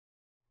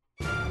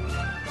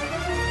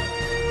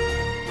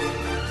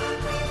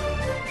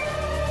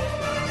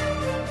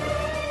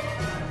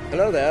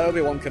Hello there,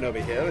 Obi-Wan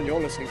Kenobi here, and you're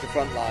listening to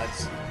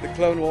Frontlines, the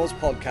Clone Wars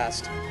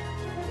podcast.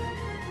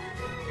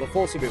 The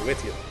Force will be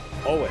with you,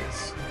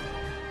 always.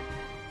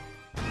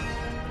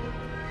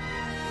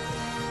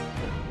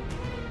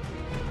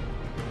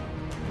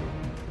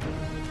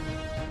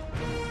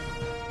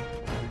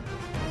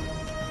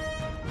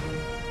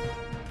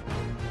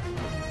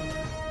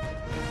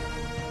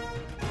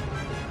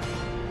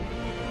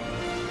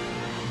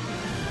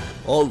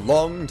 A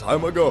long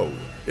time ago,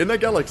 in a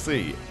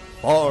galaxy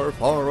far,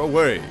 far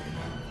away,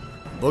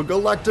 the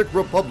Galactic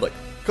Republic,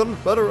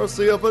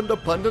 confederacy of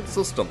independent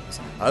systems,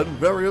 and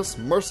various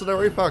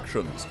mercenary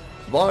factions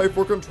vie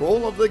for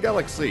control of the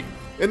galaxy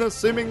in a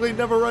seemingly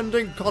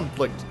never-ending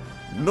conflict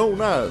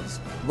known as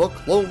the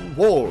Clone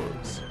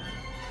Wars.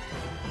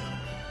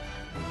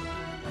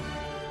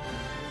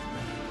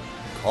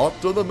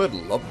 Caught in the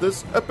middle of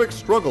this epic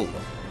struggle,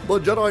 the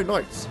Jedi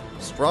Knights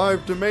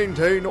strive to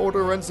maintain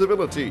order and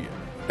civility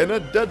in a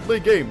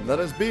deadly game that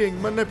is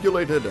being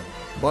manipulated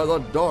by the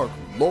Dark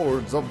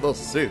Lords of the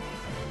Sith.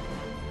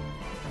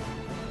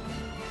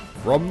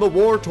 From the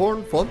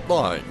war-torn front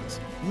lines,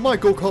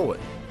 Michael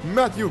Cohen,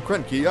 Matthew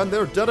Krenke, and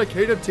their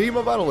dedicated team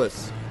of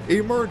analysts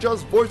emerge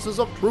as voices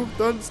of truth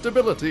and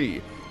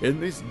stability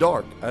in these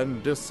dark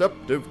and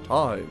deceptive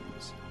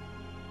times.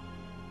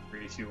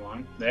 3, 2,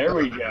 1. There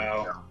we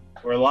go.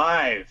 We're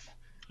live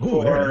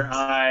for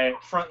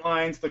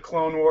Frontlines, the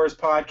Clone Wars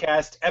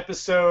podcast,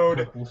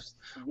 episode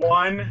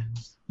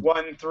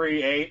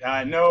 1138.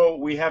 No,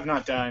 we have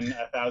not done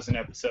 1,000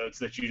 episodes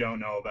that you don't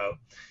know about.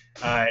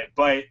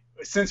 But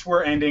since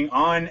we're ending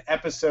on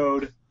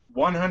episode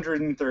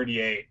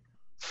 138,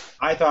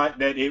 I thought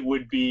that it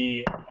would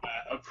be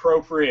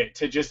appropriate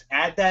to just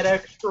add that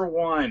extra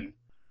one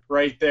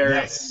right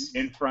there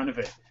in front of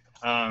it.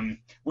 I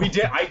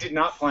did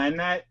not plan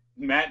that.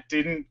 Matt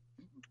didn't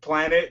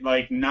plan it.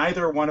 Like,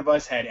 neither one of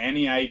us had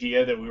any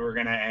idea that we were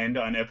going to end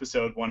on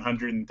episode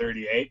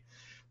 138.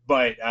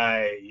 But,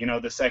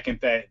 the second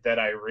that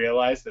I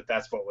realized that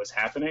that's what was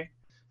happening,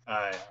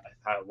 I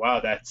thought, wow,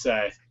 that's...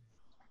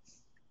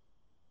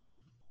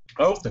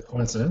 It's a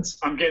coincidence.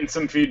 I'm getting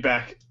some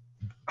feedback.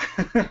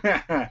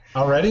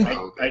 Already?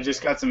 I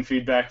just got some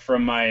feedback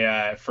from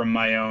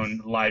my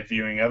own live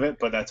viewing of it,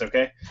 but that's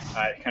okay.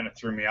 It kind of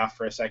threw me off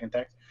for a second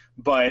there.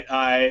 But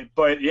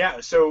yeah,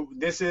 so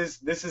this is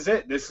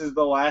it. This is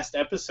the last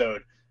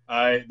episode.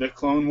 The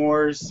Clone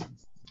Wars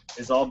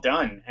is all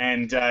done,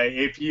 and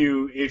if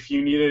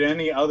you needed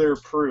any other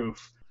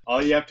proof,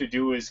 all you have to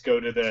do is go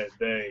to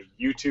the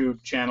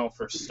YouTube channel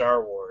for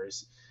Star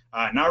Wars.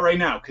 Not right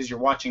now because you're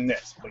watching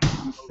this, but you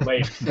can go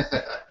later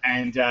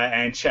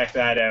and check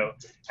that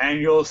out,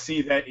 and you'll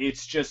see that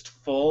it's just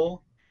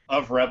full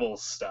of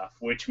Rebels stuff,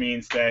 which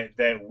means that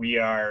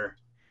we're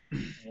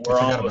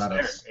almost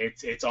there.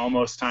 It's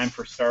almost time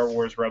for Star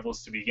Wars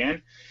Rebels to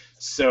begin.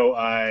 So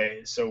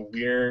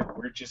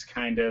we're just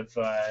kind of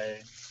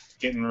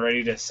getting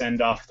ready to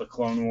send off the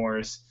Clone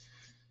Wars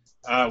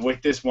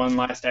with this one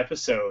last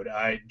episode.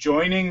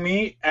 Joining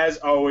me, as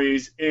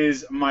always,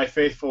 is my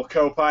faithful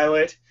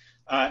co-pilot,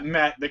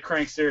 Matt the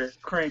Crankster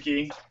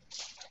Cranky.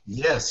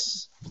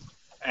 Yes.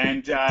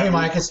 And hey,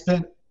 Mike, it's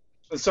been...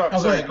 Sorry.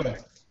 Go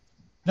ahead.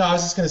 No, I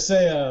was just going to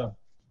say,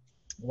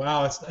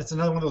 wow, it's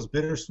another one of those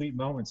bittersweet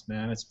moments,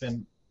 man. It's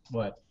been,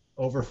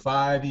 over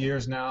 5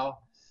 years now.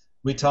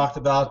 We talked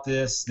about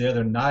this the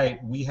other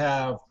night. We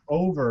have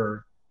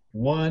over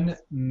 1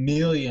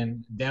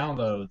 million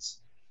downloads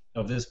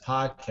of this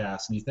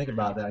podcast, and you think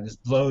about that, it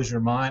just blows your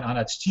mind. On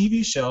a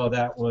TV show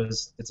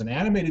it's an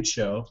animated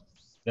show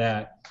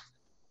that,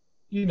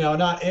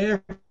 not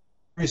every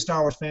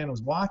Star Wars fan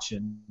was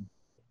watching,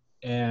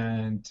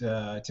 and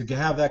to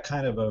have that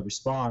kind of a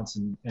response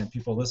and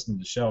people listening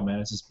to the show, man,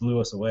 it just blew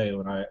us away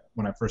when I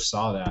first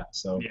saw that.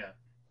 So yeah.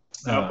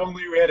 If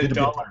only we had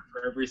 $1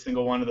 for every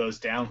single one of those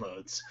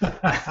downloads.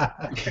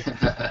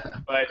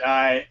 But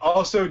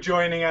also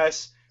joining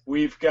us,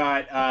 we've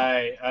got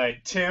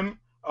Tim,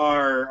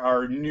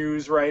 our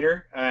news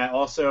writer,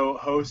 also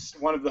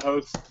one of the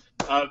hosts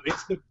of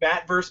it's the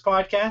Batverse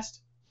podcast.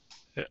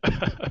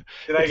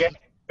 Did I get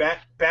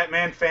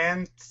Batman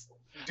fans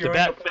doing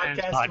a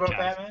podcast about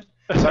Batman?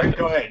 Sorry,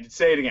 go ahead.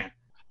 Say it again.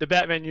 The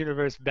Batman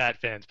Universe Bat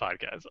Fans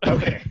podcast.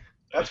 Okay,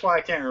 that's why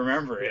I can't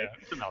remember it.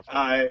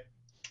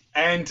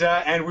 And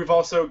we've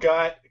also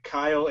got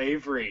Kyle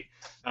Avery,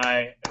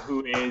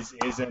 who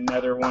is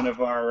another one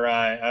of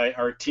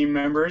our team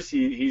members.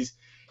 He's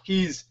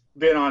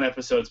been on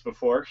episodes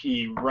before.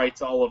 He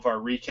writes all of our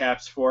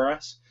recaps for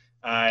us,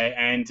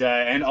 and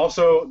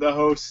also the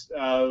host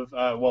of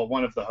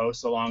one of the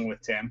hosts along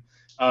with Tim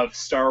of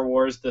Star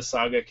Wars: The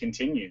Saga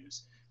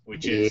Continues,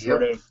 which is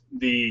sort of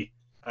the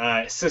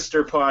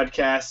sister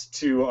podcast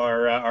to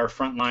our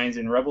Frontlines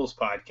and Rebels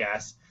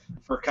podcast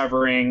for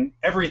covering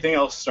everything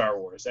else Star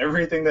Wars,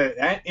 everything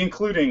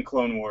including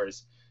Clone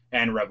Wars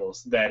and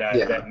Rebels that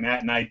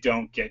Matt and I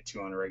don't get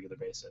to on a regular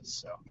basis.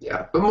 So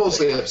yeah, but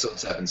mostly episode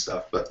 7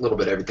 stuff, but a little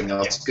bit everything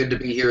else. Yeah. Good to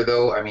be here,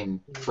 though. I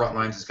mean,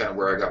 Frontlines is kind of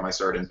where I got my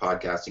start in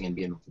podcasting and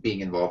being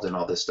involved in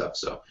all this stuff.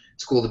 So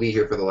it's cool to be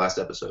here for the last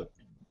episode.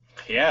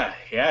 Yeah,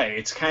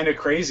 it's kind of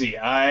crazy.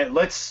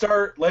 Let's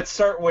start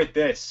with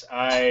this.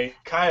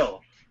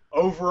 Kyle,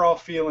 overall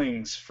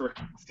feelings for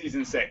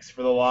season 6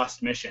 for the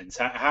Lost Missions.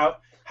 How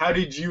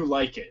did you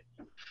like it?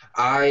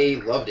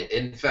 I loved it.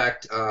 In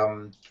fact,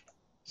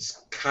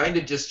 it's kind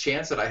of just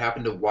chance that I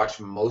happened to watch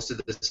most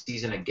of the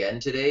season again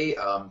today,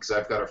 because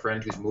I've got a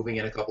friend who's moving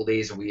in a couple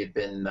days, and we had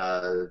been,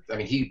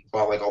 he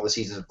bought like all the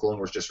seasons of Clone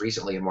Wars just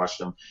recently and watched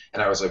them,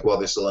 and I was like, well,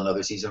 there's still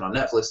another season on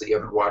Netflix that you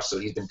haven't watched, so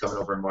he's been coming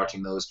over and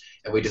watching those,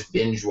 and we just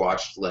binge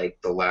watched like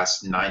the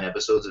last 9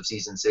 episodes of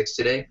season 6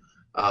 today,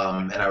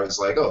 and I was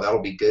like, oh,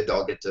 that'll be good.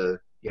 I'll get to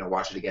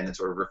watch it again and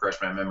sort of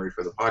refresh my memory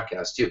for the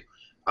podcast too.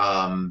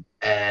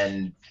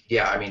 And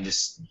yeah, I mean,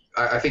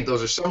 I think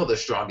those are some of the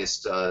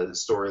strongest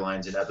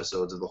storylines and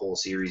episodes of the whole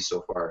series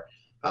so far.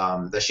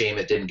 The shame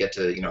it didn't get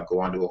to go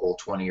on to a whole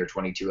 20 or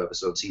 22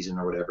 episode season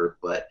or whatever,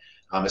 but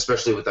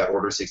especially with that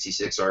Order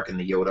 66 arc and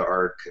the Yoda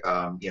arc,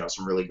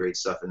 some really great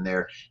stuff in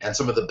there, and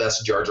some of the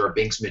best Jar Jar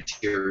Binks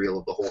material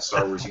of the whole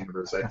Star Wars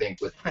universe, I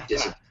think, with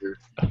Disappear,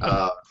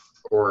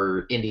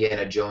 or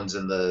Indiana Jones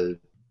and the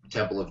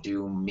Temple of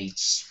Doom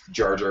meets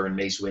Jar Jar and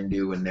Mace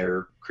Windu and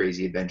their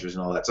crazy adventures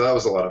and all that. So that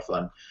was a lot of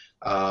fun.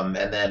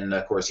 And then,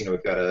 of course,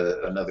 we've got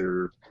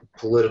another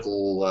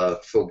political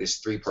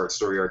focused 3-part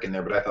story arc in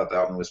there, but I thought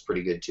that one was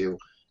pretty good too.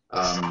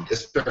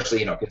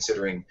 Especially,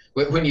 considering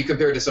when you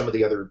compare it to some of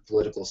the other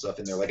political stuff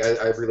in there. Like,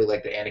 I really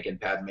like the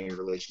Anakin-Padme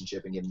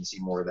relationship and getting to see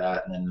more of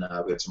that. And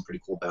then we had some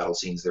pretty cool battle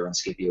scenes there on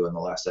Scipio in the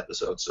last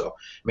episode. So, I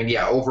mean,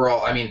 yeah,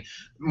 overall, I mean,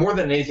 more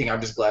than anything, I'm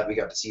just glad we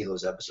got to see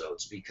those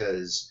episodes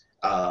because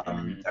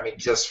I mean,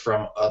 just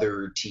from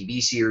other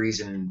TV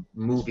series and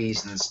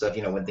movies and stuff,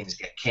 when things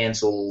get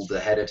canceled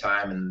ahead of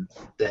time and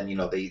then,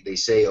 they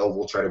say, oh,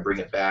 we'll try to bring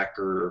it back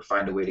or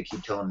find a way to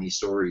keep telling these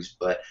stories.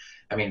 But,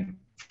 I mean,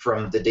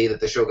 from the day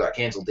that the show got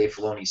canceled, Dave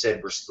Filoni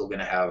said, we're still going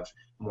to have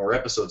more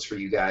episodes for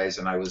you guys.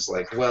 And I was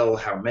like, well,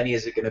 how many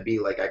is it going to be?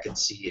 Like, I could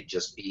see it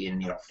just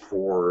being, 4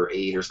 or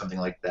 8 or something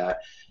like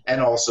that.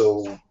 And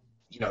also,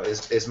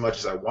 as much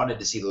as I wanted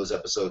to see those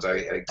episodes,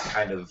 I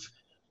kind of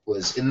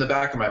was in the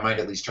back of my mind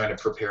at least trying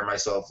to prepare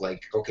myself,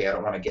 like, okay, I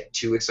don't want to get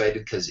too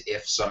excited because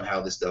if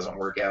somehow this doesn't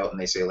work out and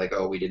they say like,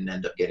 oh, we didn't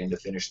end up getting to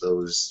finish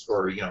those,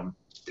 or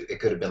it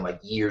could have been like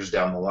years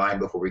down the line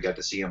before we got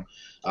to see them.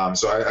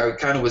 So I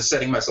kind of was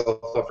setting myself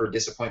up for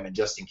disappointment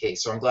just in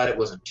case. So I'm glad it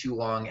wasn't too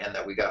long and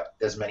that we got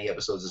as many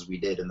episodes as we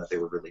did and that they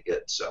were really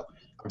good. So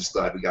I'm just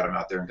glad we got them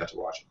out there and got to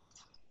watch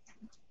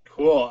them.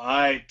 Cool.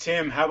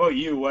 Tim, how about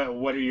you?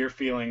 What are your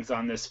feelings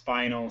on this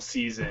final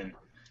season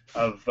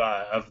of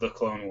the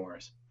Clone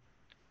Wars?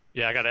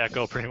 Yeah, I got to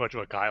echo pretty much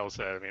what Kyle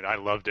said. I mean, I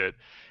loved it.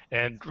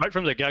 And right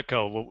from the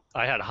get-go,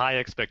 I had high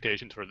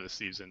expectations for this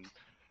season.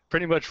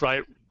 Pretty much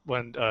right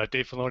when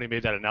Dave Filoni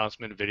made that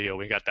announcement video,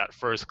 we got that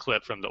first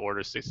clip from the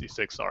Order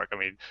 66 arc. I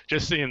mean,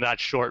 just seeing that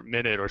short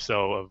minute or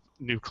so of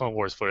new Clone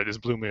Wars footage just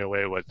blew me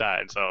away with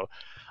that. And so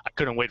I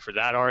couldn't wait for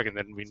that arc, and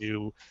then we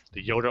knew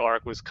the Yoda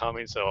arc was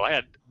coming. So I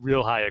had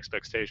real high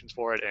expectations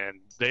for it, and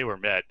they were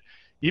met.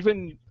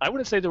 Even, I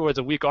wouldn't say there was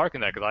a weak arc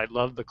in that, because I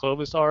loved the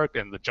Clovis arc,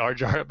 and the Jar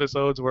Jar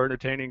episodes were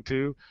entertaining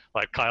too.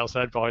 Like Kyle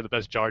said, probably the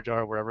best Jar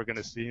Jar we're ever going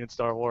to see in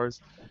Star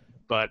Wars.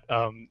 But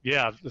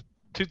yeah, the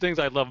 2 things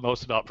I love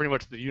most about pretty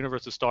much the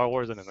universe of Star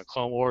Wars and then the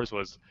Clone Wars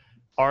was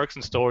arcs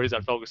and stories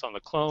that focus on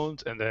the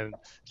clones, and then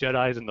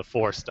Jedi's and the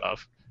Force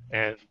stuff.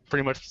 And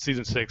pretty much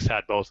season 6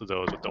 had both of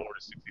those with the Order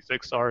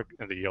 66 arc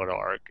and the Yoda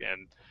arc.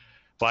 And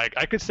like,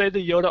 I could say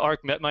the Yoda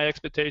arc met my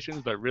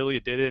expectations, but really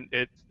it didn't.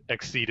 It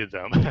exceeded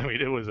them. I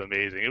mean, it was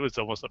amazing. It was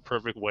almost a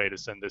perfect way to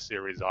send this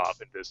series off.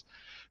 And just,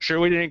 sure,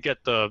 we didn't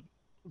get the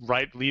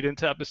right lead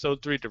into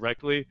episode 3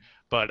 directly,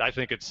 but I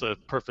think it's a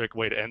perfect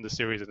way to end the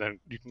series, and then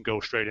you can go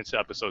straight into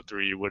episode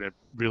 3. You wouldn't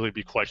really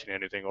be questioning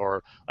anything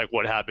or like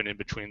what happened in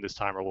between this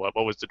time or what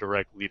was the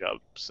direct lead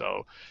up.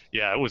 So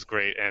yeah, it was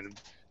great. And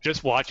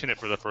just watching it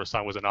for the first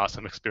time was an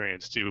awesome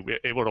experience too.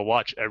 Able to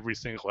watch every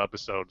single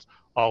episode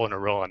all in a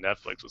row on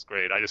Netflix was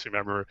great. I just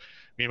remember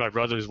me and my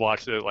brothers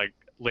watched it like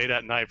late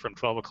at night from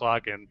 12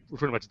 o'clock, and we're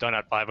pretty much done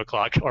at 5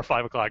 o'clock or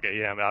 5 o'clock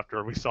a.m.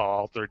 after we saw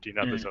all 13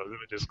 episodes. It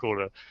was just cool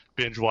to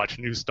binge watch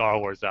new Star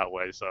Wars that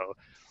way. So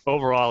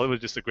overall, it was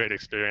just a great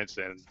experience,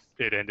 and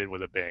it ended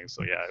with a bang.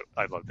 So yeah,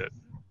 I loved it.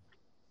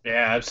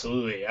 Yeah,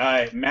 absolutely.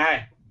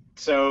 Matt,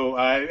 so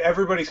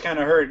everybody's kind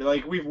of heard,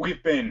 like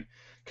we've been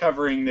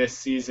covering this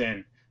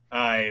season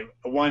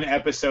 1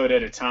 episode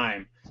at a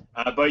time,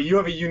 but you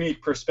have a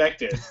unique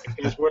perspective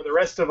because where the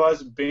rest of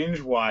us binge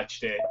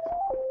watched it,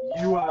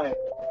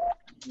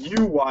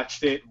 you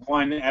watched it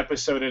 1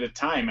 episode at a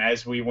time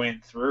as we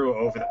went through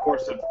over the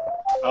course of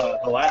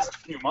the last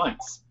few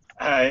months.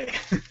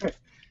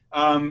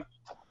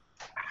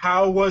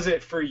 How was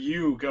it for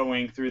you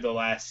going through the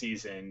last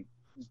season?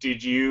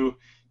 Did you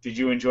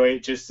enjoy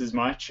it just as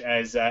much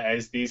as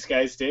these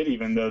guys did,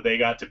 even though they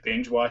got to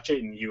binge watch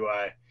it and you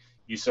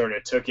sort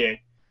of took it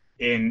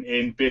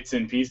in bits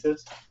and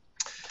pieces?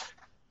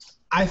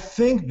 I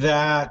think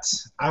that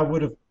I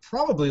would have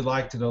probably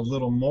liked it a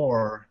little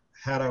more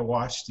had I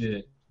watched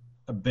it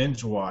a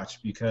binge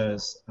watch,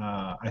 because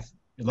a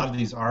lot of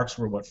these arcs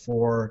were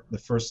the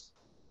first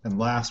and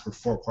last for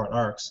 4-part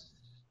arcs,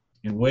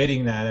 and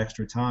waiting that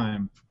extra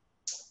time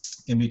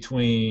in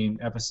between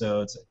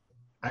episodes,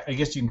 I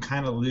guess you can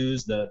kind of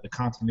lose the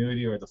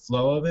continuity or the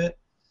flow of it.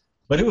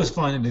 But it was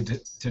fun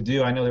to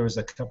do. I know there was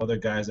a couple other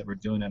guys that were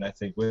doing it, I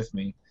think, with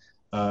me.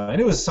 And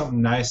it was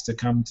something nice to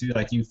come to.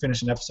 Like, you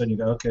finish an episode and you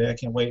go, okay, I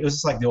can't wait. It was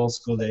just like the old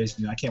school days.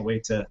 I can't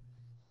wait to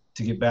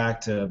get back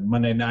to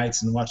Monday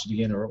nights and watch it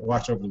again or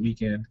watch over the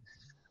weekend.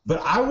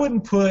 But I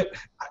wouldn't put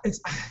 –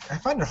 I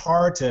find it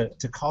hard to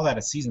call that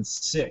a season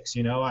 6,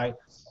 I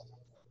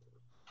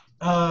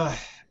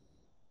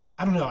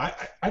don't know.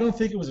 I don't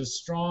think it was as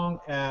strong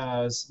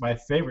as my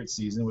favorite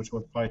season, which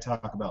we'll probably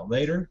talk about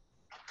later.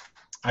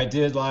 I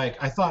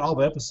thought all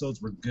the episodes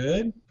were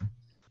good,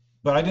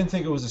 but I didn't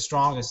think it was the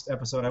strongest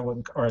episode.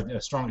 Or the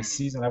strongest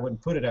season. I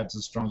wouldn't put it as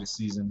the strongest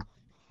season.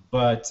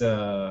 But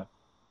the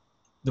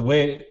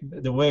way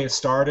it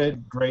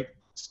started, great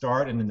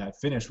start, and then that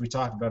finish. We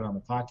talked about it on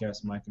the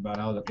podcast, Mike, about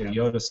how the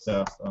Yoda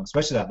stuff,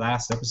 especially that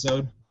last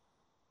episode.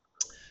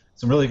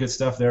 Some really good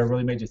stuff there.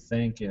 Really made you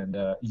think, and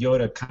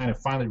Yoda kind of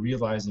finally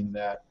realizing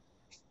that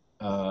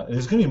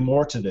there's going to be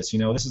more to this.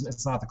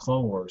 It's not the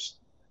Clone Wars.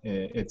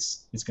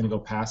 It's going to go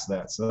past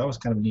that. So that was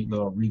kind of a neat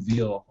little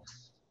reveal.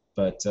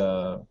 But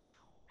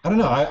I don't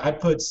know. I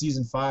put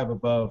season 5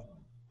 above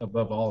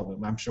all of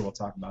them. I'm sure we'll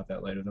talk about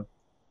that later, though.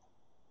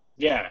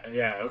 Yeah.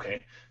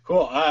 Okay.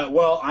 Cool.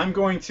 Well, I'm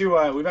going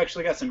to. We've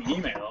actually got some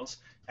emails,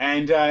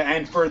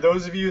 and for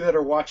those of you that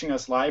are watching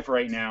us live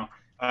right now,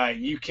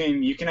 you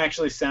can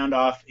actually sound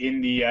off in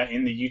the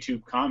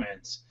YouTube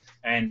comments,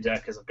 and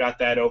because I've got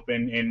that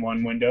open in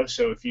one window.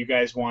 So if you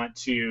guys want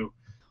to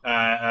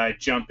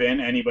jump in,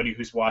 anybody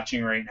who's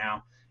watching right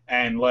now,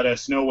 and let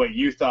us know what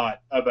you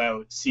thought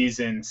about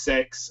season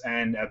 6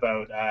 and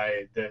about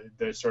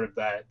the sort of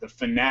the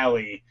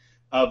finale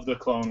of the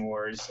Clone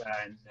Wars,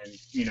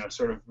 and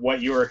sort of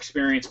what your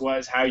experience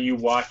was, how you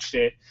watched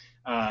it,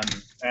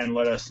 and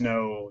let us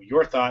know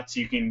your thoughts.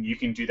 You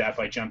can do that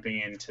by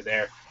jumping into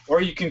there,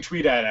 or you can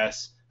tweet at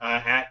us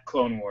at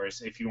Clone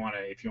Wars if you want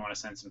to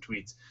send some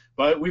tweets.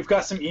 But we've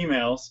got some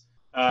emails.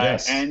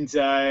 Yes. And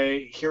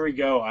here we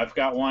go. I've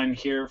got one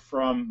here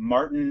from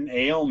Martin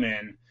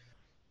Ailman.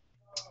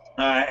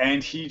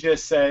 And he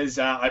just says,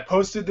 I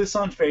posted this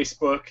on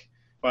Facebook,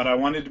 but I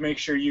wanted to make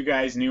sure you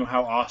guys knew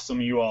how awesome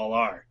you all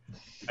are.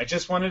 I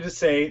just wanted to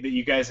say that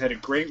you guys had a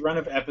great run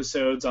of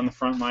episodes on the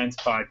Frontlines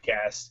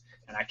podcast,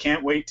 and I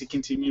can't wait to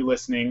continue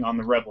listening on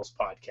the Rebels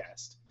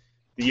podcast.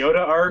 The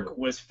Yoda arc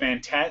was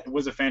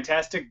a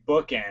fantastic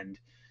bookend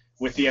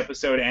with the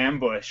episode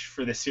Ambush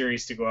for the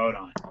series to go out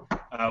on.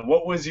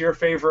 What was your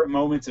favorite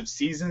moments of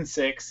season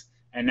 6?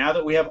 And now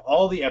that we have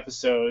all the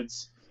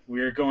episodes,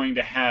 we're going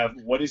to have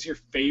what is your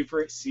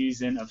favorite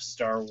season of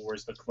Star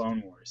Wars: The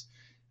Clone Wars?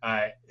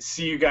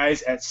 See you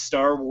guys at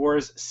Star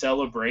Wars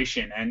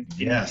Celebration, and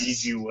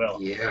indeed you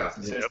will. Yeah.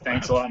 So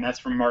thanks a lot, and that's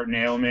from Martin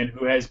Ailman,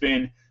 who has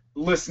been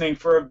listening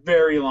for a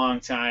very long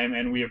time,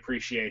 and we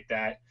appreciate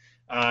that.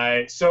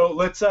 So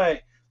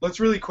let's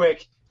really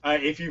quick.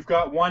 If you've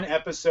got one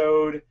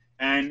episode,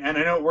 and I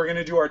know we're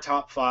gonna do our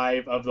top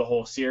 5 of the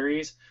whole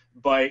series,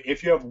 but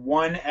if you have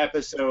one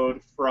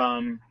episode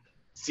from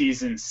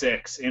season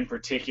 6 in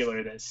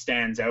particular that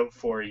stands out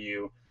for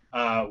you,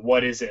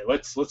 what is it?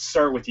 Let's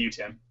start with you,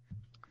 Tim.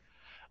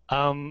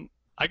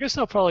 I guess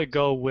I'll probably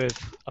go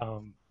with.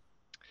 I'm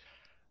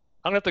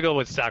gonna have to go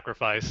with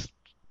Sacrifice,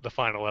 the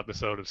final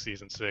episode of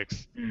season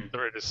 6.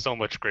 There is so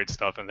much great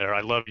stuff in there.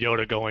 I love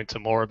Yoda going to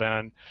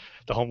Moraban,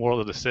 the homeworld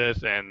of the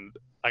Sith, and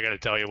I gotta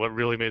tell you, what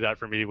really made that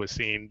for me was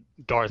seeing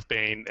Darth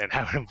Bane and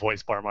having him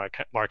voiced by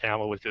Mark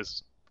Hamill was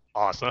just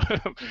awesome.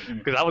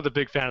 Because I was a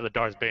big fan of the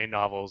Darth Bane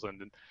novels,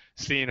 and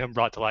seeing him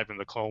brought to life in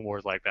the Clone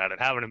Wars like that, and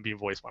having him be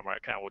voiced by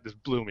Mark Hamill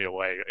just blew me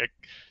away.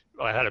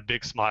 I had a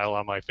big smile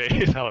on my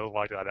face when I was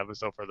watching that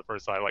episode for the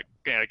first time. Like,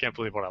 man, I can't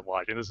believe what I'm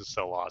watching. This is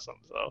so awesome.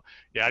 So,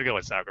 yeah, I'd go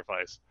with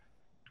Sacrifice.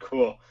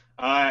 Cool.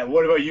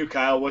 What about you,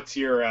 Kyle? What's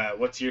your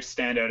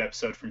standout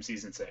episode from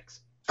season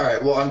 6? All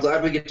right, well, I'm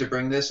glad we get to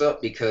bring this up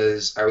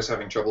because I was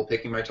having trouble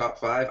picking my top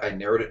 5. I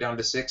narrowed it down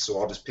to 6, so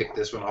I'll just pick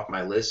this one off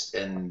my list,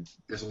 and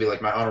this will be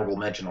like my honorable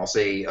mention. I'll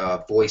say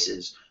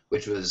Voices,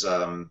 which was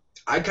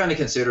I kind of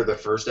consider the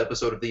first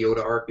episode of the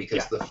Yoda arc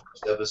because the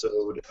first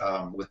episode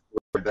with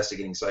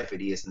investigating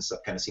Sifo-Dyas and stuff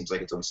kind of seems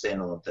like its own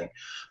standalone thing.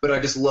 But I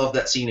just love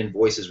that scene in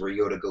Voices where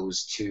Yoda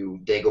goes to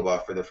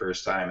Dagobah for the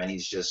first time, and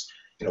he's just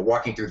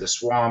walking through the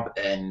swamp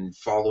and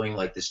following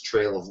like this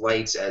trail of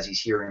lights as he's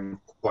hearing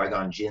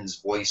Qui-Gon Jinn's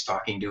voice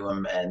talking to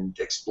him and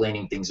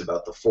explaining things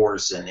about the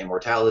Force and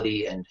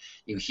immortality, and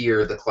you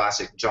hear the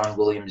classic John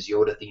Williams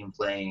Yoda theme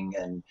playing,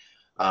 and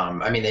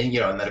and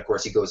then of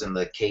course he goes in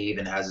the cave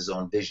and has his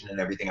own vision and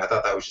everything. I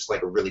thought that was just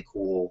like a really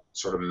cool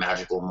sort of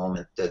magical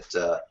moment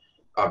that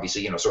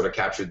obviously sort of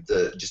captured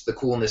the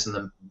coolness and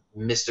the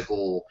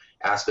mystical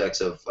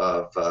aspects of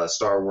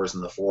Star Wars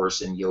and the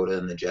Force and Yoda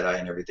and the Jedi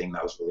and everything.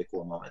 That was a really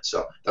cool moment.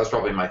 So that was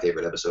probably my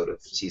favorite episode of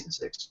season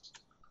 6.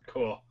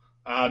 Cool.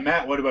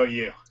 Matt, what about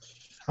you?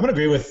 I'm gonna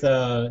agree with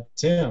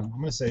Tim. I'm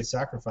gonna say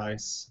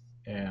Sacrifice,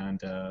 and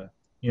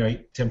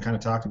Tim kind of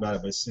talked about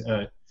it,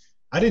 but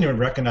I didn't even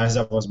recognize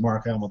that was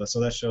Mark Hamill, so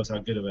that shows how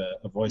good of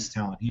a voice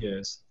talent he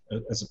is,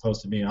 as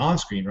opposed to being on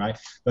screen, right?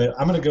 But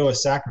I'm gonna go with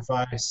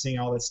Sacrifice, seeing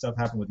all that stuff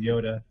happen with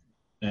Yoda,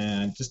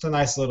 and just a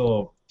nice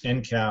little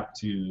end cap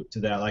to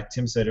that. Like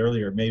Tim said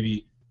earlier,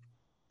 maybe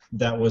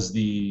that was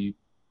the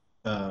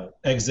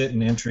exit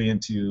and entry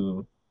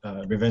into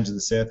Revenge of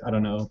the Sith. I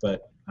don't know,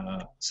 but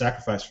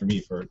Sacrifice for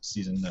me for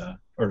season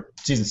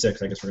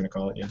 6, I guess we're gonna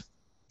call it. Yeah.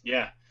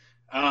 Yeah.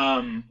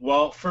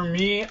 Well, for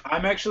me,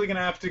 I'm actually gonna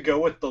have to go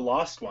with the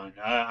Lost one.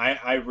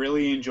 I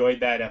really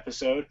enjoyed that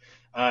episode,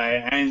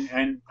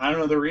 and I don't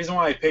know, the reason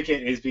why I pick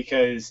it is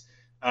because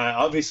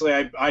obviously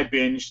I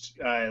binged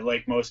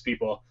like most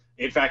people.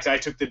 In fact, I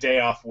took the day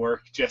off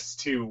work just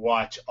to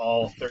watch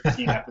all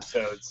 13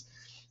 episodes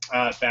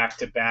back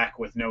to back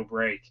with no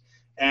break,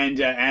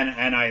 and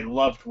I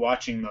loved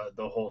watching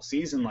the whole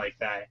season like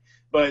that.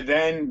 But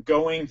then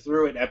going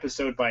through it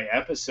episode by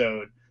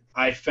episode,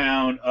 I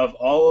found of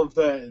all of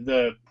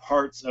the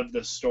parts of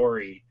the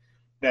story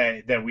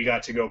that we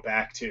got to go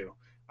back to,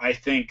 I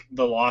think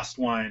the Lost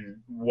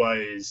one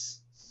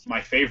was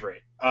my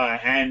favorite.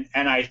 And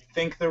I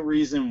think the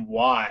reason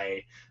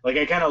why, like,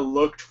 I kind of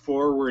looked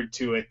forward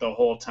to it the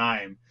whole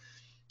time,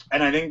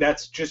 and I think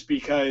that's just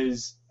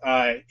because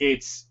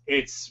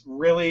it's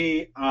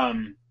really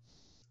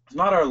it's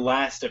not our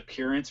last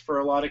appearance for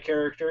a lot of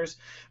characters,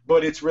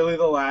 but it's really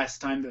the last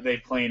time that they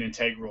play an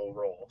integral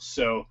role.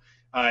 So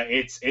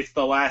it's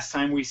the last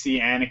time we see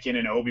Anakin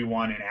and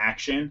Obi-Wan in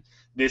action.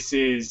 This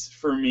is,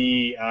 for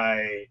me,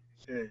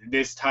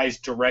 this ties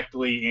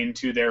directly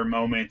into their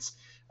moments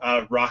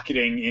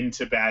rocketing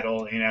into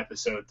battle in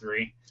Episode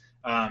 3.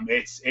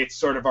 It's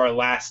sort of our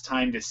last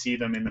time to see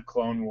them in the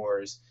Clone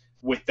Wars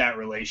with that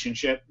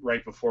relationship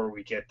right before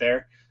we get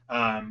there.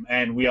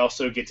 And we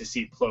also get to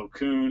see Plo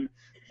Koon,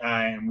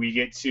 and we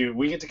get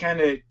to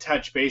kind of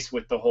touch base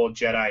with the whole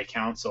Jedi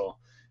Council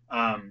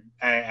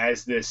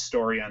as this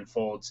story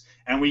unfolds,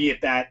 and we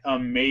get that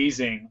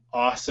amazing,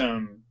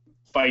 awesome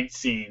fight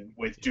scene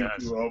with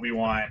Dooku,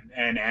 Obi-Wan,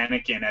 and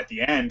Anakin at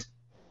the end,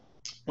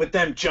 with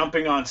them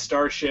jumping on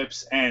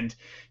starships, and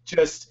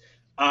just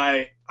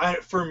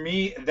for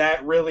me,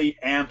 that really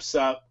amps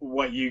up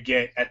what you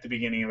get at the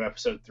beginning of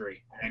Episode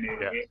 3, and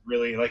it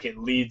really, like, it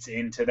leads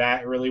into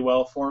that really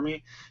well for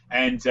me.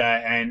 And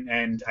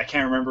I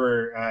can't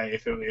remember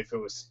if it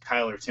was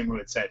Kyle or Tim who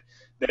had said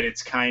that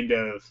it's kind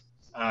of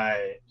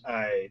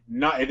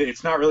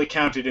it's not really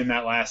counted in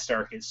that last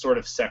arc. It's sort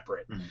of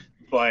separate. Mm-hmm.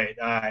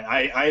 But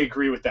I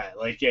agree with that.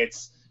 Like,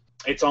 it's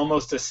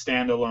almost a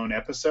standalone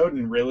episode,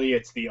 and really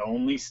it's the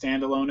only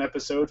standalone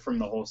episode from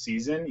the whole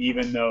season,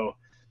 even though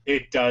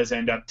it does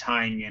end up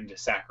tying into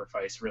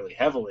Sacrifice really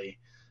heavily,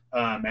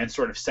 and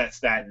sort of sets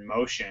that in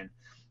motion.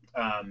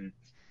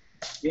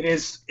 It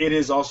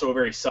is also a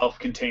very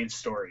self-contained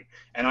story,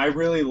 and I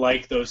really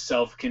like those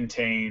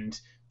self-contained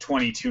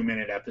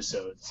 22-minute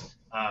episodes,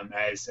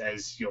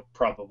 as you'll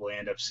probably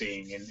end up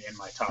seeing in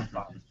my top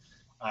 5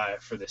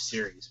 for the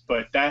series.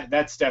 But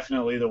that's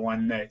definitely the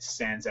one that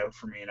stands out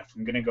for me, and if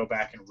I'm going to go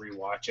back and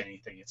rewatch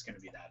anything, it's going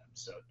to be that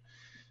episode.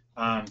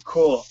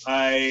 Cool.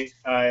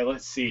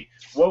 Let's see.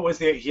 What was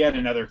he had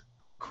another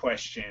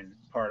question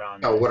part on.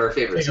 Oh, what our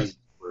favorite season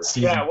were.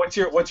 Yeah, what's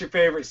your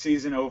favorite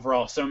season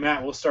overall? So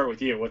Matt, we'll start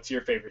with you. What's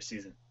your favorite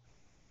season?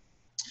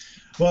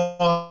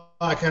 Well,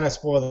 I kind of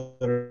spoiled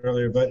it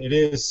earlier, but it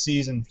is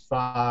season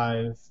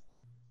 5.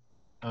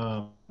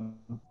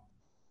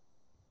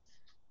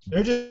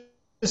 They're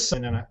just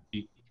and then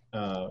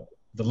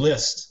the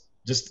list,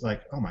 just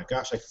like, oh my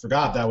gosh, I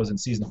forgot that was in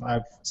season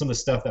 5. Some of the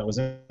stuff that was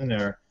in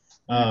there.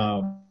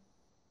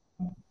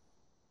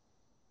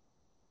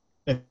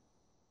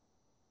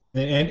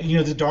 And you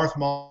know, the Darth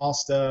Maul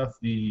stuff.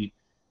 I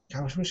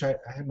wish I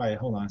had my,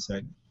 hold on a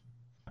sec,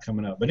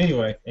 coming up. But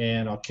anyway,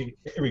 and I'll kick.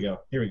 Here we go.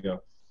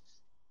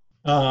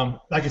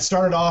 Like, it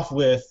started off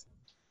with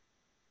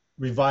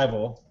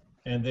Revival,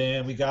 and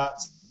then we got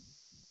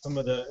some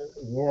of the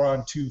War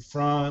on Two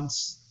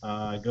Fronts.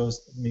 It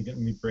goes. Let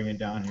me bring it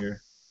down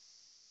here.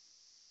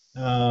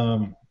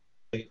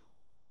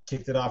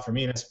 Kicked it off for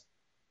me, and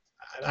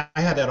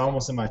I had that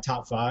almost in my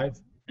top 5.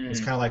 It's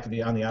kind of like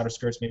on the outer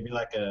skirts, maybe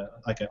like an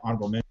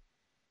honorable mention.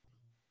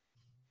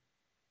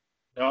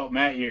 Oh,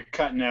 Matt, you're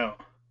cutting out.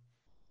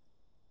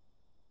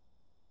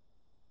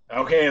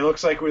 Okay, it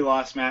looks like we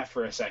lost Matt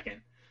for a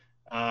second.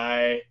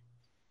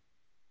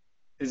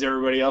 Is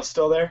everybody else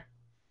still there?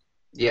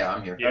 Yeah,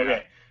 I'm here. Yeah.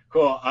 Okay,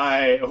 cool.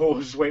 We'll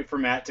just wait for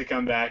Matt to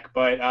come back.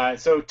 But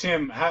so,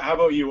 Tim, how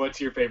about you? What's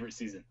your favorite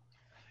season?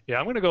 Yeah,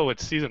 I'm going to go with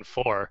season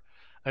 4.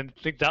 I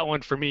think that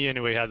one, for me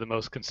anyway, had the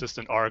most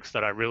consistent arcs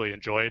that I really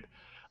enjoyed.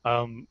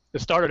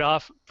 It started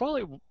off,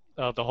 probably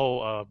the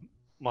whole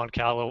Mon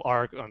Calo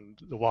arc on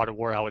the Water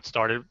War, how it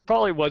started,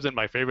 probably wasn't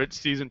my favorite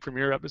season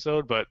premiere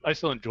episode, but I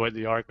still enjoyed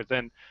the arc. But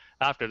then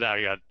after that,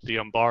 we got the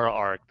Umbara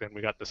arc, then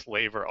we got the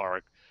Slaver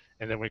arc,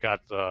 and then we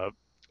got the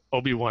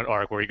Obi-Wan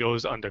arc where he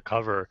goes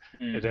undercover,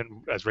 and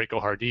then as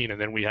Reiko Hardin, and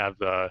then we have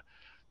the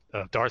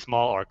Darth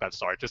Maul arc that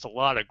started. Just a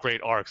lot of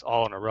great arcs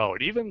all in a row,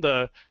 and even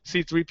the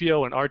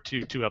C-3PO and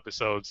R2 2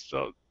 episodes.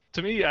 So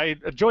to me, I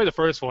enjoy the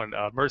first one,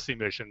 Mercy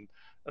Mission.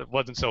 it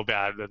wasn't so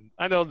bad. And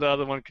I know the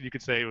other one you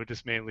could say was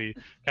just mainly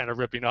kind of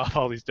ripping off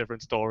all these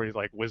different stories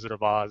like Wizard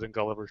of Oz and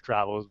Gulliver's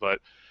Travels, but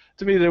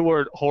to me they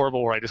weren't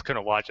horrible where I just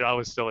couldn't watch it. I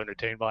was still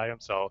entertained by them.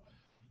 So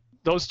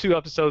those 2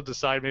 episodes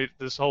decided me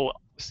this whole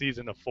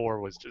season of 4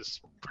 was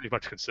just pretty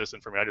much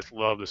consistent for me. I just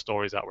love the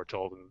stories that were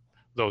told in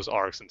those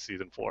arcs in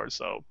season 4.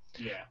 So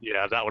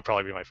yeah, that would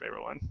probably be my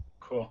favorite one.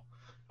 Cool.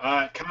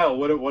 Kyle,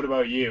 what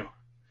about you?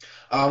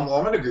 Well,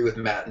 I'm going to agree with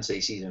Matt and say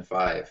season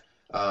 5.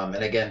 And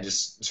again,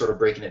 just sort of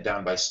breaking it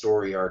down by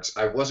story arcs.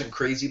 I wasn't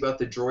crazy about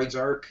the droids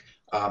arc.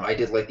 I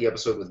did like the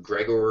episode with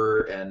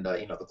Gregor and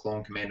the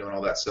Clone Commando and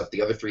all that stuff.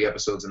 The other 3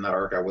 episodes in that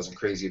arc I wasn't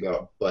crazy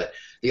about, but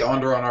the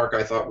Onderon arc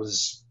I thought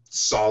was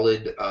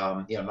solid.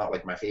 Not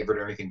like my favorite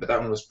or anything, but that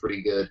one was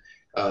pretty good.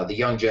 The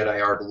Young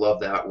Jedi arc,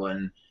 love that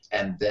one.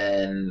 And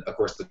then, of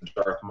course, the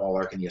Darth Maul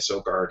arc and the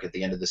Ahsoka arc at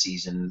the end of the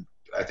season,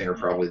 I think are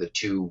probably the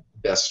 2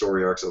 best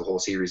story arcs of the whole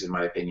series, in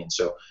my opinion.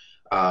 So,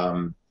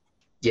 4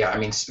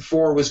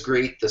 was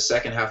great. The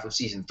second half of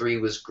season 3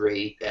 was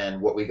great,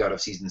 and what we got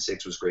of season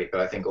 6 was great.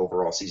 But I think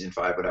overall, season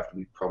 5 would have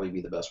to probably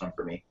be the best one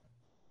for me.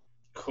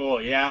 Cool.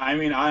 Yeah, I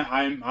mean,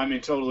 I'm in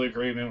total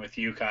agreement with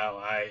you,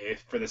 Kyle.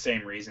 For the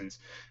same reasons.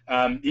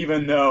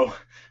 Even though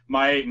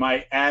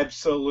my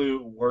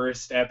absolute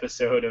worst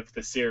episode of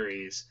the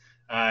series,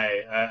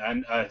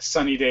 A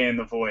Sunny Day in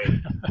the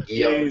Void,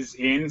 is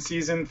in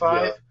season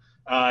 5.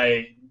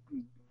 Yep.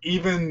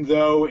 Even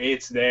though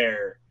it's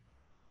there,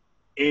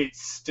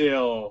 it's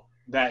still,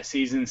 that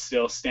season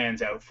still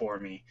stands out for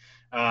me.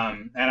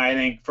 And I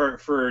think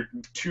for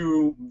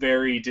 2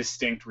 very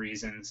distinct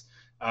reasons.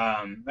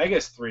 I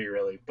guess 3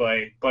 really,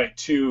 but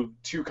two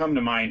come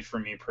to mind for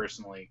me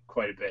personally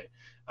quite a bit.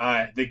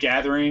 The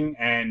Gathering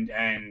and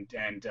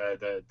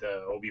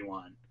the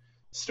Obi-Wan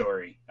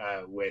story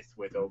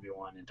with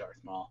Obi-Wan and Darth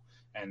Maul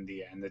and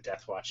the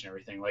Death Watch and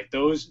everything. Like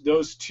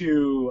those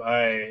 2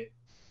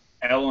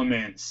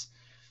 elements,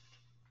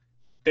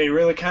 they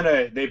really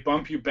they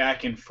bump you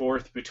back and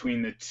forth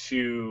between the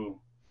two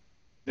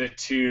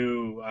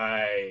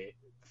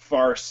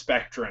far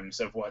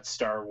spectrums of what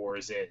Star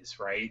Wars is,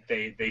 right?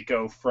 They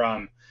go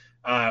from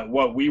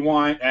what we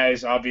want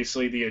as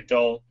obviously the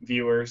adult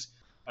viewers.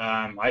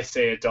 I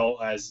say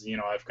adult as,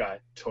 I've got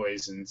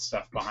toys and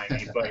stuff behind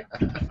me, but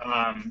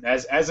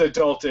as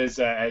adult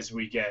as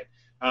we get,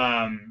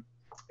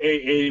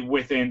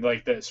 within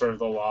like the sort of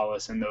the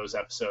Lawless in those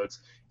episodes,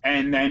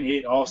 and then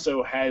it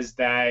also has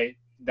that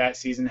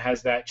season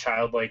has that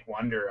childlike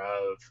wonder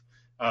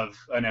of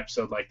an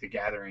episode like The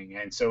Gathering.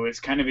 And so it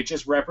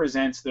just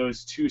represents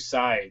those 2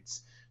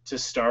 sides to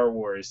Star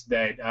Wars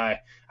that I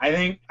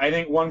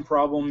think one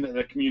problem that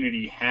the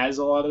community has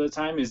a lot of the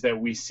time is that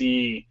we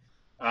see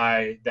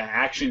the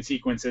action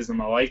sequences and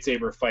the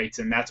lightsaber fights,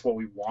 and that's what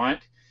we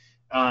want.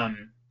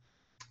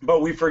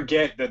 But we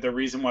forget that the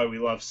reason why we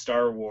love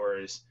Star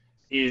Wars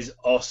is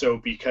also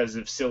because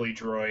of silly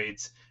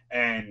droids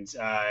and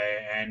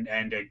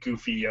a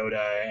goofy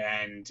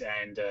Yoda and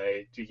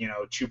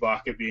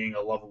Chewbacca being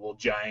a lovable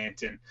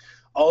giant and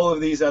all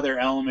of these other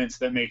elements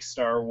that make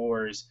Star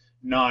Wars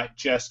not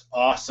just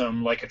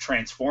awesome like a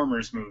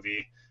Transformers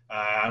movie.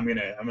 I'm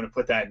gonna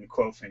put that in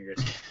quote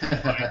fingers,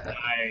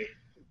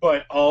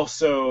 but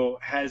also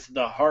has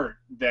the heart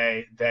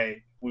that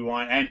we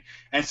want.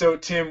 And so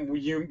Tim,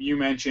 you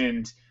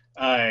mentioned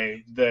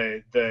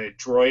the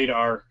droid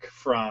arc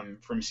from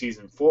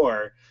season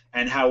 4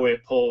 and how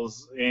it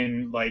pulls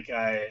in like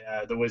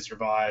the Wizard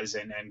of Oz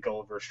and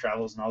Gulliver's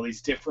Travels and all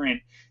these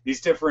different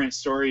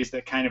stories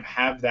that kind of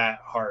have that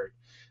heart.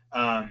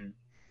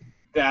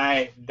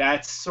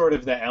 That's sort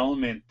of the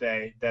element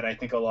that I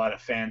think a lot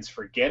of fans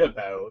forget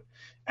about,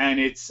 and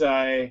it's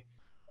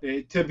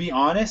to be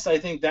honest, I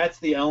think that's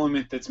the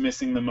element that's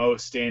missing the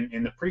most in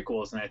the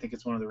prequels, and I think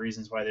it's one of the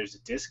reasons why there's a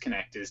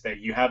disconnect, is that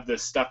you have the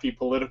stuffy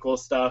political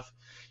stuff,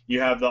 you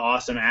have the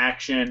awesome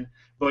action,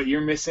 but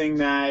you're missing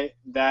that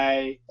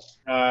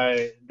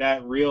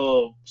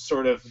real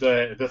sort of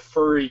the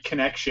furry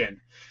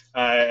connection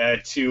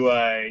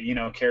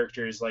to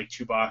characters like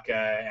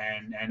Chewbacca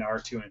and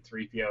R2 and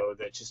 3PO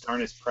that just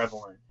aren't as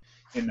prevalent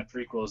in the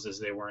prequels as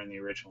they were in the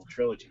original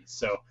trilogy.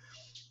 So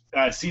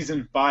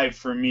season 5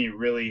 for me,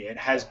 really, it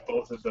has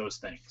both of those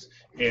things.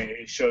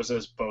 It shows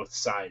us both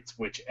sides,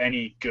 which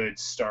any good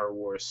Star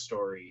Wars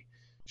story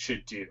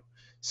should do.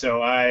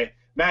 So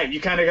Matt, you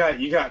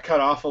got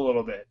cut off a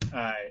little bit,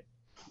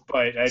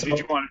 but did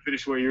you want to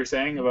finish what you were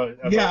saying about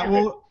yeah,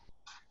 well,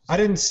 I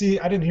didn't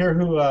hear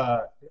who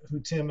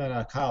Tim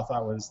and Kyle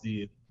thought was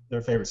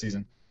their favorite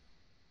season.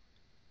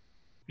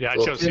 Yeah, I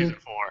chose season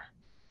 4.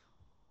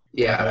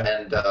 Yeah, okay.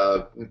 And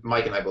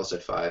Mike and I both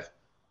said 5.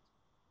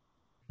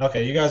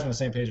 Okay, you guys are on the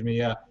same page with me,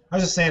 yeah. I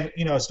was just saying,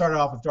 it started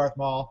off with Darth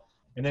Maul,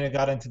 and then it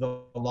got into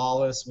the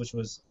Lawless, which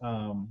was,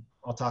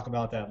 I'll talk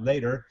about that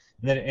later.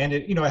 And then it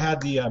ended, it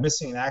had the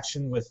missing in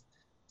action with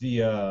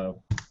the,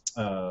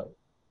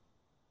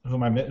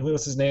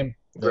 what's his name?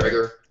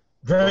 Gregor,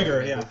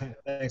 yeah.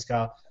 Thanks,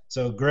 Kyle.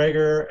 So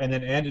Gregor, and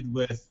then ended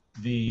with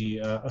the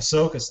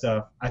Ahsoka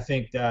stuff. I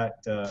think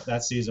that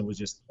that season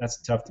was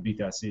that's tough to beat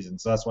that season.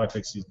 So that's why I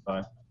picked season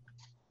 5.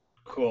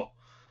 Cool.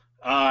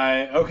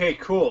 Okay,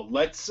 cool.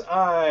 Let's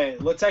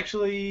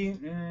actually.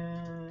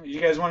 You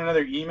guys want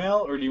another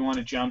email, or do you want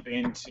to jump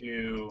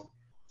into?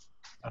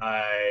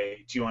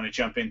 Do you want to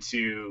jump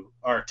into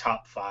our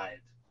top 5?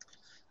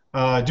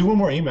 Do one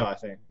more email, I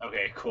think.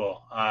 Okay,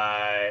 cool.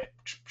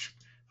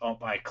 Oh,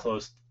 I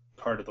closed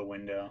part of the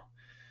window.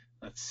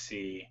 Let's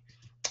see.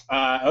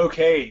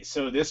 Okay,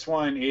 so this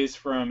one is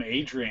from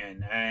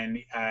Adrian, and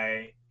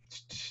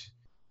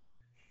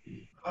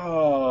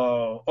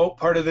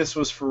part of this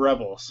was for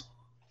Rebels.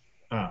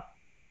 Oh.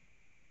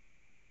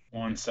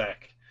 One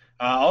sec.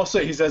 Also,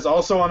 he says,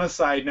 also on a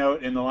side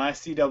note, in the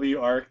last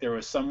CW arc, there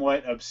was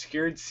somewhat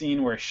obscured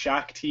scene where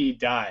Shakti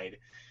died.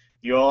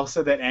 You all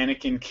said that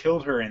Anakin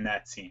killed her in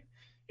that scene.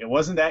 It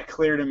wasn't that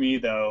clear to me,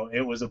 though.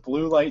 It was a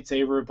blue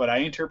lightsaber, but I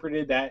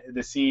interpreted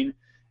the scene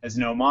as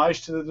an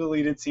homage to the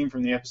deleted scene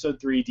from the Episode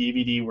 3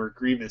 DVD where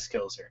Grievous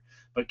kills her.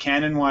 But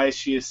canon-wise,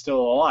 she is still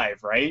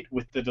alive, right?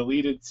 With the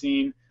deleted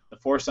scene, the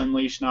Force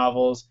Unleashed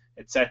novels,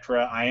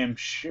 etc. I am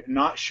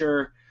not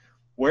sure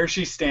where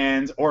she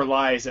stands, or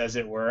lies, as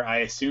it were. I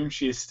assume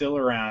she is still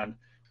around,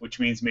 which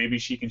means maybe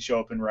she can show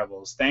up in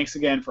Rebels. Thanks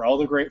again for all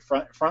the great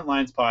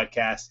Frontlines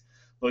podcasts.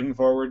 Looking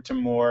forward to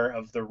more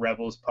of the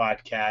Rebels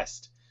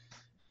podcast.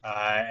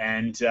 Because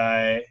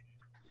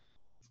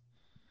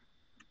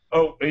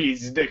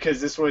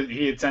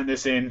he had sent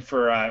this in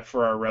for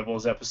our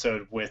Rebels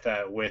episode with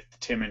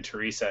Tim and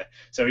Teresa.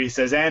 So he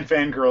says, and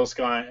Fangirl's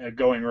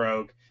going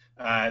rogue,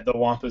 the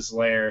Wampa's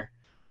lair,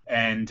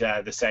 and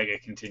the saga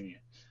continue.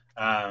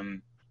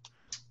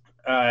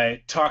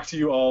 Talk to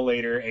you all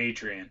later,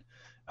 Adrian.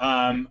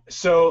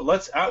 So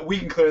let's we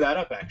can clear that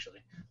up, actually.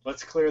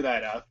 Let's clear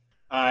that up.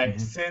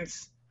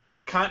 Since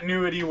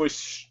continuity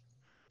was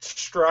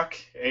struck,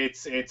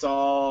 it's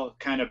all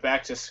kind of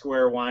back to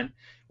square one,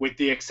 with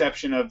the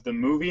exception of the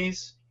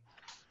movies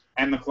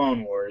and the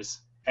Clone Wars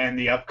and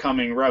the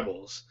upcoming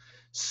Rebels.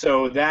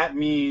 So that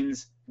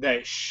means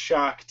that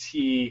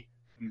Shakti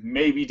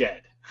may be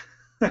dead.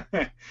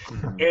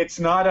 It's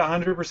not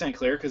 100%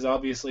 clear, because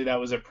obviously that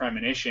was a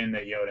premonition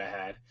that Yoda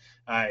had.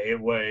 It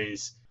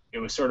was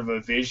sort of a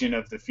vision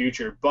of the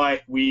future,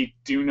 but we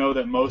do know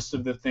that most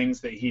of the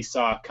things that he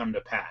saw come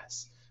to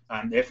pass,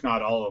 if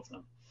not all of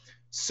them.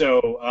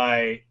 So,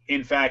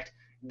 in fact,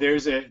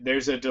 there's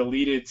a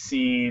deleted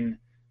scene.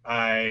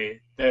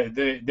 Adrian's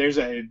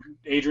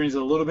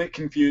a little bit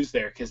confused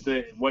there, because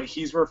what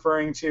he's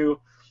referring to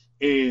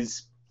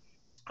is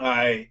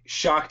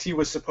Shakti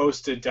was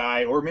supposed to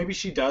die, or maybe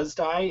she does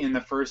die in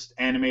the first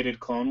animated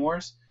Clone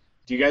Wars.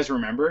 Do you guys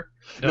remember?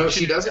 No,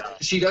 she doesn't.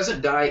 She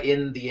doesn't die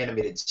in the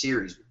animated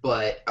series,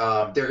 but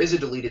there is a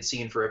deleted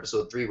scene for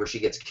Episode 3 where she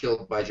gets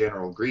killed by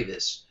General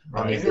Grievous.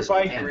 Is it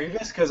by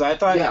Grievous? Because I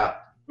thought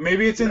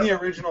maybe it's in the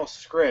original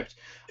script.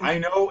 I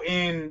know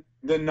in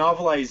the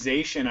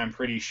novelization, I'm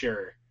pretty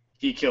sure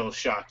he kills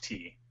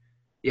Shakti.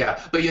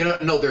 Yeah, but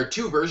no, there are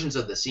two versions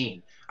of the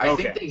scene. I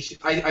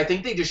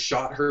think they just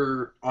shot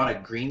her on a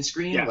green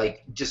screen,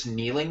 like just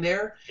kneeling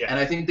there, and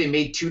I think they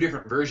made two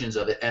different versions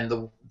of it.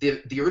 And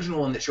the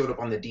original one that showed up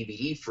on the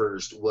DVD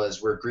first was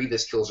where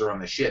Grievous kills her on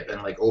the ship,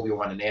 and like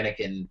Obi-Wan and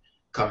Anakin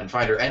come and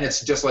find her. And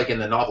it's just like in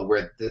the novel,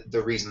 where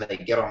the reason they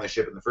get on the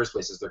ship in the first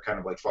place is they're kind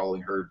of like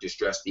following her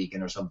distress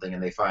beacon or something,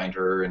 and they find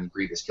her, and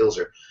Grievous kills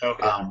her.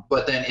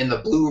 But then in the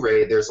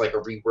Blu-ray, there's like a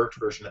reworked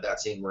version of that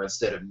scene where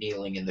instead of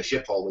kneeling in the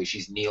ship hallway,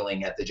 she's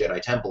kneeling at the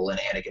Jedi Temple, and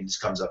Anakin just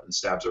comes up and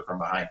stabs her from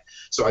behind.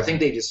 So I think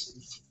they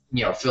just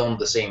filmed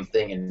the same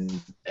thing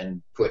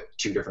and put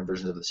two different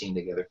versions of the scene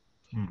together.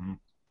 Mm-hmm.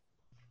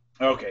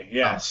 Okay,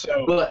 yeah.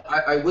 But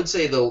I would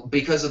say, though,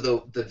 because of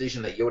the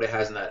vision that Yoda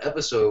has in that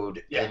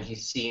episode, and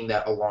he's seeing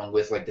that along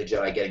with like the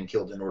Jedi getting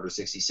killed in Order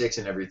 66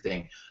 and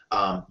everything,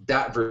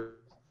 that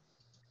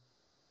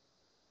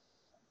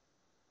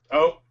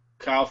Oh,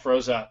 Kyle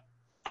froze up.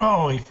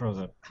 Oh, he froze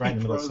up right in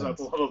the middle of the sentence.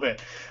 Froze up a little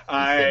bit.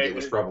 It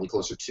was probably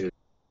closer to.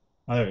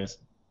 Oh, there it is.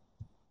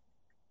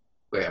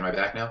 Wait, am I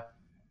back now?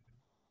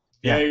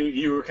 Yeah,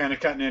 you were kind of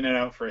cutting in and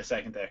out for a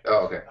second there.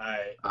 Oh, okay.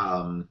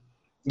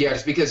 Yeah,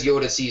 just because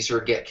Yoda sees her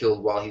get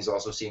killed while he's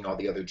also seeing all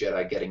the other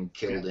Jedi getting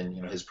killed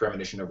in his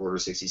premonition of Order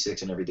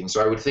 66 and everything.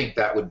 So I would think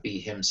that would be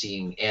him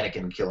seeing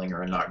Anakin killing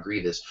her and not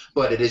Grievous.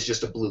 But it is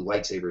just a blue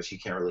lightsaber, so you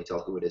can't really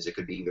tell who it is. It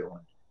could be either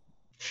one.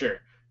 Sure.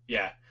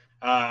 Yeah.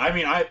 I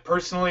mean, I'm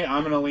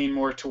going to lean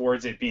more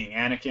towards it being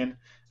Anakin.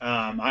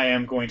 I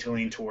am going to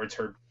lean towards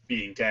her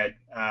being dead.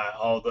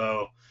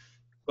 Although,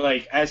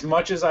 like, as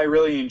much as I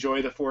really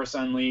enjoy The Force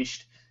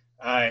Unleashed,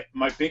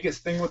 my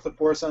biggest thing with The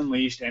Force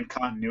Unleashed and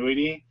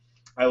continuity,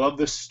 I love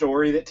the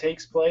story that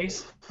takes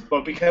place,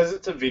 but because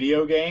it's a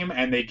video game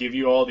and they give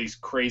you all these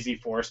crazy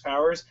force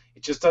powers,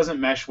 it just doesn't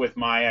mesh with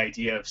my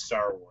idea of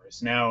Star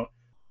Wars. Now,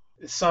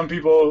 some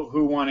people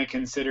who want to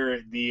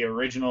consider the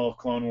original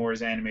Clone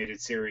Wars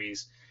animated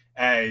series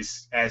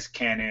as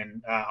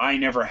canon, I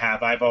never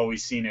have. I've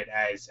always seen it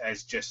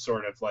as just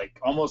sort of like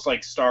almost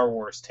like Star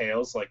Wars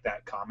Tales, like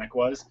that comic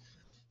was,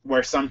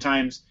 where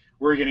sometimes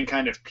we're getting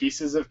kind of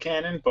pieces of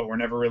canon, but we're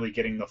never really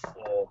getting the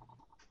full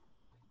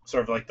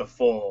sort of like the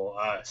full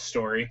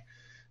story.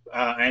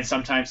 And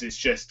sometimes it's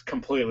just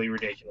completely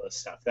ridiculous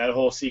stuff. That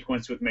whole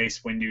sequence with Mace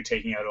Windu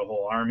taking out a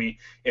whole army,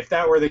 if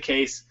that were the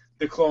case,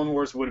 the Clone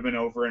Wars would have been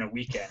over in a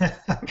weekend.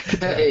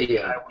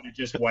 Yeah. I would have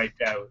just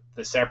wiped out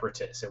the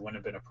Separatists. It wouldn't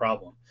have been a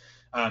problem.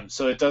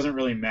 So it doesn't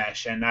really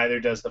mesh, and neither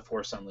does the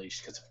Force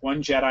Unleashed. Because if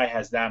one Jedi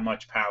has that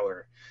much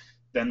power,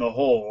 then the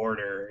whole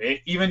Order,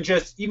 even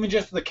just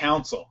the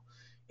Council,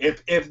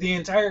 if the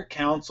entire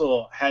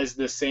Council has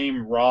the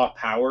same raw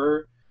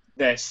power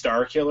that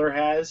Starkiller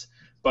has,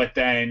 but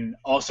then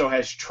also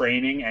has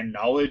training and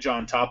knowledge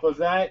on top of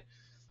that,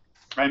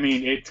 I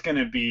mean, it's going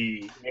to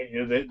be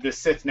the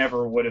Sith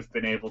never would have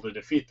been able to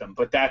defeat them.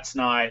 But that's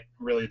not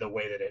really the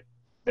way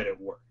that it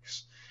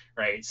works,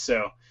 right?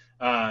 So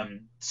I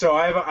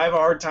have a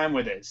hard time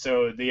with it.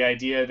 So the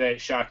idea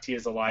that Shaak Ti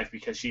is alive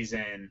because she's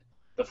in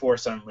The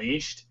Force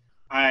Unleashed,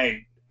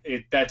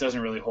 that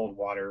doesn't really hold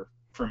water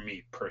for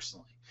me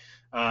personally.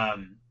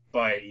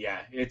 But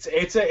yeah, it's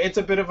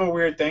a bit of a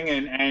weird thing,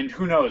 and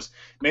who knows?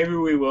 Maybe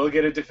we will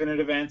get a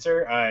definitive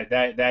answer.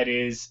 That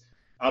is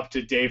up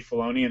to Dave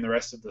Filoni and the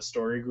rest of the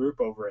story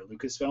group over at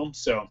Lucasfilm.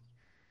 So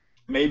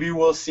maybe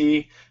we'll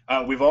see.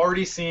 We've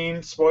already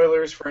seen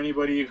spoilers for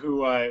anybody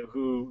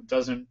who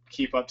doesn't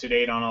keep up to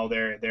date on all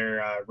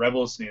their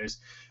Rebels news,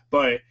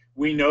 but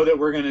we know that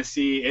we're going to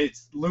see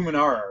it's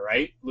Luminara,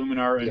 right?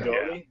 Luminara and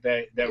Unduli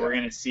that we're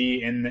going to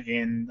see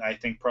in I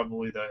think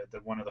probably the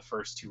one of the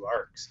first two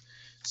arcs.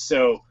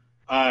 So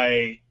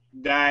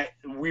that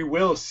we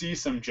will see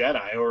some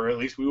Jedi, or at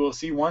least we will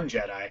see one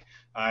Jedi,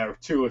 or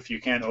two if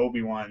you count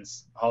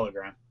Obi-Wan's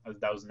hologram.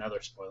 That was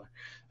another spoiler.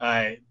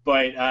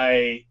 But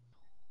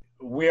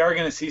we are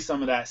going to see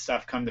some of that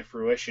stuff come to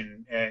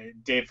fruition.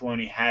 Dave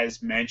Filoni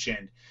has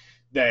mentioned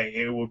that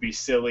it would be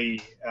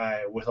silly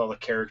with all the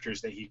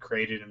characters that he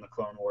created in the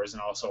Clone Wars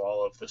and also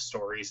all of the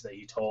stories that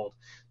he told,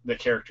 the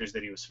characters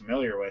that he was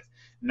familiar with,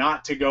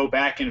 not to go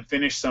back and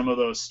finish some of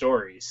those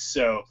stories.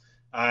 So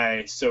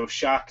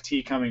Shaak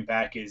Ti coming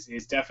back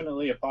is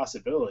definitely a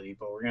possibility,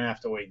 but we're gonna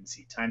have to wait and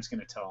see. Time's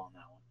gonna tell on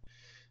that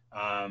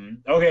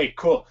one. Okay,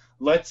 cool.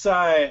 Let's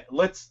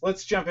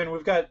jump in.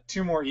 We've got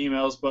 2 more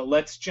emails, but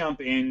let's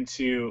jump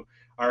into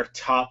our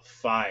top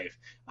 5.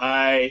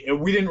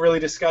 We didn't really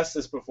discuss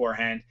this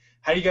beforehand.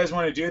 How do you guys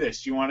want to do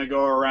this? Do you want to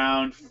go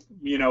around,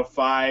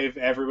 5,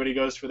 everybody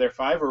goes for their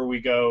 5, or we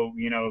go,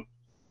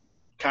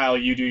 Kyle,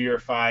 you do your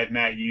 5,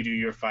 Matt, you do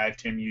your 5,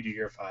 Tim, you do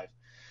your 5?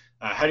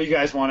 How do you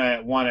guys want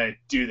to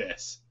do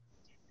this?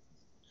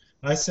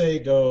 I say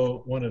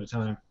go one at a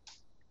time.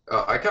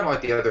 I kind of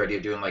like the other idea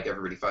of doing like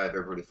everybody 5,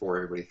 everybody 4,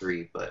 everybody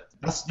 3, but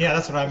That's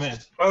what I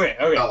meant. Okay,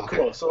 Oh, okay.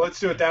 cool. So let's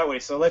do it that way.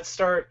 So let's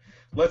start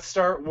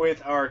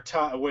with our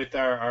top, with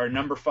our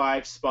number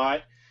 5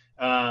 spot.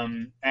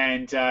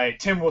 And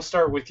Tim, we'll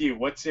start with you.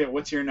 What's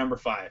your number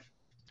 5?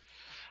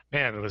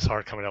 Man, it was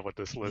hard coming up with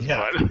this list.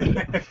 Yeah.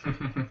 But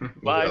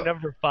my Yeah.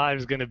 number 5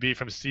 is going to be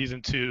from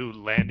season 2,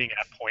 Landing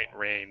at Point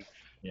Rain.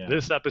 Yeah.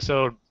 This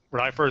episode,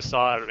 when I first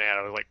saw it, man,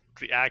 I was like,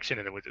 the action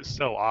in it was just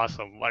so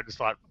awesome. I just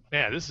thought,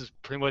 man, this is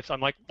pretty much,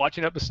 I'm like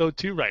watching episode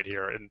 2 right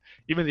here. And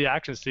even the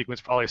action sequence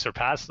probably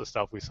surpassed the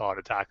stuff we saw in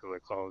Attack of the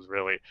Clones,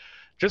 really.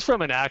 Just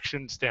from an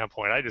action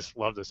standpoint, I just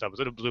love this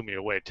episode. It blew me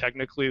away.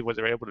 Technically, what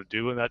they're able to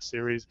do in that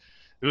series,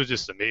 it was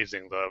just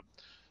amazing.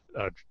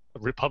 The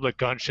Republic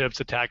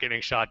gunships attack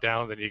getting shot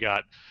down, then you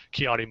got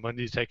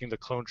Ki-Adi-Mundi taking the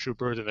clone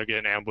troopers, and they're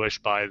getting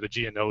ambushed by the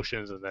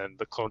Geonosians, and then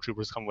the clone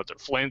troopers come with their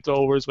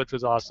flamethrowers, which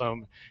was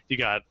awesome. You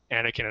got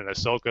Anakin and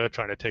Ahsoka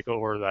trying to take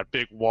over that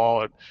big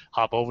wall and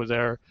hop over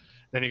there.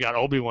 Then you got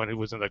Obi-Wan, who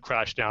was in the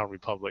crashed down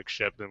Republic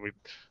ship, and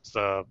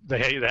they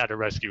had to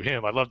rescue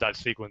him. I love that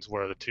sequence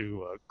where the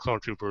 2 clone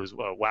troopers,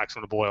 Wax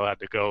and the Boyle, had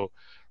to go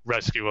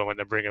rescue him and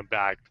then bring him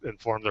back and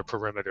form their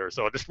perimeter.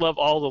 So I just love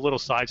all the little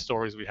side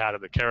stories we had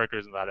of the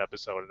characters in that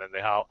episode, and then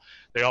how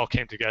they all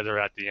came together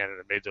at the end and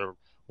it made their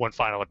one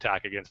final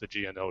attack against the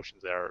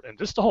Geonosians there. And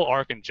just the whole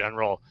arc in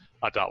general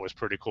I thought was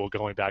pretty cool,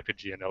 going back to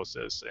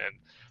Geonosis.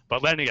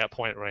 But Landing at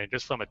Point Rain,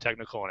 just from a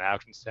technical and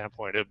action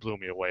standpoint, it blew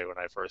me away when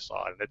I first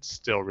saw it, and it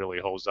still really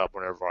holds up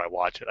whenever I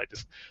watch it. I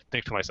just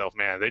think to myself,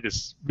 man, they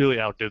just really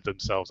outdid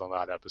themselves on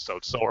that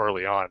episode so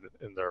early on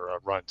in their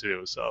run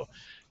too. So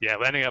yeah,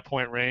 Landing at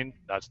Point Rain,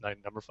 that's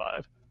number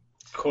 5.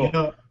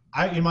 Cool.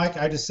 Mike,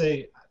 I just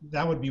say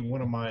that would be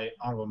one of my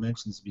honorable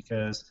mentions,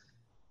 because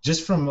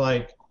just from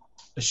like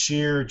a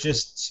sheer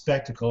just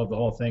spectacle of the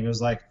whole thing, it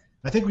was like,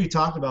 I think we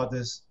talked about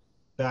this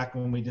back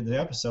when we did the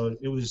episode.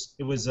 It was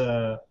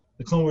the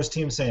Clone Wars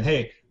team saying,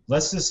 hey,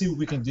 let's just see what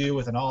we can do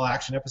with an all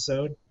action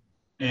episode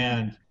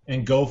and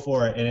go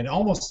for it. And it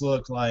almost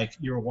looked like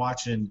you were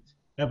watching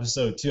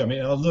episode 2. I mean,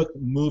 it looked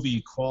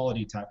movie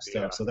quality type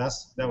stuff. Yeah. So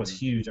that was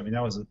huge. I mean,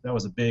 that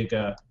was a big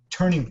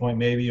turning point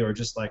maybe, or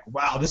just like,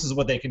 wow, this is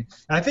what they can.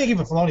 And I think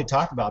even Filoni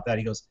talked about that.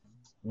 He goes,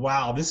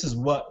 wow, this is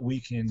what we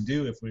can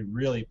do if we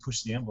really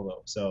push the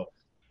envelope. So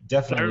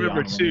definitely. I remember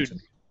honorable too. mention.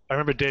 I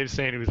remember Dave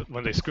saying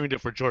when they screened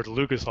it for George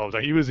Lucas,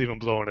 he was even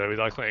blowing it. He was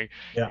like saying,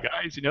 Yeah.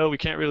 guys, we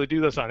can't really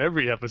do this on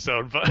every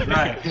episode, but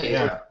Right.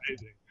 Yeah.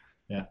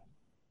 amazing.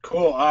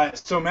 Cool.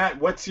 So Matt,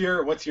 what's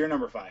your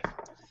number 5?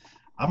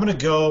 I'm gonna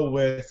go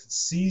with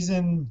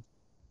season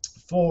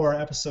 4,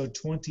 episode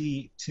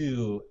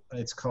 22.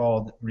 It's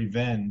called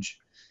Revenge.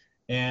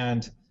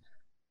 And,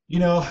 you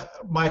know,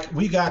 Mike,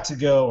 we got to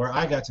go, or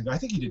I got to go, I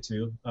think you did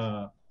too.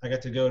 I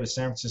got to go to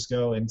San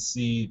Francisco and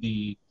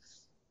see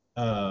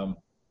the,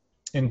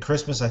 in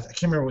Christmas, I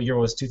can't remember what year it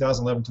was,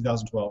 2011,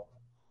 2012,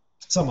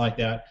 something like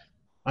that.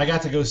 I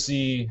got to go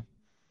see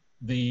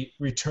the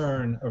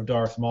return of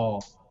Darth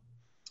Maul.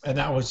 And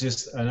that was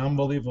just an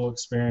unbelievable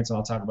experience, and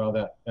I'll talk about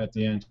that at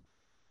the end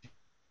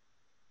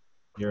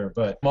here.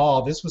 But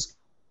Maul, this was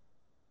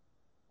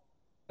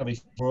a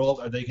world.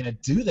 Are they going to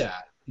do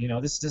that? You know,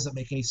 this doesn't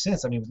make any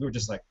sense. I mean, we were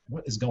just like,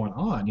 what is going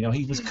on? You know,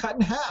 he was cut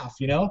in half,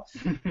 you know.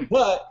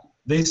 But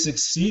they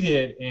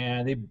succeeded,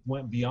 and they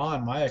went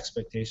beyond my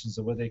expectations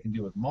of what they can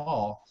do with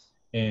Maul.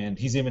 And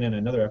he's even in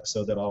another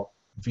episode that I'll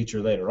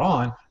feature later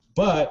on.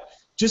 But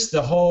just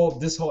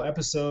this whole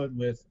episode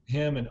with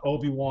him and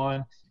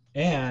Obi-Wan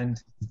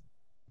and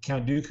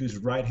Count Dooku's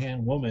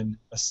right-hand woman,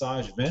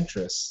 Asajj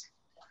Ventress,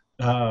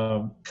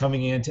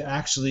 coming in to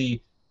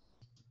actually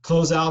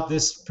close out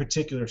this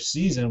particular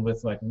season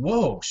with like,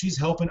 whoa, she's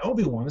helping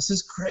Obi-Wan. This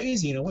is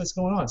crazy. You know, what's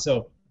going on?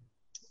 So,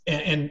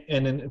 and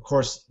then of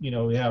course, you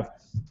know, we have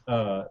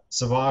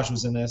Savage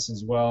was in this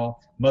as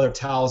well. Mother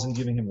Talzin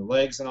giving him the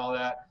legs and all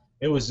that.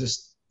 It was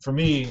just, for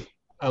me,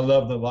 I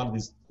loved a lot of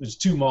these. There's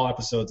 2 Maul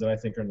episodes that I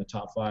think are in the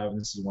top 5, and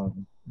this is one of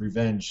them.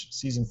 Revenge,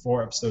 season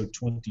 4, episode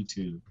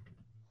 22.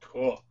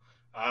 Cool.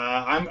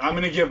 I'm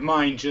going to give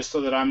mine just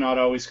so that I'm not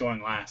always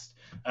going last.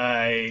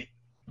 My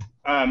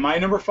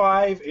number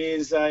 5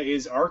 is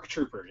ARC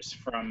Troopers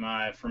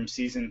from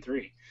season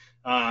 3.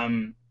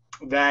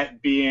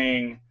 That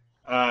being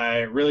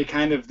really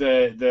kind of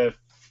the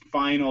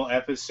final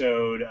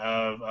episode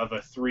of a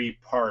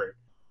 3-part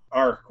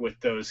arc with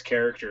those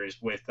characters.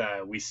 With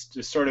we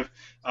just sort of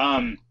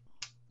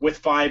with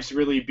Fives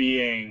really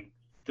being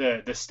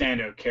the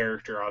standout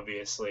character,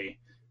 obviously.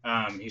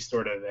 He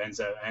sort of ends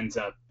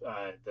up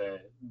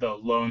the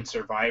lone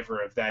survivor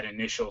of that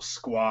initial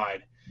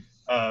squad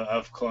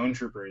of clone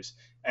troopers,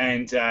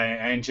 and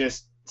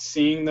just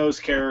seeing those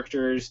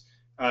characters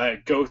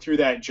go through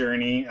that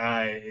journey.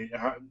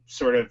 There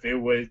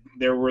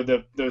were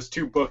those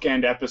 2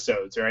 bookend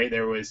episodes, right?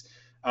 There was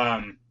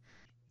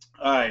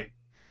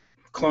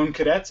Clone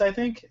Cadets, I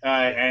think,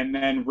 and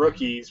then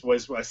Rookies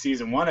was a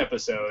season 1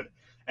 episode.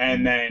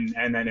 And then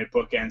it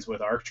bookends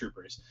with ARC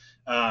Troopers,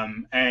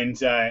 and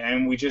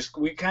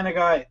we kind of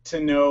got to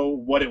know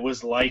what it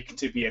was like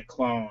to be a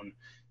clone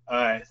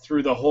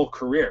through the whole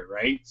career,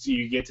 right? So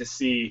you get to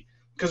see,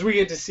 because we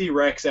get to see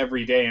Rex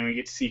every day, and we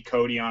get to see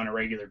Cody on a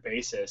regular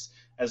basis,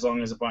 as well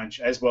as a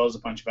bunch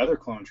of other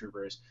clone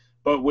troopers.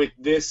 But with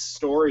this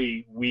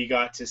story, we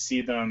got to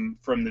see them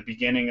from the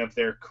beginning of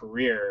their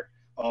career,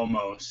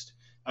 almost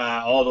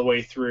all the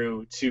way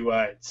through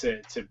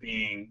to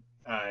being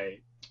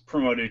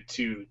promoted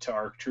to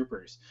ARC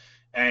Troopers,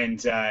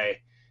 and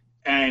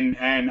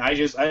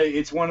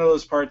it's one of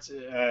those parts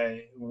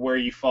where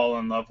you fall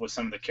in love with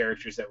some of the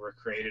characters that were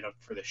created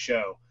for the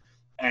show,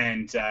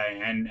 and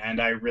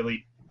I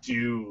really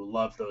do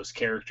love those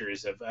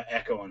characters of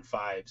Echo and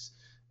Fives,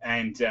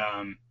 and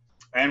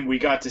we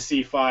got to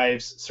see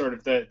Fives sort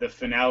of the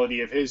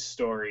finality of his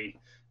story.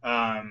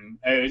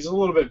 It was a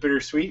little bit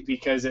bittersweet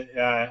because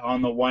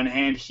on the one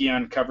hand, he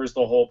uncovers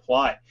the whole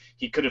plot.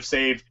 He could have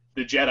saved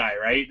the Jedi,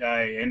 right?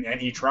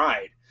 And he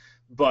tried,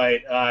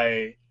 but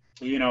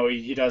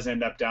he does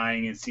end up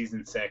dying in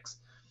season 6.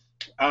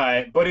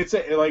 But it's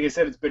like I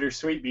said, it's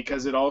bittersweet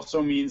because it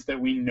also means that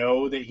we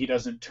know that he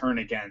doesn't turn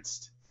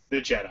against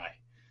the Jedi.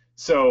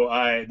 So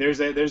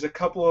there's a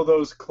couple of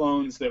those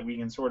clones that we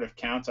can sort of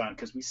count on,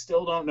 because we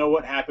still don't know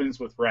what happens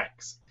with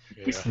Rex.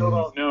 Yeah. We still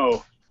don't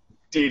know.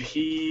 Did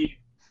he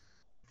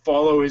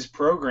follow his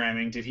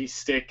programming? Did he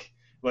stick?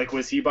 Like,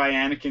 was he by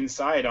Anakin's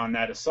side on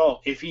that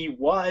assault? If he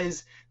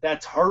was,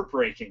 that's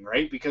heartbreaking,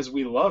 right? Because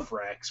we love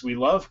Rex, we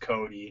love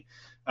Cody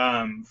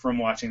from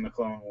watching the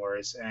Clone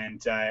Wars, and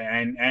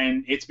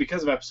it's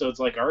because of episodes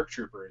like ARC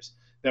Troopers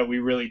that we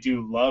really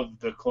do love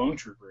the Clone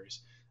Troopers.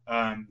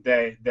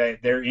 That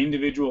they're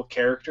individual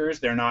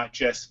characters. They're not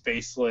just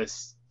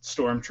faceless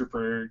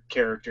stormtrooper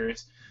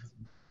characters.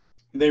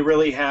 They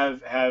really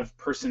have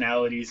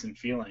personalities and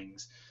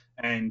feelings.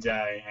 And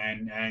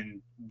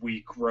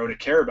we grow to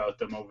care about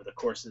them over the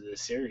course of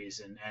this series,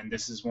 and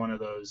this is one of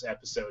those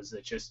episodes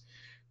that just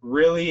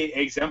really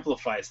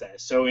exemplifies that.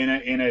 So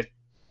in a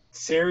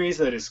series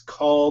that is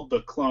called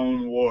The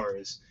Clone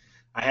Wars,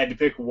 I had to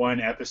pick one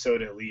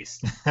episode at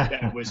least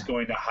that was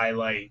going to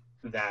highlight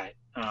that.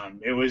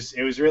 It was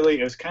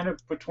kind of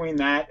between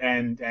that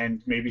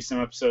and maybe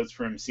some episodes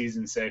from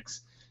season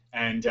 6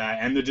 and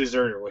The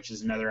Deserter, which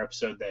is another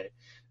episode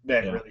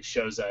that really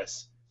shows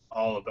us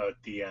all about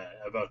the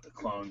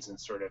clones and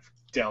sort of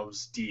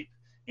delves deep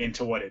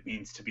into what it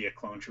means to be a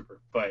clone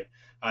trooper. But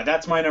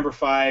that's my number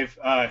 5.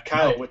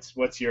 Kyle,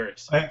 what's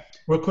yours?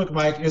 Real quick,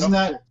 Mike, isn't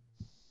that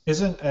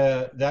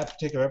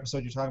particular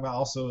episode you're talking about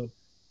also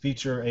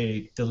feature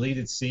a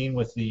deleted scene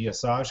with the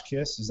Asajj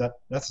kiss.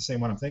 That's the same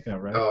one I'm thinking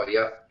of, right? Oh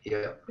yeah.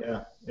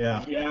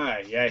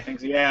 Yeah, I think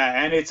so.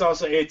 Yeah, and it's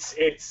also it's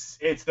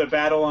the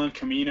battle on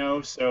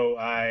Kamino, so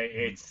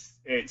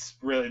it's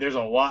really, there's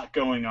a lot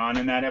going on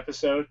in that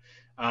episode.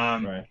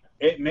 Right.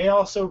 It may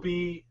also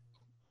be,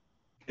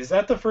 is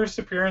that the first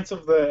appearance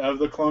of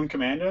the Clone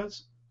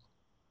Commandos?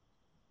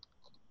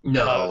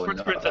 No, first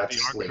no, appearance of that's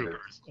the ARC later.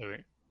 Troopers, I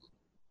think.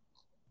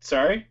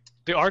 Sorry?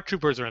 The ARC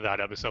Troopers are in that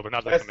episode, but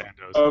not the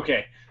Commandos.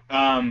 Okay,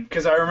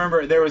 because I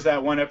remember there was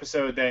that one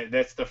episode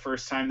that's the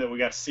first time that we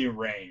got to see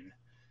Rain.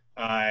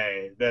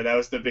 That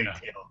was the big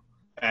deal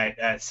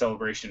at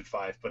Celebration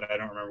 5, but I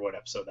don't remember what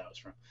episode that was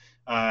from.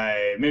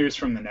 Maybe it was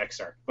from the next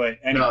arc, but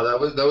anyway.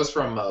 No, that was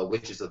from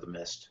Witches of the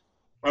Mist.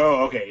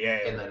 Oh, okay,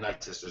 yeah. In the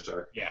Night Sisters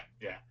arc. Yeah.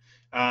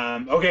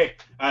 Okay,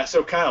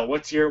 so Kyle,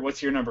 what's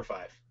your number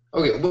 5?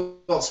 Okay,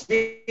 well,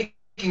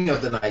 speaking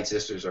of the Night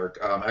Sisters arc,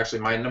 actually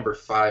my number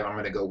 5, I'm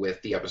going to go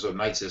with the episode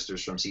Night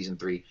Sisters from season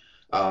 3.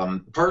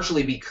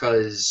 Partially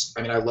because,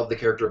 I mean, I love the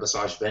character of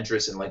Asajj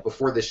Ventress, and like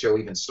before this show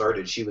even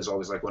started, she was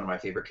always like one of my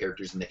favorite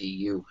characters in the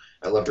EU.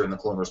 I loved her in the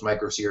Clone Wars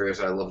micro series.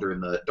 I loved her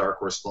in the Dark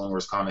Horse Clone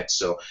Wars comics.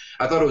 So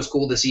I thought it was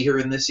cool to see her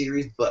in this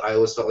series, but I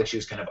always felt like she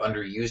was kind of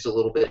underused a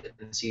little bit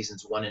in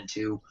seasons 1 and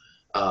 2.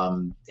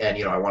 And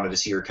you know, I wanted to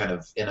see her kind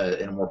of in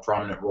a more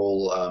prominent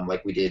role,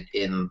 like we did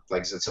in,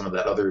 like I said, some of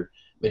that other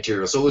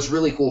material. So it was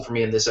really cool for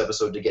me in this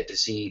episode to get to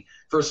see,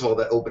 first of all,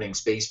 that opening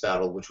space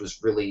battle, which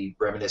was really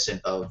reminiscent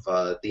of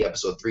the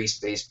episode 3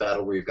 space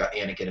battle, where you've got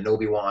Anakin and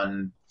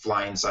Obi-Wan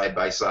flying side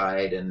by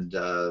side, and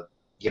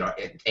you know,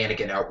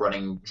 Anakin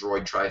outrunning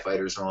droid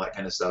tri-fighters and all that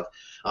kind of stuff.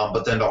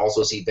 But then to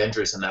also see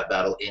Ventress in that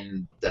battle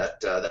in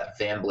that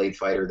fan blade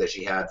fighter that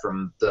she had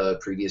from the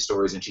previous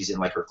stories, and she's in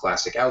like her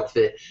classic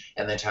outfit,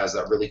 and then has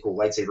that really cool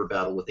lightsaber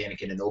battle with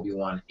Anakin and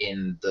Obi-Wan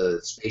in the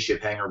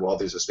spaceship hangar while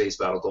there's a space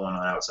battle going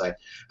on outside.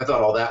 I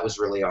thought all that was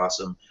really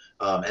awesome.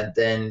 And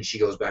then she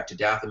goes back to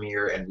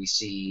Dathomir, and we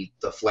see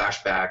the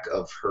flashback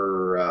of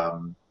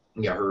her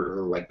you know,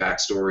 her like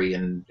backstory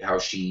and how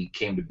she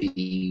came to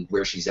be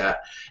where she's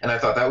at. And I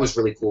thought that was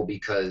really cool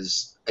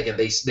because, again,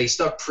 they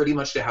stuck pretty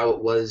much to how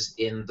it was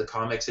in the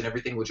comics and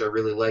everything, which I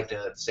really liked.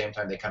 And at the same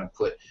time, they kind of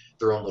put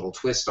their own little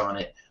twist on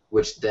it,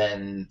 which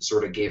then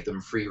sort of gave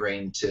them free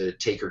reign to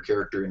take her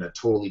character in a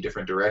totally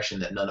different direction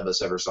that none of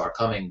us ever saw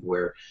coming,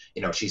 where,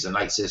 you know, she's a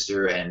Night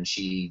Sister and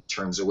she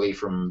turns away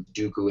from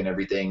Dooku and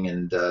everything,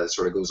 and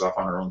sort of goes off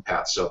on her own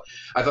path. So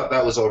I thought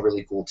that was all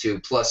really cool too.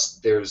 Plus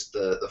there's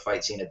the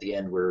fight scene at the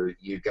end where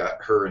you've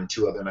got her and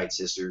 2 other Night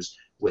Sisters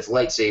with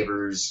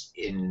lightsabers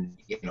in,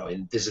 you know,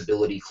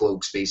 invisibility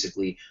cloaks,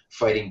 basically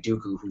fighting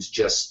Dooku, who's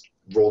just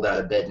rolled out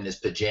of bed in his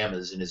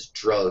pajamas and is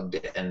drugged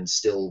and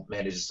still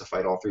manages to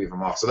fight all 3 of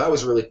them off. So that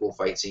was a really cool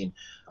fight scene.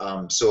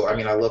 So, I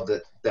mean, I love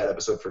that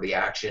episode for the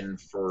action,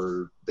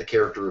 for the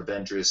character of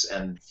Ventress,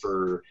 and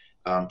for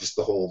just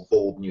the whole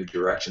bold new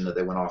direction that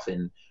they went off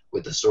in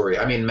with the story.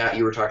 I mean, Matt,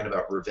 you were talking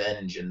about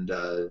revenge and,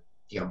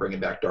 you know, bringing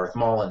back Darth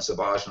Maul and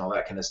Savage and all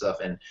that kind of stuff.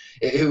 And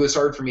it was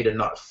hard for me to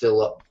not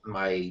fill up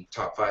my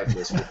top 5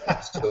 list with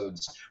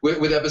episodes,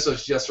 with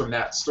episodes just from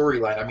that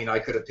storyline. I mean, I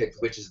could have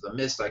picked Witches of the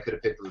Mist. I could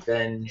have picked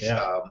Revenge, you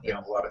know,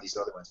 a lot of these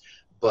other ones.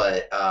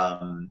 But,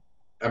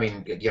 I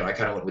mean, you know, I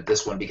kind of went with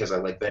this one because I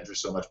like Ventress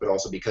so much, but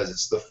also because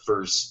it's the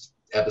first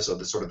episode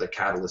that's sort of the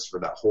catalyst for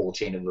that whole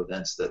chain of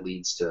events that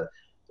leads to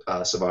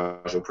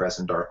Savage Opress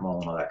and Darth Maul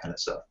and all that kind of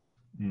stuff.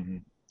 Mm-hmm.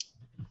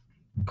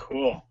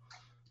 Cool.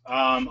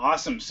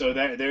 Awesome. So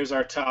there's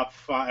our top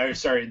 5.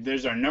 Sorry,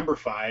 there's our number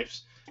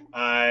 5s.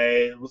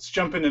 Let's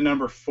jump into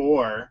number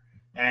 4,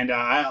 and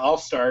I'll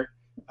start.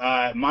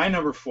 My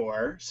number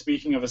 4.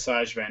 Speaking of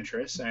Asajj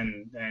Ventress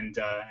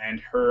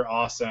and her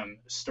awesome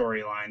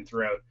storyline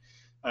throughout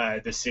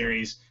the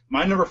series,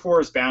 my number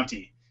 4 is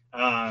Bounty,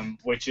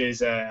 which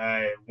is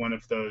one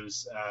of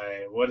those.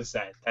 What is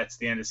that? That's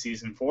the end of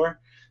season 4.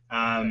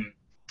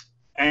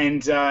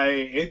 And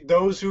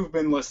those who've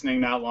been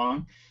listening that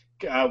long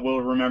will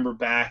remember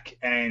back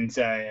and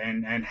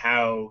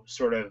how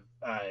sort of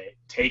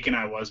taken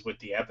I was with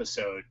the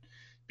episode,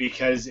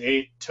 because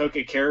it took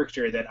a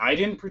character that I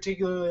didn't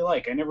particularly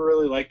like. I never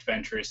really liked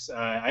Ventress.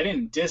 I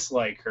didn't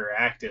dislike her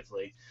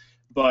actively,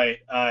 but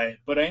I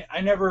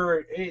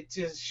never.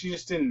 She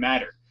just didn't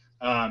matter.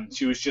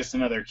 She was just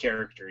another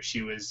character.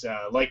 She was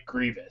like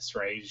Grievous,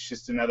 right? It's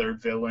just another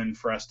villain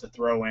for us to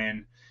throw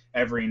in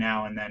every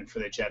now and then for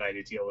the Jedi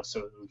to deal with, so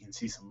that we can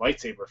see some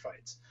lightsaber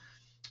fights.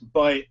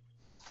 But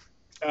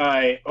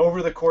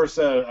over the course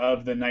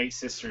of the Night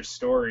Sister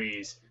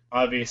stories,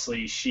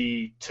 obviously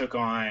she took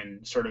on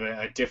sort of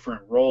a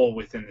different role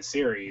within the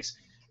series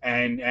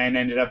and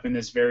ended up in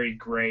this very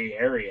gray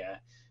area.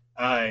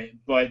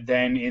 But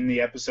then in the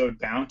episode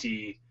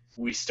Bounty,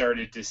 we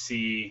started to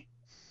see,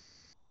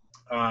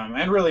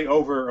 and really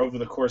over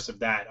the course of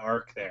that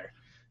arc there,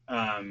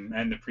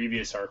 and the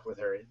previous arc with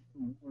her,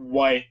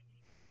 what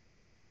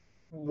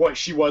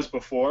she was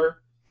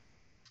before,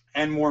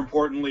 and more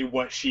importantly,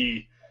 what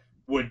she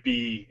would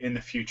be in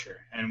the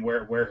future and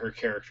where her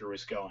character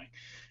was going.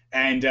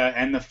 And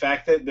the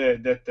fact that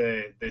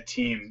the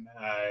team,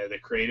 the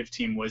creative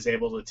team, was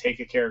able to take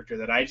a character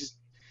that I just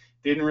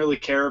didn't really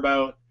care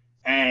about,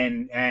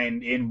 and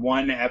in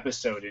one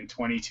episode, in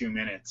 22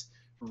 minutes,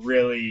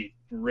 really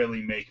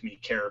make me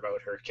care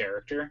about her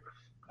character.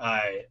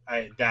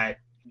 That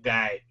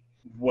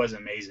was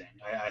amazing.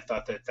 I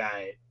thought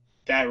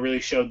that really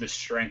showed the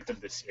strength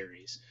of the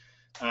series,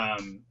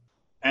 and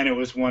it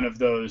was one of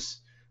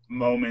those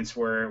moments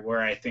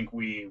where I think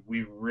we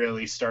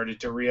really started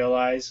to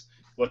realize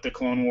what the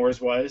Clone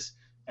Wars was,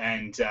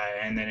 and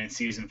then in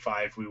season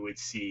 5 we would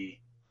see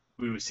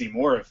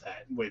more of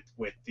that with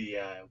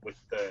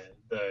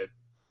the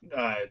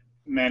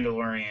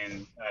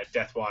Mandalorian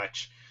Death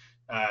Watch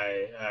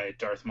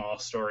Darth Maul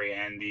story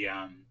and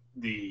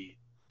the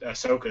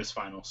Ahsoka's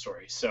final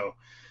story. So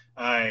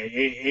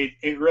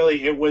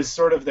it was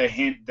sort of the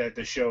hint that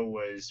the show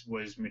was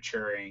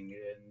maturing,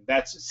 and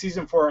that's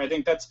season 4. I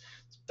think that's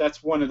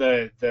one of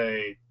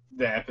the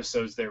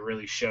episodes that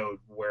really showed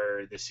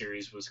where the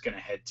series was going to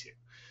head to.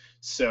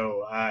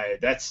 So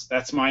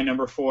that's my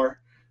number 4.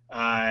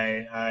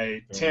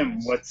 Tim,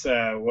 what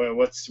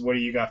do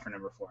you got for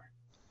number 4?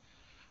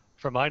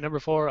 For my number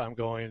 4, I'm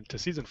going to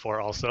season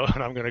 4 also,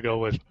 and I'm going to go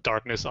with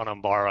Darkness on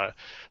Umbara.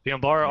 The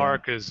Umbara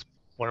arc is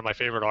one of my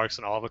favorite arcs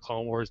in all of the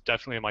Clone Wars,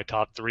 definitely in my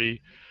top 3.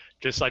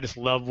 I just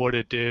love what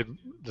it did,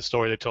 the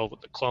story they told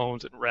with the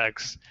clones and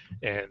Rex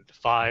and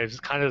Fives,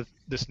 kind of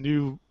this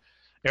new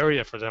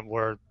area for them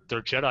where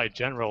their Jedi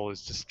general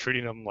is just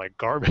treating them like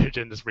garbage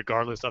and just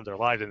regardless of their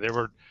lives, and they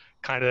were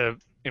kind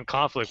of in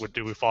conflict with,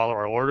 do we follow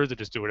our orders and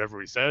just do whatever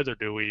he says, or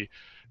do we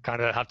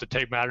kind of have to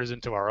take matters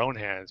into our own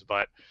hands?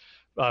 But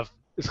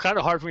it's kind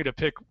of hard for me to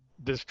pick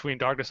this between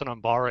Darkness on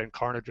Umbara and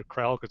Carnage of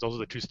Krell, because those are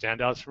the two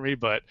standouts for me.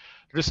 But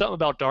there's something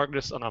about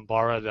Darkness on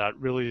Umbara that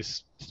really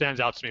stands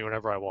out to me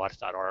whenever I watch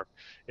that arc.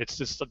 It's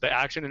just the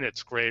action in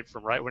it's great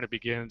from right when it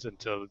begins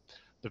until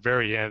the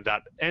very end.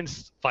 That end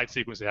fight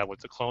sequence they have with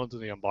the clones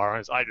and the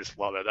Umbarans, I just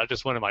love it. That's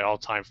just one of my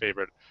all-time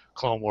favorite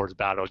Clone Wars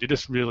battles. You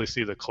just really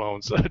see the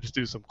clones just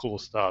do some cool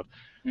stuff.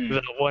 There's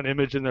that one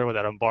image in there where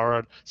that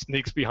Umbara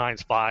sneaks behind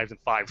Fives and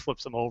Fives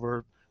flips him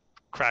over,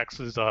 cracks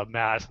his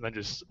mask, and then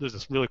there's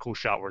this really cool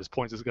shot where he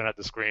points his gun at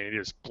the screen and he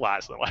just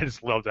blasts them. I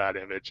just love that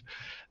image.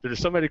 There's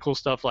so many cool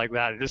stuff like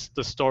that, and just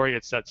the story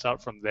it sets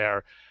up from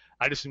there.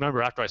 I just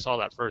remember after I saw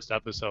that first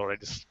episode,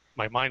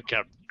 my mind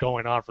kept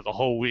going on for the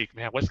whole week.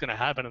 Man, what's going to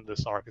happen in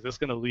this arc? Is this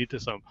going to lead to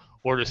some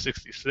Order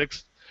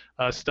 66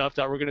 stuff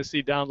that we're going to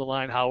see down the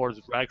line? How is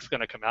Rex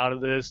going to come out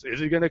of this? Is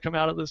he going to come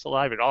out of this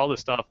alive? And all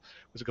this stuff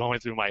was going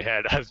through my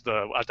head as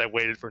I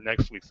waited for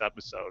next week's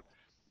episode.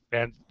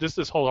 And just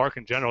this whole arc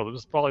in general, it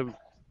was probably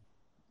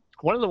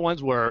one of the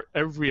ones where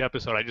every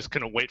episode I just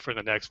couldn't wait for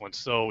the next one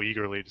so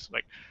eagerly, just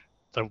like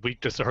the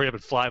week just to hurry up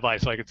and fly by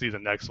so I could see the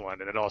next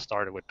one. And it all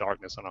started with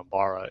Darkness on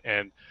Umbara.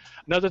 And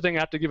another thing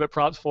I have to give it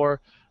props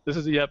for, this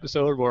is the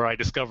episode where I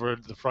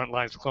discovered the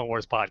Frontlines Clone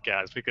Wars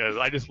podcast, because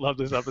I just love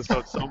this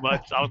episode so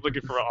much. I was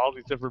looking for all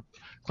these different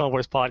Clone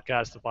Wars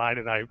podcasts to find,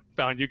 and I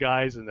found you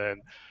guys, and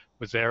then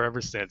was there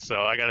ever since.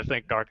 So I got to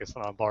thank Darkness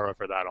on Umbara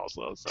for that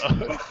also.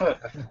 So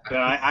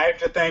yeah, I have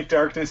to thank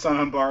Darkness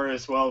on Umbara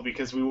as well,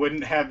 because we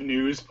wouldn't have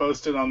news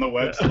posted on the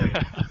website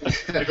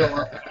to go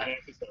on that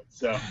episode.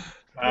 So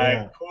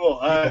cool.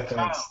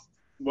 Kyle,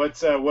 what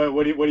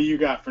do you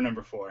got for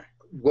number 4?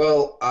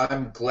 Well,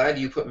 I'm glad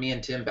you put me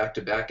and Tim back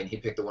to back, and he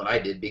picked the one I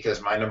did,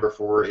 because my number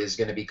 4 is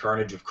going to be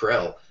Carnage of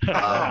Krell.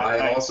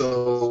 I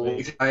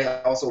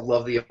also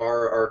love the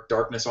Umbara arc.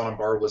 Darkness on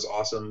Umbara was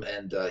awesome,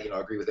 and I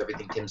agree with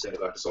everything Tim said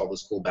about just all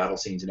those cool battle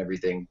scenes and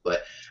everything.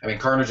 But I mean,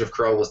 Carnage of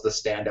Krell was the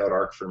standout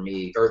arc for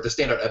me, or the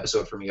standout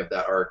episode for me of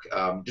that arc,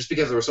 just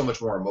because there were so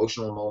much more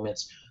emotional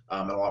moments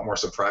and a lot more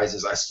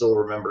surprises. I still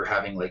remember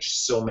having like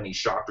so many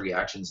shocked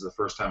reactions the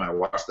first time I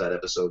watched that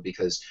episode,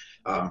 because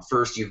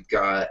first you've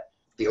got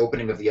the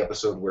opening of the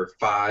episode where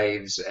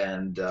Fives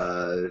and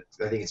I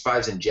think it's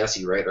Fives and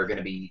Jesse, right, are going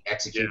to be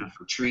executed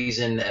for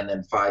treason, and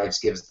then Fives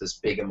gives this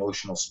big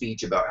emotional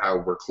speech about how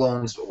we're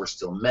clones but we're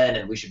still men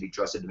and we should be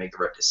trusted to make the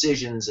right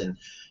decisions, and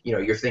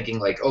you're thinking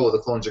like, oh, the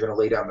clones are going to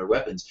lay down their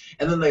weapons,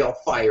 and then they all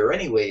fire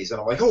anyways, and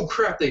I'm like, oh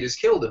crap, they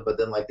just killed him, but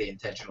then like they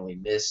intentionally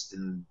missed,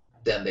 and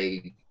then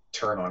they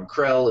turn on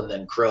Krell, and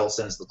then Krell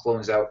sends the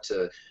clones out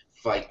to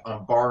fight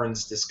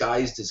Umbarans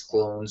disguised as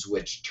clones,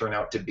 which turn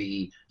out to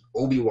be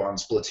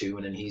Obi-Wan's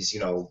platoon, and he's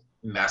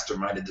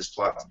masterminded this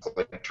plot to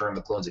like turn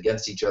the clones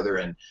against each other.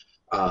 And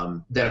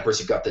then of course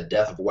you've got the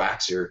death of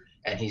Waxer,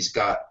 and he's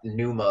got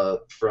Numa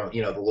from the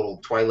little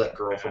Twi'lek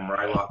girl from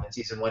Ryloth in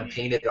season 1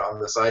 painted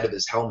on the side of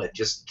his helmet.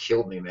 Just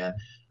killed me, man.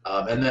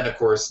 And then of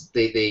course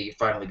they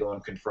finally go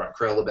and confront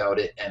Krell about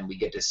it, and we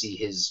get to see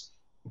his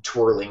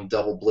twirling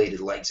double-bladed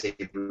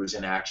lightsabers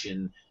in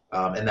action.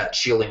 And that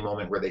chilling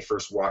moment where they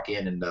first walk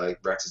in, and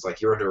Rex is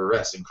like, "You're under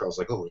arrest," and Krell's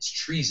like, "Oh, it's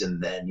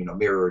treason then,"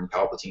 mirroring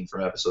Palpatine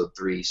from episode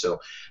 3.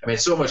 So, I mean,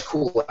 so much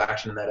cool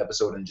action in that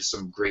episode, and just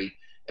some great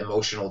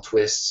emotional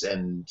twists,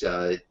 and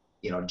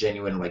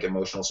genuine like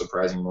emotional,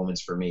 surprising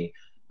moments for me,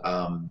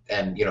 and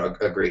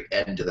a great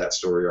end to that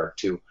story arc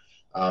too.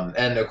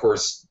 And of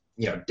course,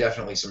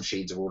 definitely some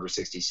shades of Order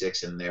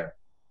 66 in there.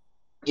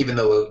 Even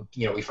though,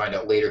 we find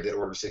out later that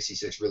Order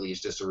 66 really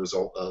is just a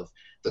result of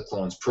the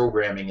clones'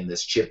 programming and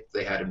this chip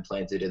they had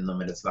implanted in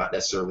them, and it's not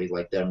necessarily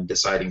like them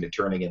deciding to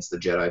turn against the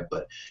Jedi.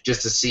 But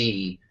just to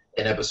see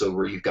an episode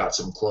where you've got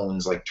some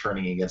clones like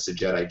turning against a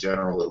Jedi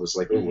general, it was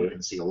like, oh, we're going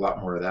to see a lot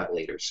more of that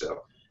later.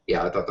 So,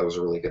 yeah, I thought that was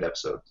a really good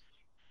episode.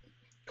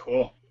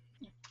 Cool.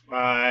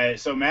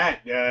 So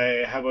Matt,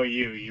 how about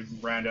you? You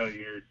round out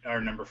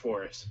our number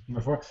 4s. Number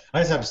 4.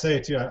 I just have to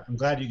say too, I'm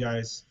glad you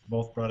guys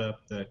both brought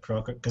up the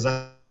Crow, because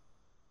I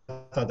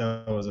thought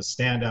that was a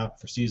standout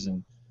for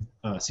season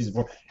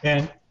 4,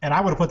 and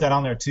I would have put that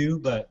on there too,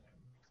 but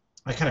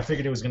I kind of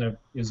figured it was gonna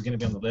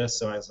be on the list,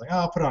 so I was like, oh,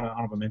 I'll put it on an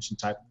honorable mention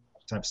type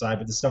side.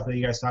 But the stuff that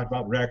you guys talked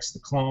about, Rex, the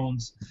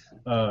clones,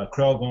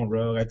 Crow going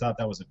rogue, I thought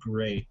that was a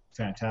great,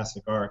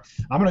 fantastic arc.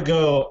 I'm gonna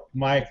go,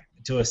 Mike,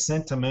 to a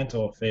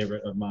sentimental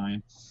favorite of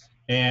mine,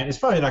 and it's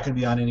probably not gonna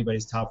be on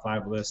anybody's top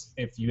 5 list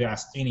if you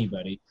ask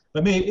anybody,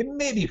 but it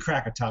may be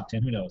crack a top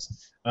 10, who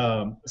knows.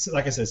 So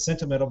like I said,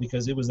 sentimental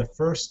because it was the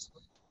first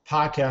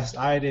podcast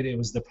I did. It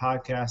was the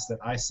podcast that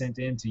I sent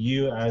in to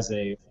you as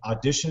a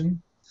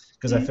audition,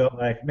 because I felt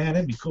like, man,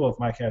 it'd be cool if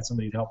Mike had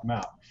somebody to help him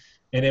out.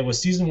 And it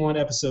was season 1,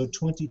 episode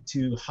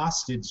 22,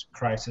 Hostage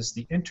Crisis,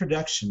 the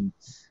introduction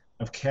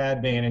of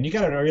Cad Bane. And you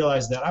got to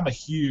realize that I'm a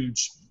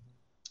huge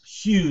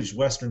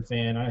Western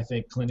fan. I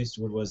think Clint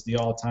Eastwood was the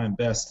all-time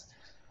best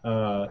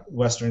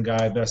Western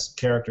guy, best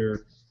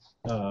character.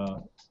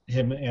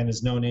 Him and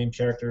his no-name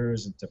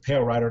characters, and to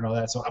Pale Rider and all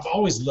that. So I've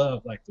always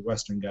loved like the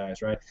Western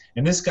guys, right?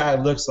 And this guy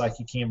looks like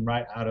he came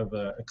right out of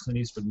a Clint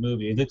Eastwood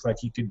movie. It looked like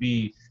he could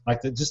be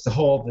like the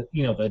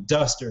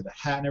duster, the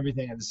hat, and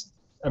everything. I just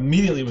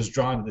immediately was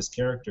drawn to this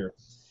character.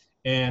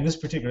 And this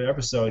particular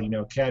episode,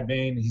 Cad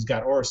Bane, he's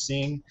got Aurra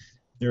Sing.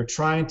 They're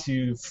trying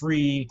to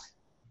free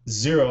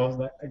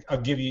Zero. I'll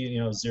give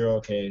you, Zero.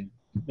 Okay,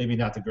 maybe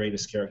not the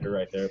greatest character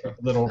right there, but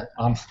a little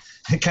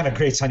it kind of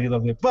grates on you a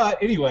little bit.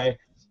 But anyway.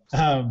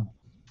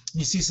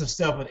 You see some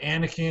stuff with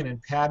Anakin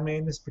and Padme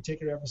in this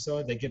particular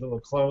episode. They get a little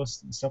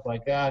close and stuff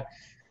like that.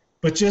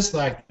 But just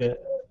like the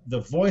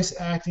voice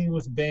acting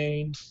with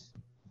Bane,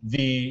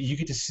 you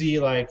get to see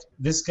like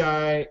this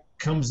guy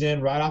comes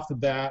in right off the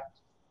bat.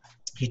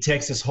 He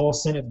takes this whole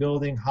Senate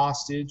building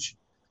hostage.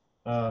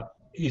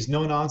 He's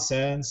no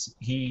nonsense.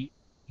 He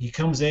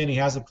comes in. He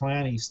has a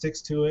plan. He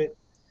sticks to it.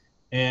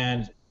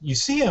 And you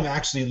see him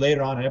actually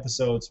later on in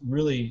episodes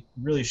really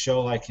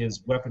show like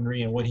his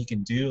weaponry and what he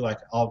can do. Like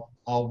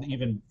I'll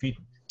even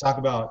talk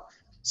about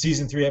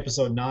season 3,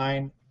 episode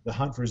 9, The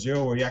Hunt for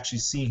Zero, where you actually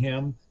see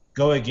him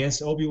go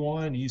against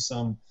Obi-Wan and use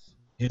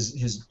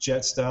his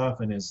jet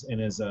stuff and his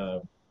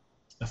a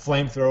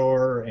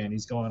flamethrower, and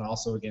he's going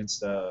also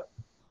against the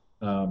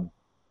other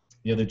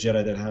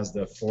Jedi that has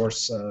the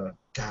Force.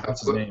 God,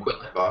 what's his name?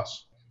 Quinlan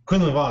Vos.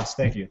 Quinlan Vos,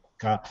 thank you,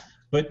 Kyle.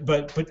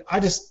 But I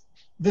just.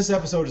 This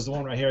episode is the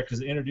one right here because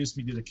it introduced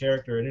me to the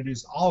character,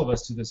 introduced all of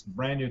us to this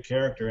brand new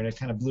character, and it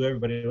kind of blew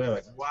everybody away.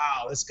 Like,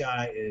 wow, this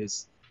guy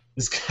is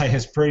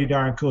pretty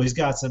darn cool. He's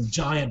got some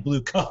giant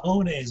blue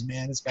cojones,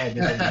 man. This guy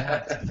did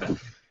that.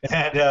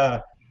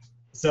 And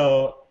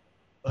so,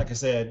 like I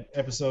said,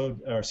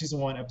 season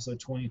 1, episode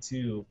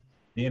 22,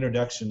 the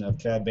introduction of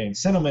Cad Bane.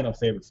 Sentimental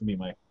favorite for me,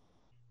 Mike.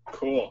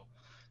 Cool.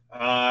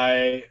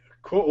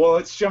 Cool. Well,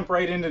 let's jump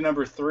right into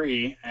number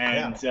 3,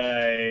 and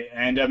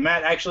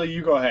Matt, actually,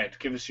 you go ahead.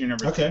 Give us your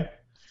number 3. Okay.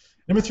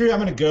 Number 3, I'm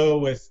going to go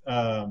with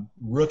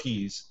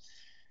Rookies.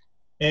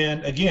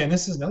 And again,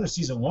 this is another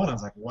season 1. I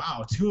was like,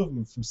 wow, 2 of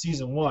them from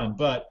season 1.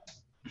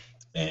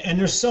 And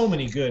there's so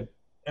many good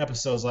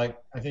episodes. Like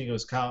I think it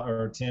was Kyle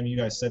or Tim, you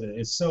guys said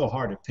it's so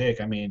hard to pick.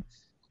 I mean,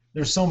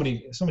 there's so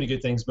many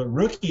good things. But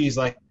Rookies,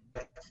 like,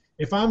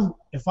 if I'm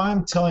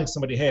telling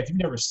somebody, hey, if you've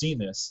never seen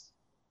this.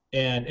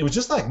 And it was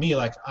just like me,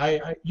 like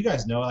you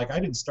guys know, like I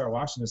didn't start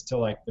watching this till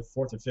like the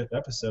 4th or 5th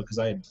episode because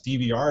I had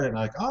DVR'd it and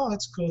like, oh,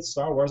 that's cool, it's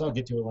Star Wars, I'll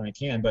get to it when I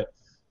can. But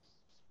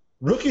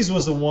Rookies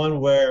was the one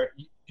where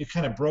it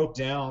kind of broke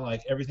down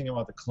like everything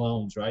about the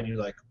clones, right? You're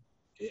like,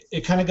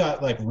 it kind of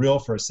got like real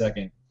for a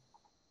second.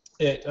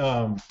 It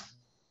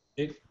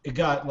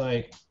got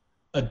like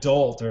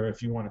adult, or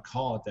if you want to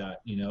call it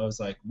that, it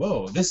was like,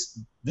 whoa, this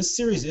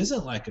series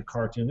isn't like a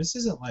cartoon. This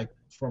isn't like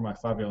for my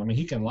 5-year-old. I mean,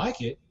 he can like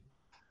it,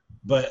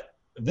 but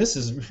this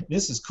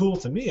is cool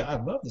to me. I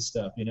love this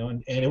stuff,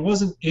 and it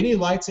wasn't any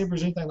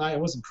lightsabers or anything like that. It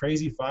wasn't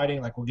crazy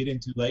fighting like we'll get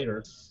into later.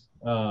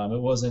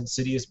 It wasn't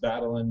Sidious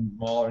battling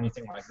Maul or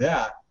anything like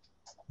that.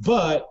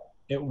 But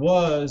it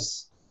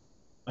was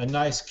a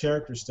nice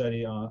character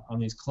study on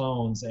these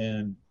clones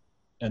and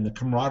the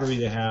camaraderie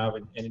they have,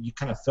 and you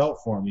kind of felt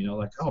for them,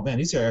 like, oh man,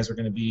 these guys are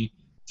going to be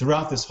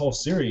throughout this whole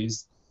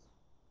series.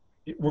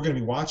 We're going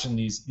to be watching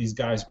these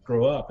guys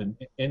grow up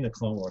in the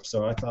Clone Wars.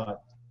 So I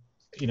thought.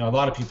 A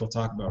lot of people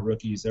talk about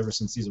Rookies ever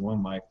since season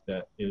 1, Mike,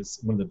 that is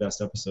one of the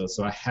best episodes.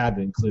 So I had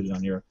to include it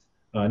on your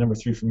number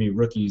 3 for me,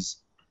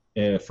 Rookies,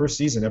 first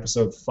season,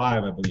 episode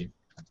 5, I believe.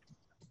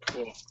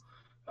 Cool.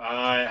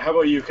 How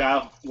about you,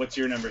 Kyle? What's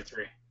your number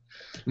 3?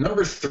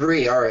 Number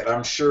 3, all right,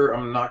 I'm sure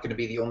I'm not going to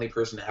be the only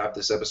person to have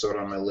this episode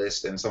on my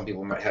list, and some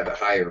people might have it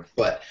higher,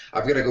 but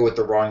I've got to go with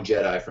The Wrong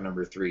Jedi for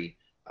number 3,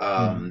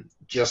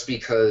 just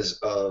because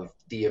of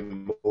the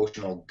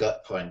emotional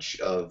gut punch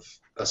of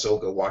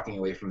Ahsoka walking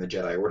away from the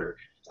Jedi Order.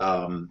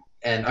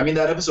 And, I mean,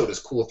 that episode is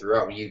cool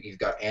throughout. You've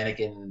got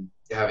Anakin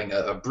having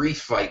a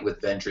brief fight with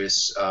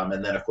Ventress,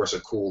 and then, of course,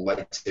 a cool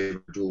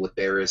lightsaber duel with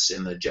Barriss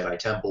in the Jedi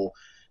Temple.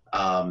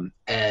 And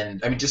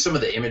I mean, just some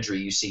of the imagery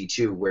you see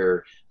too,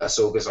 where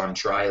Ahsoka's on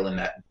trial in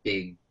that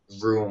big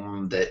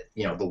room that,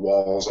 you know, the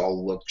walls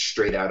all look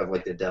straight out of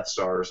like the Death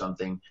Star or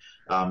something.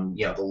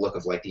 You know, the look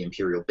of like the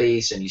Imperial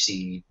base, and you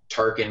see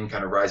Tarkin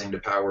kind of rising to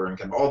power and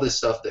kind of all this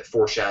stuff that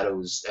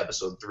foreshadows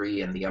Episode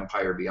 3 and the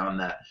Empire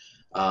beyond that.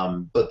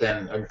 But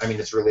then, I mean,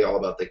 it's really all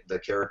about the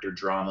character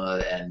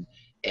drama and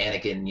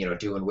Anakin, you know,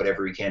 doing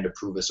whatever he can to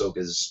prove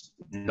Ahsoka's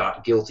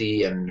not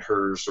guilty, and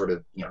her sort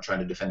of, you know, trying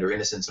to defend her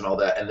innocence and all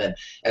that. And then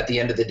at the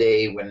end of the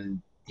day,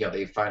 when, you know,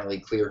 they finally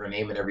clear her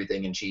name and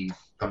everything, and she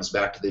comes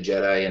back to the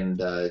Jedi, and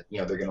you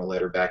know, they're gonna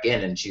let her back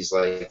in, and she's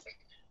like,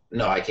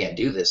 "No, I can't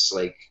do this.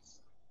 Like,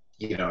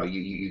 you know,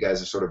 you guys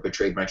have sort of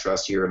betrayed my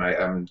trust here, and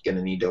I'm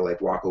gonna need to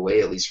like walk away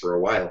at least for a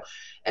while."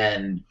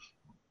 And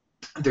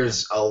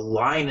there's a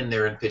line in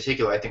there in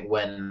particular, I think,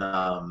 when,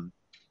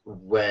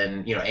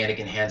 you know,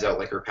 Anakin hands out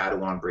like her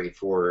Padawan braid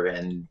for her,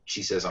 and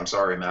she says, "I'm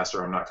sorry,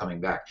 Master, I'm not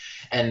coming back."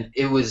 And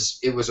it was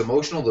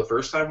emotional the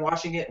first time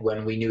watching it,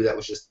 when we knew that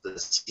was just the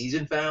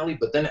season finale.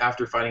 But then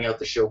after finding out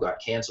the show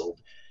got canceled,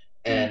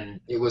 and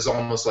it was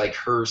almost like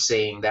her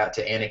saying that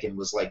to Anakin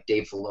was like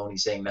Dave Filoni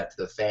saying that to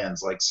the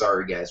fans, like,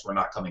 "Sorry guys, we're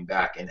not coming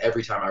back." And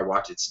every time I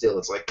watch it still,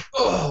 it's like,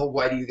 oh,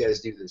 why do you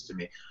guys do this to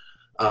me?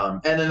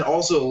 And then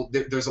also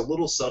there's a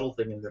little subtle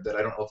thing in there that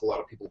I don't know if a lot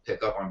of people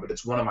pick up on, but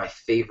it's one of my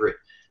favorite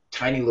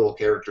tiny little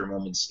character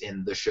moments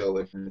in the show.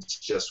 And it's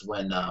just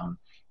when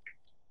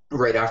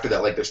right after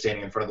that, like, they're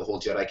standing in front of the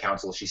whole Jedi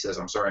Council, she says,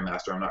 "I'm sorry,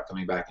 Master, I'm not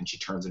coming back," and she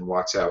turns and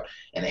walks out,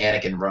 and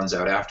Anakin runs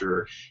out after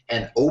her,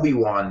 and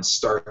Obi-Wan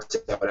starts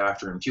out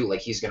after him too,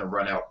 like he's going to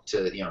run out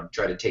to, you know,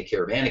 try to take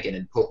care of Anakin,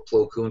 and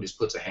Plo Koon just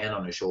puts a hand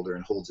on his shoulder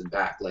and holds him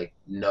back, like,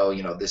 "No,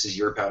 you know, this is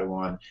your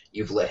Padawan,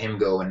 you've let him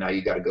go, and now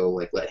you got to go,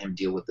 like, let him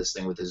deal with this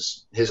thing with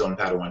his own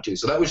Padawan too."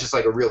 So that was just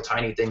like a real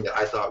tiny thing that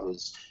I thought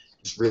was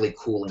just really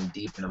cool and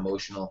deep and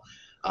emotional.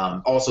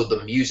 Also,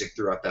 the music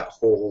throughout that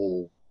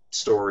whole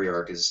story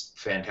arc is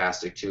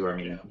fantastic too. I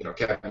mean, you know,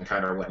 Kevin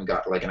Kiner went and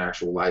got like an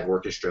actual live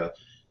orchestra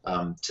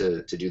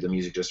to do the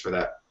music just for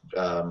that,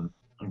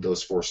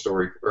 those four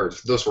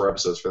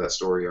episodes for that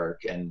story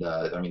arc. And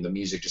I mean, the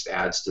music just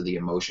adds to the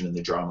emotion and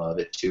the drama of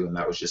it too, and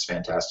that was just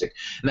fantastic.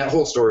 And that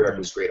whole story arc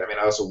was great. I mean,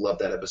 I also loved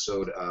that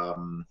episode.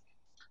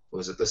 What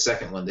was it, the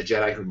second one, The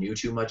Jedi Who Knew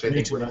Too Much, I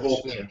think, where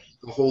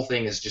the whole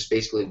thing is just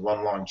basically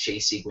one long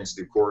chase sequence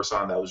through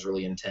Coruscant. That was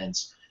really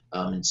intense.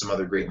 And some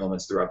other great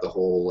moments throughout the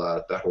whole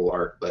that whole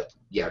arc. But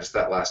yeah, just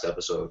that last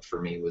episode for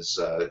me was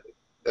a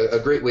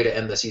great way to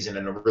end the season,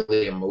 and a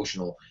really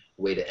emotional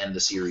way to end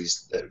the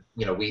series. That,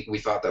 you know, we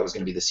thought that was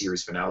going to be the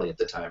series finale at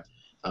the time.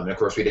 And of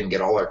course, we didn't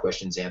get all our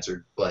questions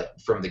answered. But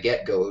from the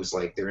get-go, it was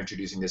like they're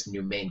introducing this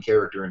new main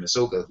character in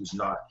Ahsoka who's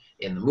not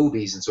in the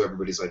movies, and so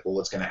everybody's like, well,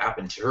 what's going to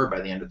happen to her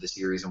by the end of the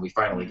series? And we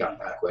finally got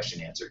that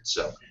question answered.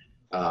 So.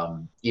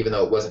 Even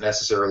though it wasn't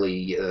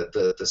necessarily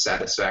the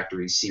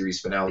satisfactory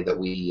series finale that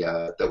we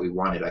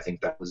wanted, I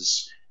think that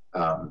was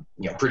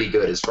you know, pretty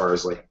good as far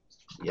as like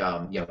you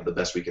know, the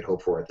best we could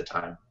hope for at the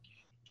time.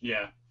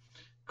 Yeah,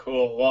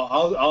 cool. Well,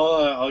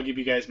 I'll give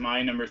you guys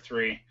my number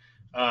 3.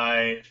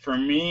 For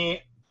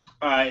me,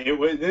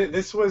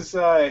 this was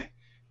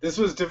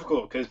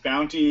difficult because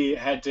Bounty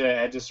had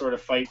to sort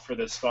of fight for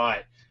the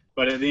spot,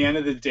 but at the end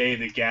of the day,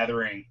 The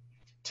Gathering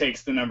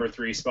takes the number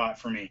 3 spot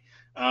for me.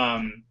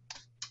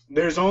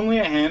 There's only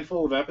a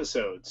handful of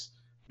episodes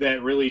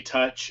that really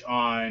touch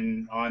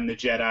on the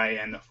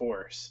Jedi and the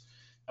Force.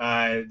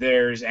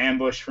 There's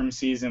Ambush from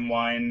season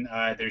 1.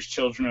 There's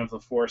Children of the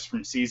Force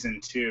from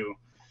season 2,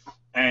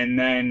 and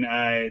then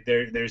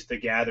there's The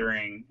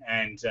Gathering,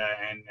 and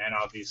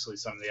obviously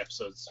some of the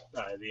episodes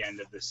at the end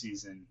of the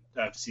season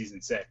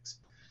 6.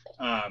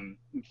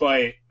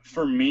 But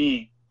for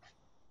me,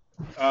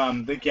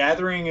 The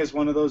Gathering is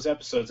one of those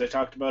episodes. I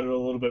talked about it a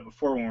little bit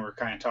before when we were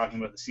kind of talking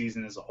about the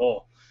season as a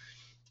whole.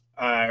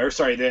 Our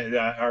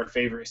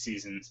favorite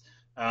seasons.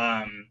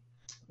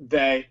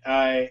 That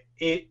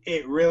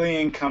it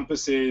really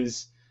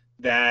encompasses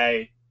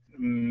that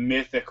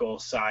mythical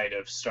side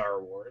of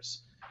Star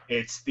Wars.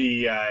 It's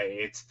the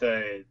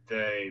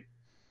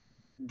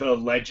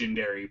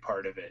legendary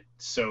part of it.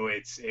 So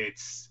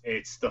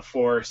it's the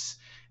Force,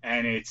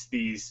 and it's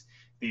these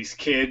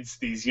kids,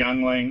 these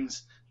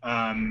younglings,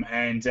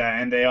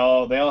 and they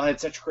all had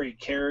such great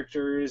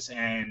characters,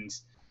 and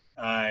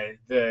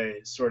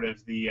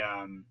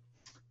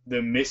the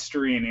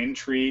mystery and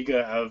intrigue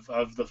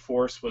of the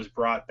Force was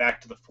brought back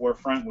to the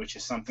forefront, which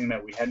is something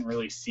that we hadn't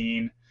really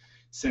seen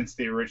since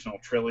the original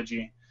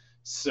trilogy.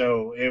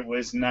 So it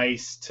was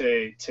nice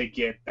to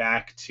get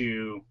back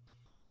to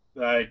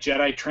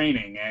Jedi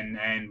training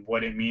and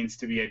what it means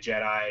to be a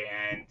Jedi,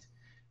 and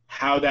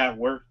how that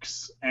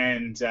works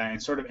and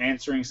sort of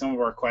answering some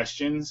of our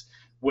questions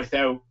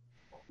without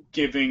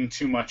giving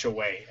too much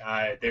away.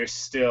 There's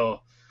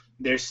still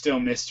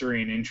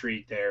mystery and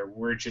intrigue there.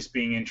 We're just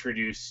being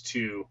introduced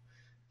to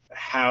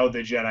how the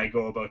Jedi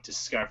go about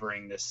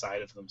discovering this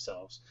side of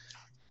themselves.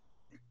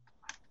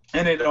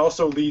 And it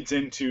also leads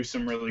into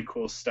some really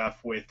cool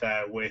stuff with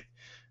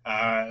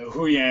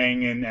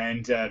Huyang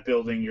and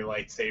building your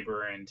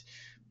lightsaber, and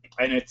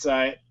it's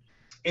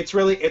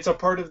a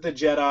part of the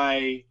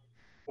Jedi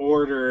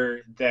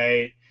Order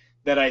that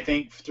I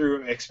think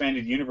through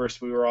Expanded Universe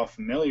we were all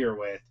familiar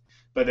with,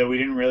 but that we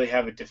didn't really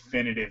have a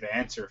definitive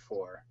answer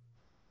for.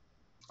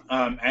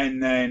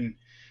 And then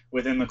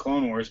within the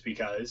Clone Wars,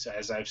 because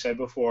as I've said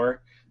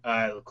before,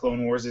 the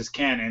Clone Wars is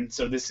canon,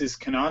 so this is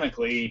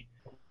canonically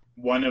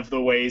one of the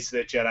ways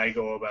that Jedi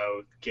go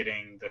about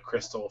getting the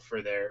crystal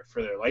for their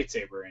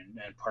lightsaber, and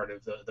part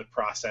of the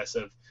process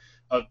of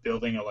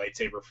building a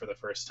lightsaber for the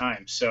first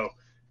time. So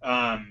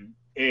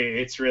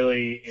it's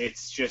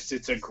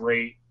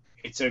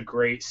a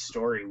great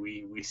story.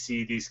 We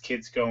see these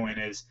kids go in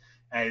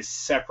as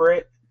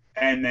separate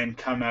and then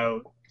come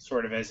out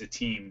sort of as a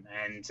team,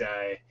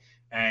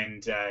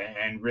 and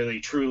really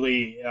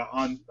truly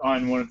on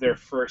one of their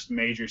first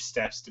major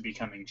steps to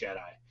becoming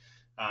Jedi.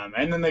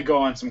 And then they go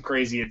on some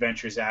crazy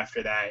adventures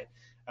after that,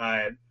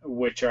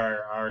 which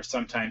are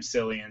sometimes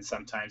silly and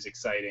sometimes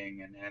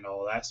exciting and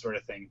all that sort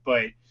of thing.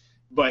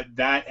 But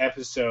that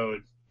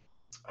episode,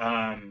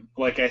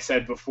 like I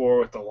said before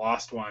with the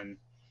Lost one,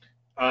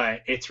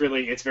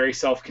 it's very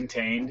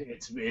self-contained.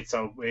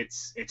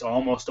 It's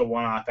almost a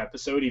one-off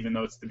episode, even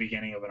though it's the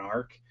beginning of an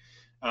arc.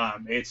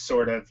 It's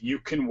sort of, you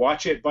can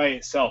watch it by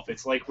itself.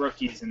 It's like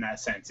Rookies in that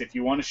sense. If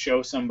you want to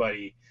show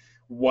somebody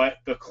what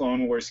the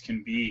Clone Wars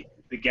can be,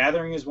 The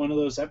Gathering is one of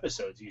those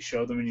episodes. You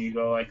show them and you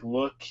go like,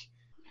 look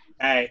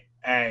at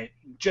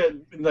just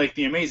like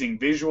the amazing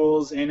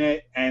visuals in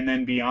it, and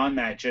then beyond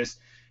that, just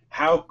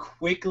how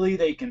quickly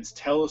they can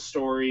tell a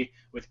story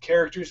with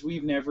characters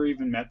we've never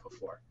even met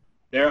before.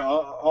 They're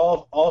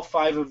all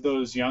five of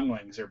those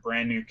younglings are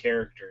brand new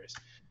characters.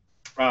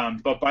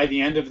 But by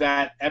the end of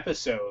that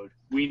episode,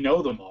 we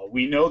know them all.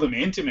 We know them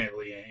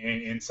intimately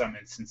in some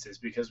instances,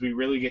 because we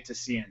really get to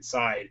see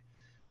inside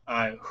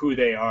who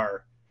they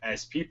are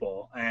as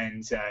people,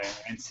 and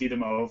see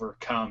them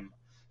overcome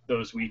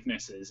those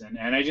weaknesses. And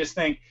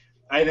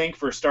I think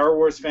for Star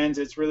Wars fans,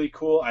 it's really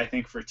cool. I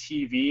think for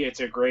TV, it's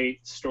a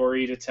great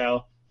story to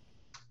tell.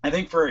 I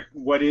think for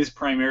what is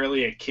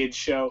primarily a kids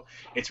show,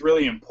 it's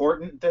really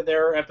important that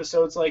there are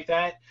episodes like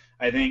that.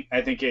 I think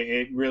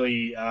it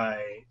really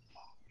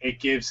it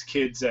gives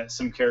kids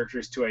some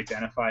characters to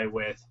identify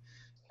with,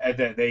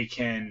 that they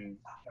can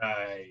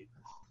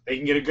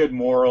get a good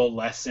moral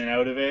lesson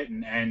out of it,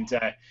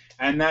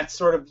 and that's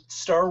sort of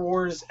Star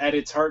Wars at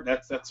its heart.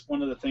 That's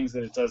one of the things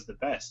that it does the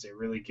best. It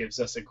really gives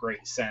us a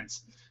great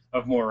sense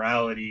of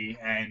morality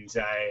and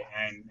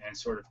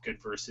sort of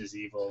good versus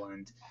evil,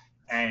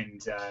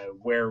 and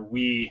where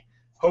we,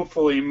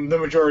 hopefully the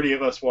majority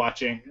of us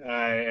watching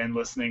and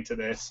listening to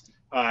this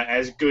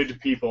as good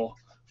people,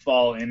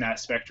 fall in that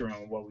spectrum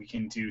of what we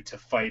can do to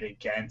fight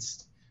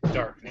against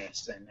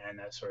darkness and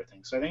that sort of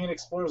thing. So I think it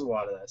explores a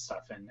lot of that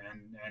stuff, and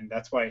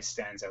that's why it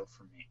stands out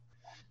for me.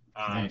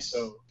 Nice.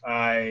 So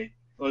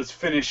let's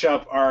finish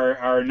up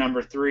our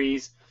number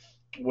threes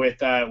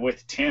with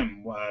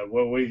Tim.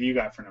 What have you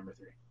got for number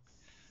three?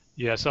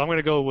 Yeah, so I'm going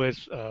to go with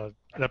an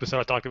episode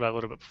I talked about a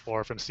little bit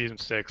before from season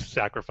 6,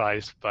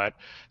 Sacrifice. But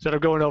instead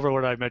of going over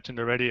what I mentioned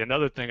already,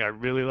 another thing I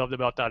really loved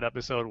about that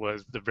episode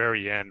was the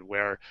very end,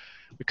 where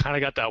we kind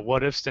of got that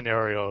what-if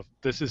scenario of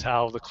this is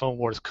how the Clone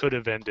Wars could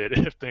have ended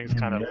if things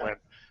kind of went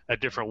a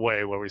different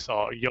way, where we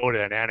saw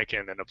Yoda and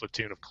Anakin and a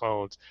platoon of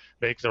clones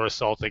make their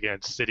assault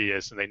against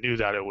Sidious, and they knew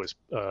that it was,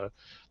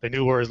 they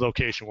knew where his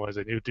location was,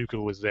 they knew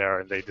Dooku was there,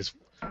 and they just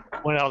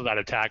went out of that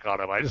attack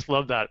on him. I just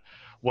love that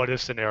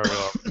what-if scenario.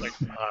 Like,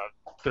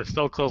 they're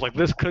so close. Like,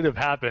 this could have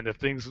happened if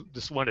things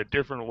just went a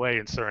different way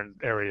in certain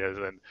areas.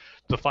 And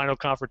the final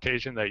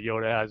confrontation that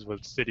Yoda has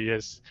with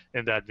Sidious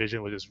in that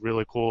vision was just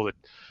really cool. The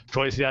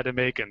choice he had to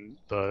make, and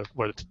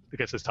where it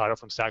gets his title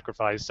from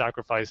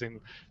sacrificing,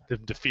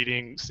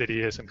 defeating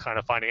Sidious, and kind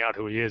of finding out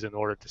who he is in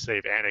order to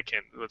save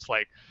Anakin. It's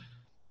like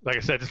I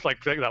said, it's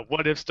like that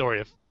what-if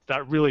story. If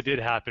that really did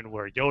happen,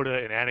 where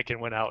Yoda and Anakin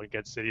went out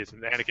against Sidious,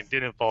 and Anakin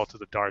didn't fall to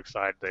the dark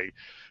side, they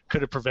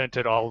could have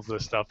prevented all of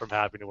this stuff from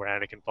happening, where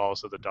Anakin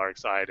falls to the dark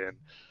side, and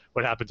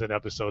what happens in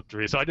episode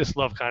 3. So I just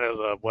love kind of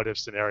the what-if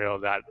scenario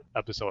that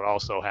episode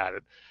also had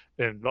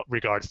in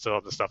regards to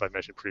all the stuff I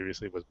mentioned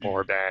previously with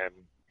Morban,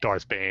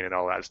 Darth Bane, and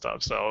all that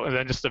stuff. So, and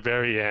then just the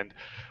very end,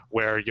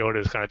 where Yoda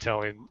is kind of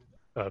telling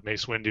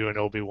Mace Windu and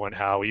Obi-Wan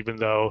how, even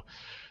though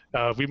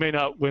we may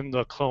not win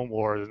the Clone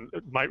Wars,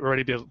 it might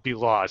already be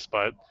lost,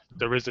 but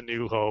there is a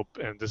new hope,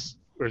 and this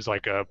is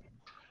like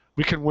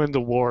we can win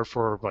the war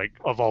for, like,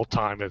 of all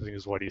time, I think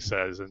is what he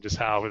says, and just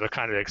how they're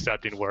kind of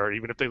accepting where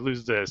even if they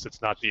lose this,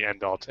 it's not the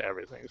end all to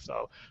everything.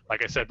 So,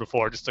 like I said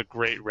before, just a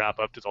great wrap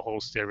up to the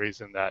whole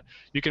series, and that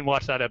you can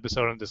watch that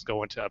episode and just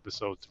go into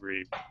episode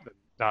 3.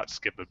 not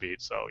skip a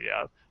beat. So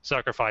yeah,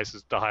 Sacrifice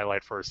is the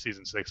highlight for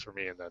season 6 for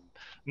me, and then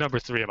number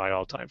 3 of my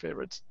all-time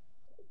favorites.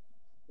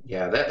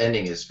 Yeah, that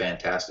ending is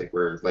fantastic.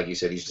 Where, like you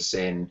said, he's just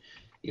saying,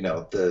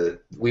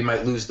 we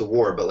might lose the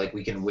war, but like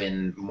we can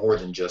win more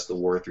than just the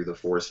war through the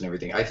Force and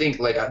everything. I think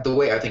like the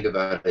way I think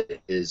about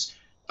it is,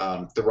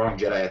 The Wrong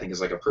Jedi, I think,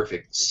 is like a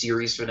perfect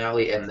series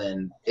finale, and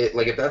then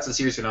if that's the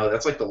series finale,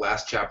 that's like the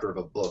last chapter of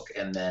a book,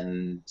 and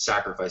then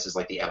Sacrifice is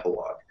like the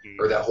epilogue,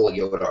 or that whole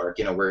Yoda arc,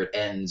 where it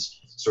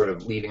ends sort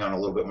of leaving on a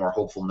little bit more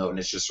hopeful note, and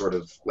it's just sort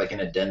of like an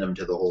addendum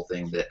to the whole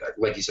thing that,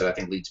 like you said, I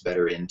think leads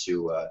better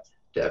into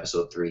to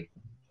episode 3.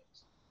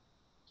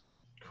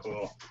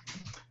 Cool.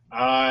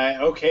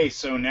 Okay,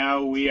 so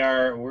now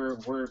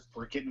we're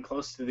getting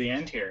close to the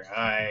end here.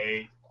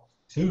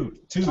 Two.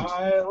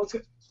 Let's go.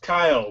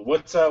 Kyle,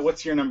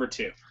 what's your number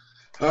 2?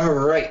 All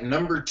right,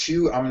 number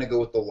 2, I'm gonna go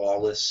with The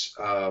Lawless.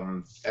 I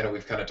know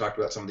we've kind of talked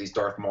about some of these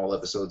Darth Maul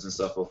episodes and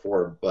stuff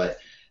before, but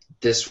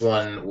this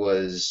one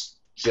was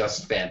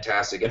just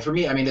fantastic. And for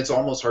me, I mean, it's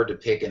almost hard to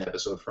pick an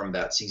episode from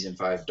that season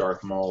 5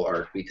 Darth Maul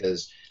arc,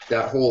 because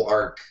that whole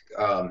arc,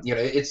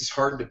 it's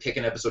hard to pick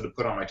an episode to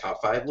put on my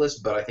top 5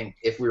 list, but I think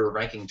if we were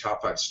ranking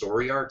top 5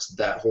 story arcs,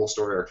 that whole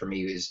story arc for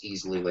me is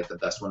easily like the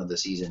best one of the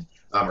season,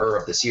 or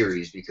of the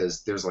series,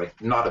 because there's like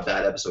not a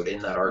bad episode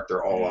in that arc.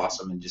 They're all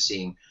awesome, and just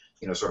seeing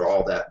sort of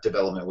all that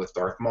development with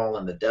Darth Maul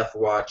and the Death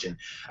Watch. And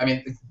I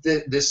mean,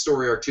 this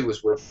story arc too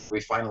is where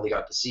we finally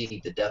got to see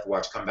the Death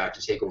Watch come back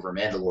to take over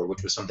Mandalore,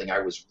 which was something I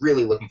was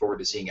really looking forward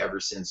to seeing ever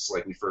since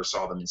like we first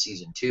saw them in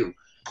season 2.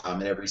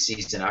 And every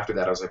season after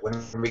that, I was like, when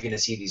are we going to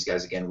see these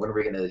guys again? When are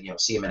we going to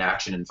see them in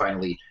action and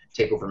finally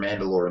take over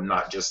Mandalore, and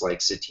not just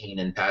like Satine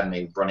and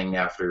Padme running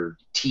after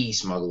tea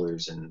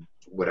smugglers and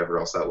whatever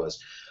else that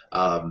was.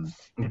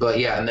 But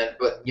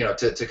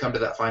to come to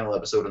that final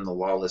episode in The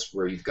Lawless,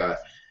 where you've got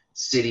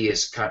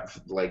Sidious kind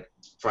of like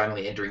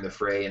finally entering the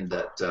fray, and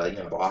that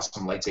the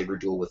awesome lightsaber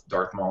duel with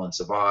Darth Maul and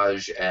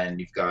Savage, and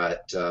you've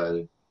got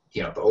the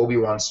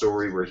Obi-Wan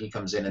story where he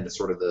comes in, and it's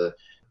sort of the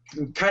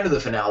kind of the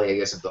finale, I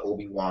guess, of the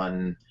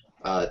Obi-Wan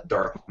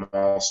Darth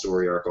Maul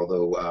story arc.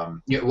 Although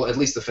at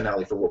least the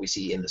finale for what we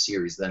see in the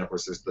series. Then of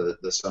course there's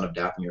the Son of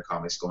Dathomir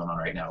comics going on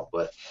right now,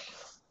 but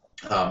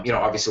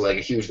obviously like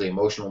a hugely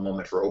emotional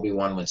moment for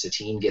Obi-Wan when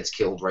Satine gets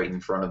killed right in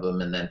front of him.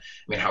 And then,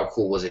 I mean, how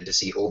cool was it to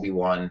see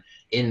Obi-Wan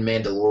in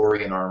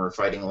Mandalorian armor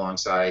fighting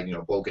alongside,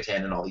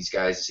 Bo-Katan and all these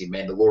guys, to see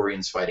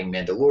Mandalorians fighting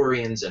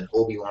Mandalorians, and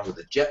Obi-Wan with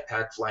a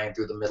jetpack flying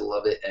through the middle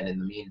of it. And in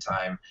the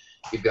meantime,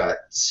 you've got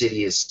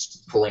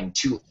Sidious pulling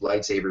 2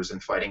 lightsabers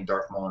and fighting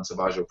Darth Maul and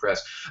Savage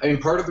Opress. I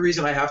mean, part of the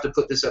reason I have to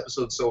put this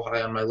episode so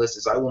high on my list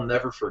is I will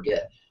never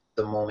forget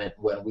the moment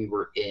when we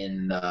were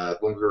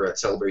at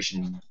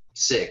Celebration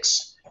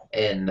 6,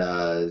 and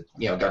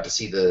got to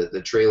see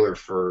the trailer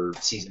for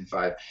season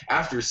 5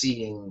 after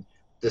seeing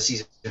the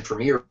season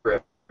premiere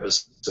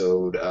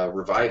episode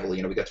Revival.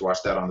 We got to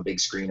watch that on the big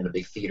screen in a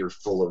big theater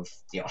full of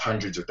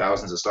hundreds or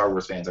thousands of Star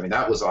Wars fans. I mean,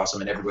 that was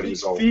awesome, and everybody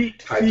was all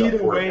hyped up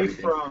for it.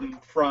 Feet away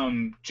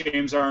from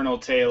James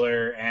Arnold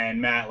Taylor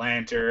and Matt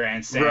Lanter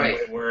and Sam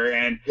Witwer,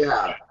 and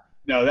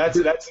no, that's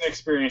an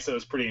experience that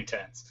was pretty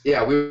intense.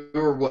 Yeah, we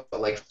were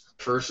like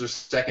first or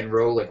second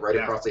row, like right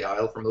across the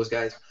aisle from those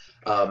guys.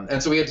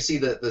 And so we had to see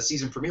the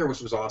season premiere,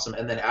 which was awesome.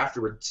 And then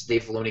afterwards,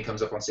 Dave Filoni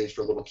comes up on stage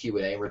for a little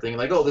Q&A. We're thinking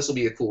like, oh, this will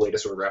be a cool way to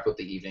sort of wrap up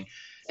the evening.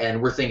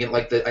 And we're thinking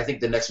like I think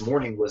the next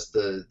morning was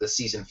the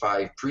season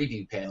 5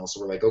 preview panel.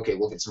 So we're like, okay,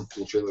 we'll get some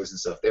cool trailers and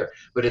stuff there.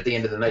 But at the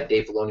end of the night,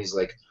 Dave Filoni's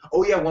like,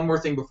 oh yeah, one more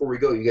thing before we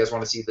go. You guys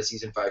want to see the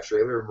season 5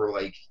 trailer? And we're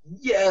like,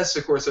 yes,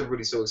 of course.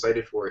 Everybody's so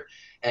excited for it.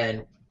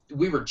 And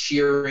we were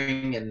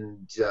cheering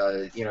and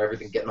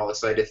everything, getting all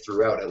excited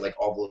throughout at like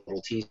all the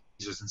little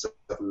teasers and stuff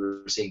we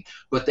were seeing.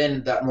 But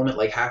then that moment,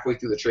 like halfway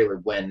through the trailer,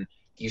 when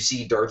you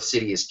see Darth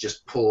Sidious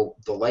just pull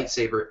the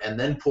lightsaber and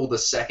then pull the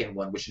second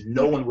one, which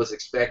no one was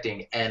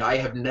expecting, and I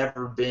have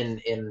never been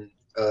in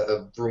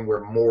a room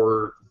where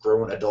more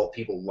grown adult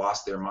people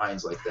lost their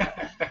minds like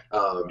that.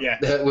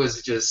 That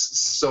was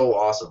just so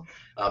awesome.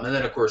 And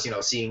then, of course,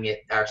 seeing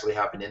it actually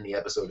happen in the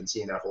episode and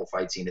seeing that whole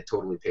fight scene, it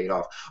totally paid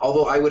off.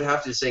 Although I would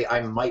have to say I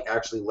might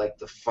actually like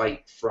the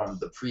fight from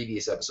the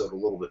previous episode a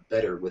little bit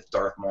better with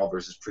Darth Maul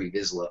versus Pre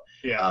Vizsla.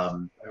 I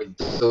mean,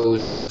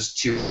 those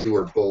two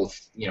are both,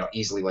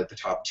 easily like the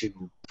top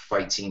 2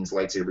 fight scenes,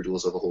 lightsaber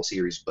duels of the whole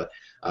series. But,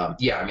 I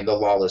mean, The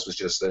Lawless was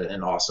just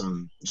an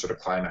awesome sort of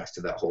climax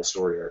to that whole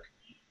story arc.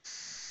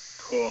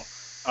 Cool.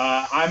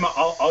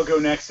 I'll go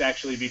next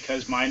actually,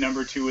 because my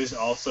number 2 is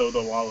also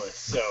The Lawless.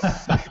 So,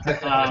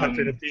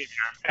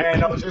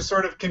 and I'll just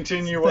sort of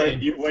continue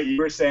what you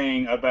were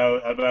saying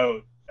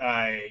about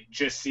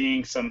just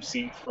seeing some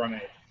scenes from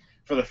it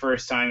for the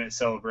first time at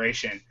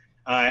Celebration.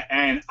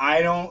 And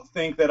I don't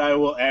think that I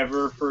will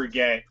ever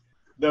forget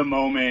the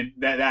moment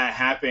that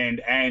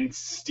happened, and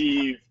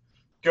Steve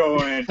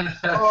going,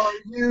 "Are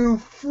you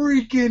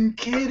freaking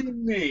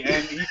kidding me?"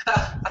 And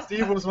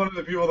Steve was one of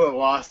the people that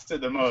lost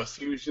it the most.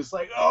 He was just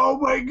like, "Oh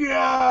my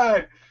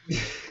god!"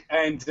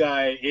 And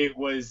it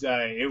was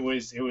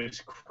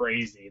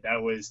crazy.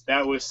 That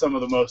was some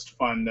of the most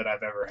fun that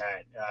I've ever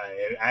had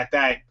at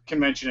that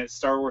convention at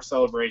Star Wars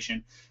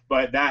Celebration.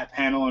 But that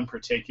panel in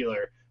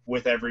particular,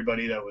 with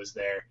everybody that was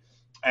there,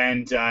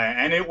 and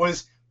that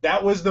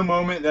was the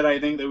moment that I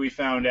think that we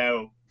found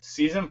out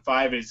season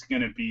 5 is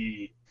going to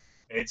be.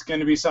 It's going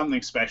to be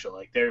something special.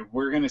 Like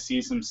we're going to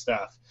see some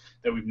stuff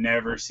that we've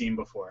never seen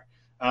before,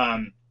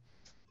 and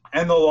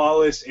the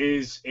Lawless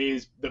is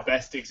the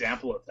best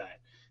example of that.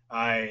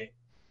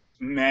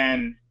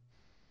 Man,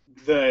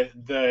 the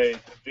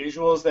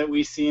visuals that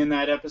we see in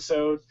that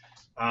episode,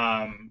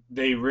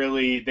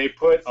 they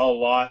put a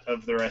lot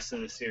of the rest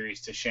of the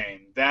series to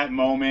shame. That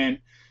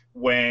moment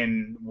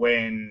when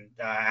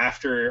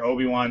after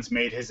Obi-Wan's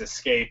made his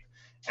escape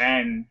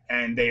and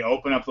they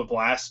open up the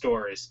blast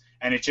doors.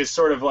 And it just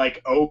sort of like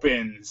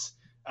opens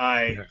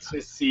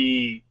to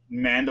see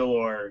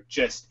Mandalore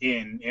just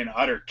in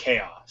utter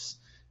chaos.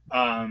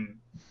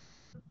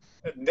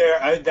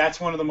 That's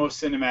one of the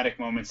most cinematic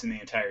moments in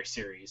the entire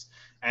series,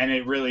 and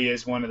it really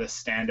is one of the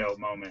standout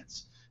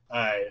moments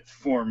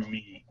for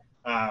me.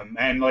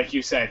 And like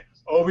you said,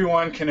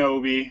 Obi-Wan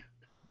Kenobi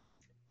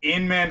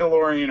in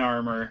Mandalorian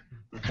armor,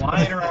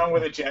 flying around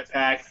with a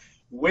jetpack,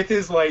 with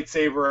his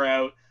lightsaber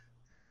out.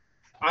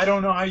 I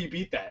don't know how you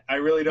beat that. I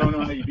really don't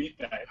know how you beat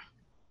that.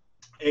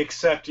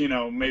 Except,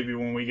 maybe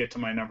when we get to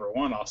my number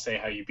 1, I'll say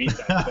how you beat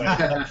that.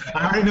 But,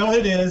 I already know what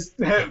it is.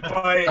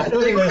 I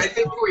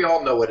think we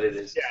all know what it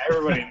is. Yeah,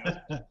 everybody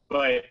knows.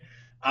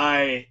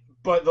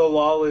 But the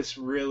Lawless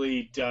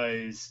really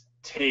does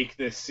take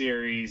this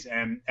series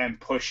and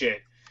push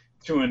it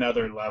to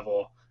another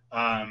level.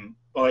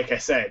 Like I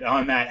said,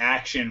 on that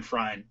action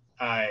front,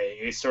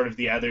 is sort of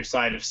the other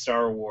side of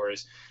Star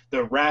Wars.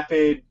 The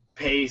rapid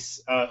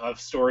pace of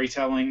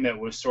storytelling that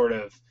was sort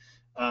of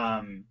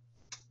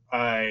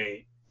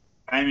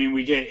I mean,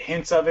 we get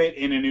hints of it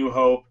in A New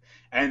Hope,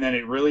 and then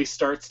it really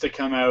starts to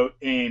come out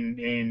in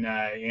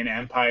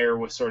Empire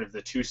with sort of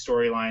the 2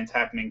 storylines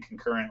happening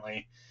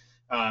concurrently,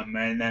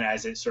 and then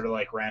as it sort of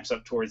like ramps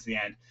up towards the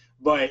end.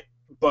 But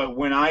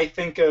when I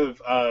think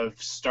of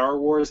Star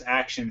Wars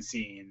action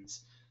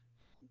scenes,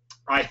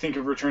 I think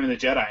of Return of the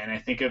Jedi, and I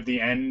think of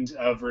the end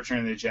of Return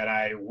of the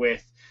Jedi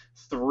with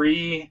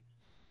 3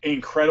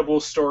 incredible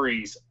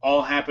stories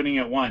all happening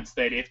at once,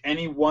 that if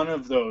any one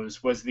of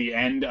those was the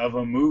end of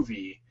a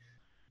movie,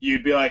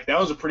 you'd be like, that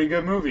was a pretty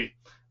good movie.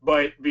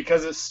 But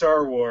because it's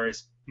Star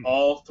Wars,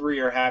 all 3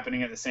 are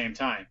happening at the same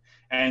time.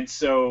 And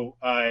so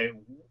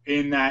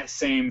in that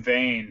same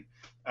vein,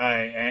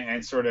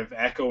 and sort of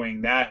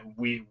echoing that,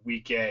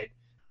 we get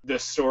the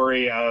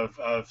story of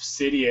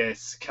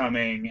Sidious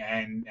coming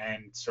and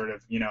sort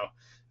of,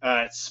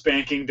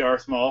 spanking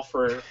Darth Maul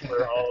for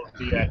all of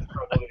the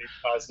trouble that he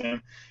caused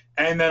him.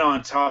 And then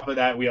on top of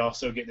that, we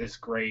also get these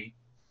great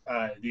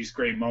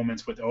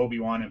moments with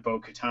Obi-Wan and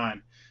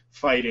Bo-Katan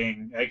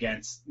fighting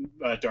against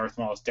Darth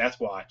Maul's Death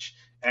Watch,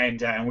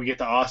 and we get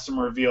the awesome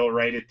reveal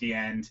right at the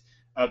end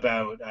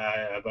about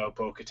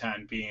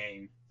Bo-Katan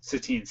being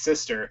Satine's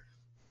sister.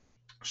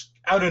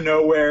 Out of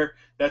nowhere,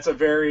 that's a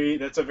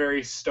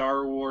very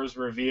Star Wars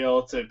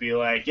reveal to be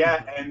like,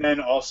 yeah, and then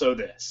also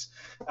this,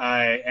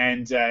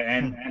 and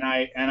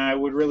I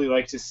would really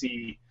like to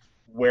see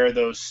where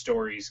those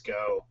stories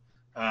go.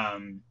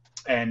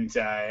 And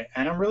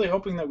I'm really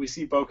hoping that we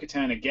see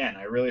Bo-Katan again.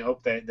 I really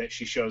hope that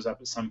she shows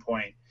up at some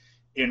point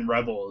in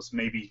Rebels,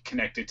 maybe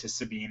connected to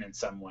Sabine in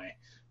some way.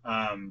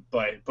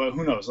 But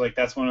who knows? Like,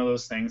 that's one of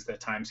those things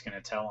that time's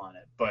gonna tell on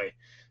it.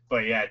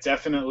 But yeah,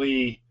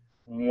 definitely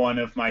one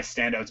of my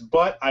standouts.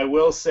 But I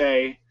will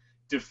say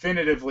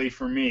definitively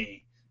for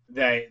me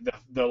that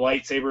the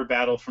lightsaber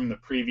battle from the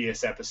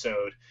previous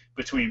episode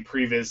between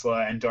Pre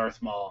Vizsla and Darth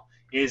Maul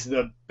is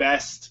the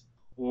best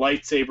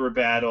lightsaber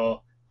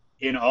battle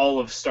in all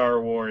of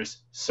Star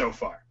Wars so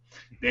far.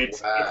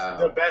 It's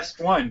the best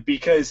one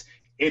because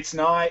it's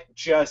not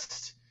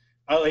just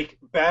like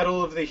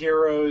Battle of the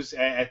Heroes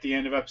at the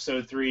end of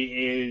Episode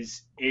 3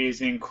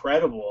 is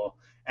incredible,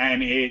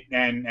 and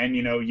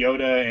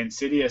Yoda and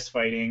Sidious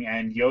fighting,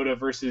 and Yoda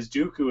versus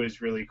Dooku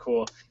is really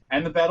cool,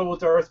 and the battle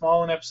with Darth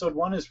Maul in Episode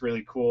 1 is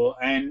really cool,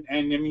 and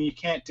I mean, you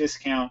can't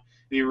discount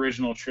the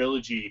original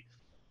trilogy,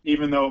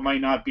 even though it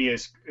might not be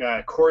as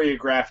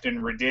choreographed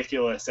and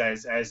ridiculous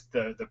as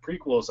the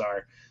prequels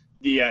are.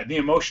 The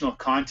emotional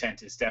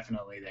content is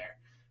definitely there,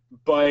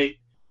 but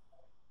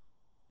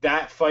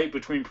that fight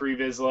between Pre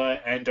Vizsla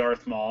and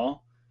Darth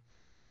Maul,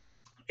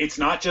 it's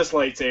not just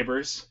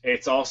lightsabers.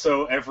 It's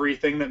also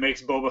everything that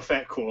makes Boba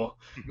Fett cool.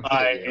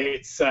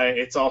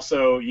 It's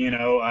also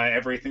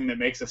everything that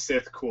makes a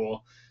Sith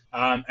cool,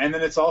 and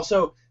then it's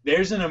also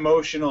there's an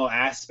emotional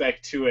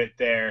aspect to it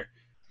there,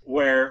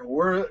 where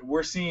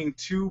we're seeing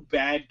 2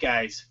 bad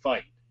guys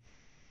fight,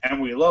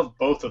 and we love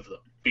both of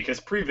them because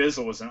Pre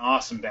Vizsla was an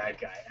awesome bad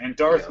guy, and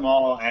Darth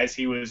Maul, as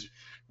he was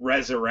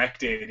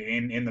resurrected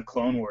in the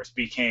Clone Wars,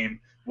 became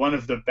one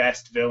of the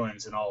best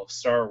villains in all of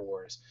Star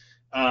Wars.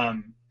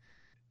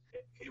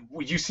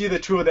 You see the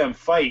two of them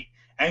fight,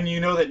 and you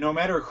know that no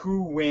matter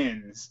who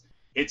wins,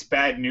 it's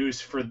bad news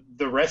for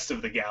the rest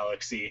of the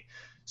galaxy.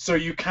 So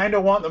you kind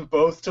of want them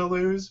both to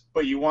lose,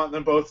 but you want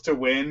them both to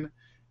win.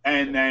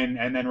 And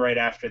then right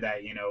after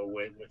that, you know,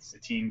 with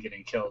Satine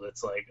getting killed,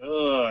 it's like,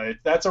 ugh,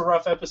 that's a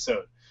rough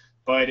episode.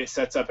 But it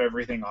sets up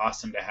everything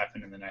awesome to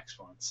happen in the next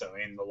one. So,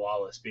 in the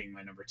Lawless being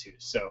my number 2.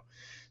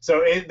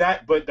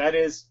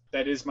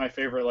 That is my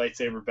favorite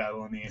lightsaber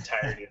battle in the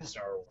entirety of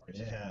Star Wars.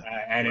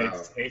 Yeah. And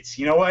Wow. it's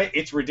you know what?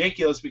 It's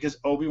ridiculous because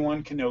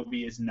Obi-Wan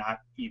Kenobi is not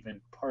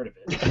even part of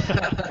it.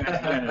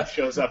 And it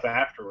shows up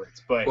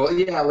afterwards. But Well,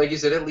 yeah, like you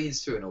said, it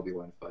leads to an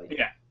Obi-Wan fight.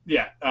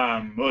 yeah.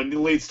 Well, it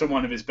leads to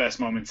one of his best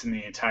moments in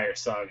the entire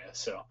saga.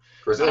 So,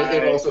 Of course,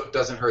 it also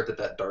doesn't hurt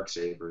that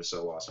darksaber is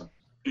so awesome.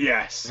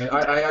 yes. And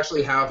I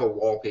actually have a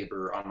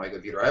wallpaper on my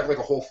computer. I have like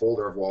a whole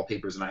folder of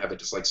wallpapers, and I have it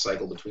just like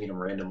cycle between them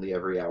randomly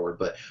every hour.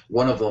 But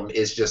one of them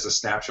is just a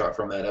snapshot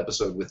from that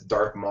episode with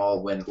Darth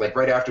Maul when, like,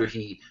 right after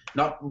he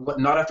not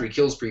after he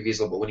kills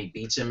Previously, but when he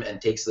beats him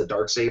and takes the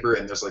darksaber,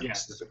 and there's like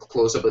just a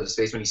close up of his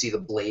face when you see the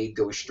blade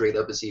go straight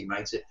up as he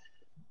ignites it.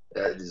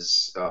 That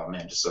is, oh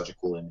man, just such a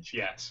cool image.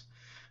 Yes.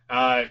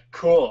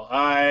 Cool.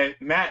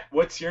 Matt,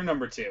 what's your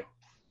number 2?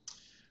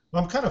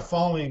 Well, I'm kind of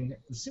following.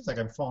 It seems like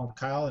I'm following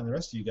Kyle and the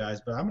rest of you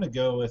guys, but I'm going to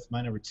go with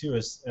my number 2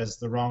 as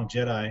The Wrong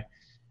Jedi.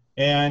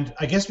 And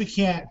I guess we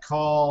can't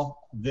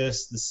call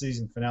this the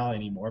season finale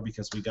anymore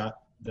because we got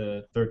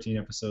the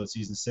 13-episode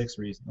season 6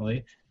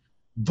 recently.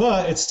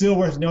 But it's still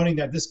worth noting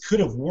that this could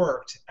have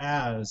worked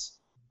as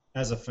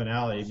a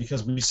finale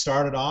because we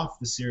started off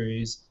the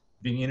series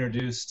being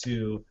introduced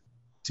to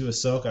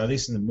Ahsoka, at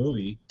least in the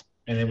movie,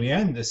 and then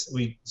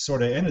we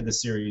sort of ended the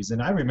series.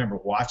 And I remember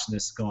watching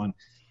this going.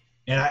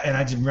 And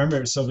I just remember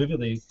it so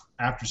vividly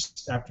after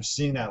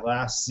seeing that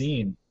last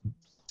scene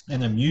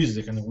and the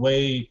music and the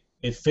way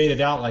it faded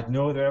out like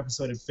no other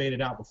episode had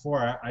faded out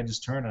before. I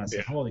just turned and I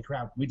said, "Holy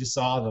crap! We just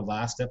saw the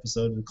last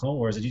episode of the Clone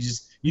Wars." And you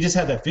just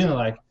had that feeling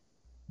like,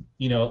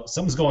 you know,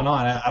 something's going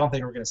on. I don't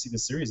think we're going to see the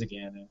series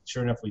again. And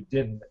sure enough, we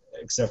didn't,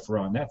 except for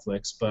on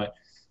Netflix. But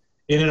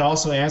it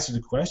also answered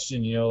the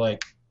question, you know,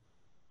 like,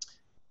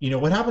 you know,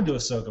 what happened to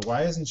Ahsoka?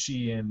 Why isn't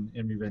she in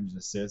Revenge of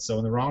the Sith? So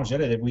in The Wrong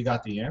Jedi, we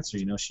got the answer.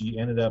 You know, she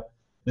ended up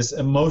this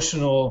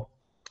emotional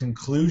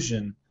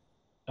conclusion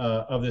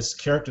of this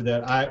character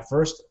that I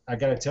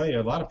got to tell you,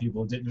 a lot of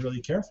people didn't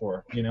really care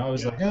for. You know, I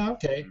was like, oh,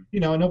 okay, you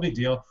know, no big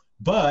deal.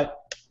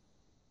 But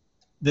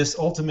this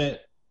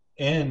ultimate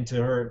end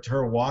to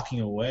her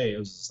walking away, it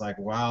was just like,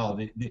 wow,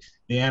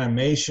 the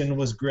animation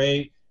was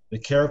great, the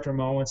character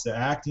moments, the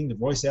acting, the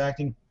voice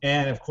acting,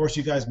 and of course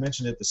you guys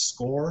mentioned it, the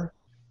score.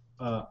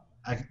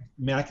 I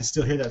can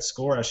still hear that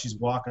score as she's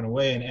walking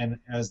away, and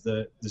as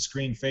the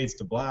screen fades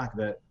to black,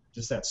 that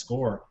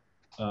score.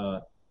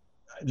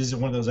 This is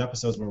one of those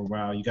episodes where,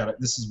 wow,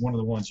 this is one of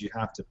the ones you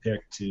have to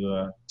pick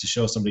to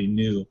show somebody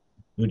new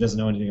who doesn't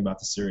know anything about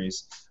the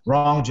series.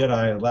 Wrong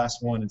Jedi,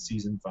 last one in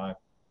season 5.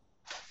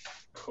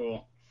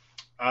 Cool.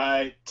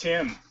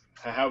 Tim,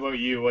 how about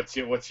you? What's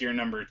your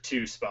number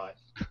 2 spot?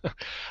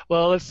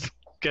 Well, let's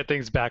get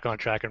things back on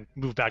track and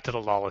move back to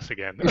the Lawless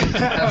again.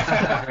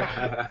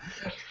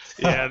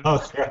 Yeah. Oh,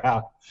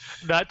 crap.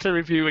 Not to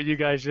repeat what you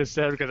guys just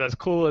said, because as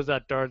cool as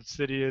that Darth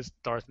Sidious,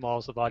 Darth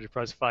Maul, Savage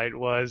Press fight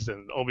was,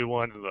 and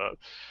Obi-Wan and the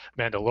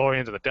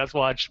Mandalorians and the Death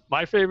Watch,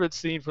 my favorite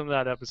scene from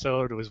that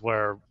episode was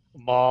where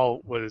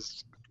Maul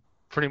was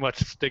pretty much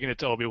sticking it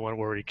to Obi-Wan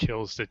where he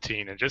kills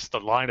Satine, and just the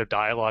line of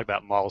dialogue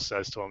that Maul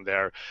says to him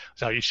there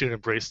is how you should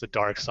embrace the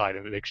dark side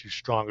and it makes you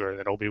stronger, and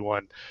then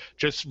Obi-Wan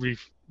just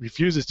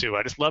refuses to.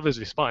 I just love his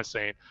response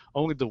saying,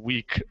 only the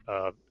weak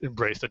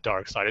embrace the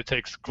dark side. It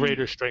takes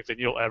greater strength than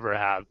you'll ever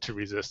have to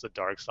resist the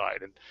dark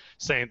side, and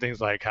saying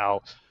things like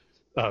how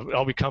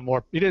I'll become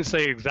more, he didn't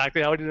say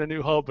exactly how he did A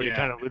New Hope, but he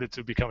kind of alluded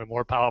to becoming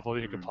more powerful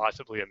than you could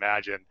possibly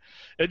imagine.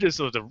 It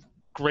just was a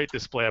great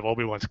display of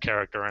Obi-Wan's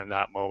character in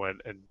that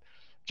moment, and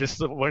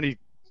just when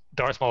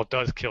Darth Maul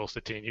does kill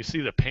Satine, you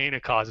see the pain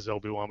it causes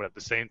Obi-Wan, but at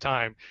the same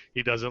time,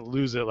 he doesn't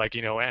lose it like,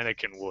 you know,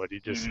 Anakin would. He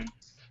just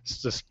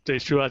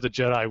stays true as a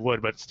Jedi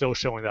would, but still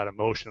showing that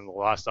emotion and the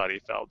loss that he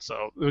felt.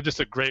 So it was just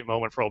a great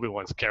moment for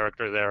Obi-Wan's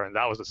character there, and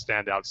that was a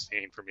standout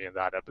scene for me in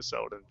that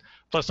episode. And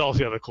plus all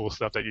the other cool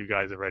stuff that you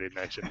guys already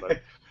mentioned,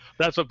 but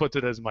that's what puts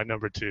it as my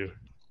number 2.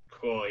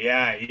 Cool.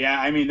 Yeah.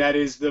 I mean, that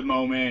is the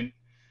moment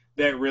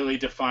that really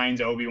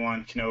defines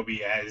Obi-Wan Kenobi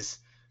as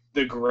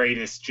the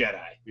greatest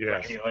Jedi. Yeah.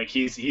 Right? Like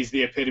he's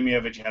the epitome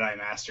of a Jedi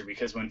master,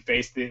 because when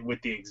faced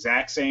with the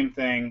exact same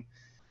thing,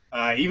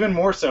 even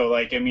more so,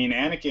 like, I mean,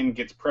 Anakin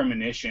gets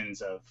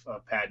premonitions of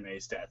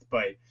Padme's death,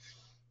 but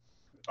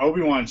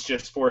Obi-Wan's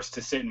just forced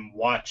to sit and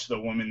watch the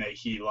woman that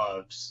he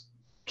loves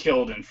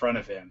killed in front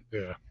of him.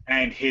 Yeah.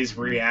 And his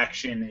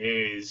reaction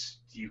is,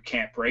 you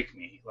can't break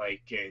me.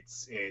 Like,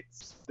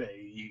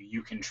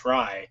 you can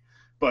try,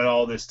 but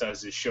all this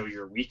does is show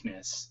your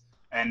weakness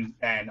and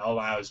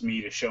allows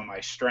me to show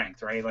my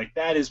strength, right? Like,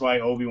 that is why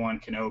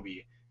Obi-Wan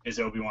Kenobi is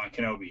Obi-Wan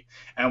Kenobi,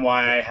 and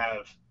why I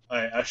have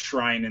a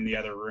shrine in the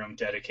other room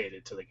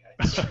dedicated to the guy.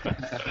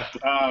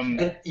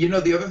 And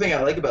the other thing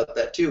I like about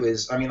that too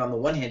is, I mean, on the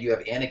one hand, you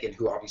have Anakin,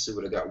 who obviously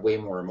would have got way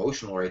more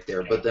emotional right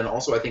there, but then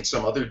also I think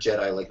some other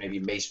Jedi, like maybe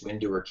Mace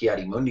Windu or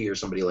Ki-Adi-Mundi or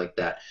somebody like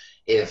that,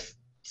 if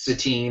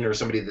Satine or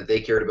somebody that they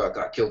cared about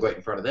got killed right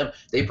in front of them,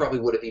 they probably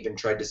would have even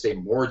tried to stay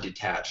more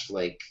detached,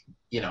 like,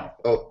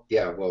 oh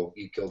yeah, well,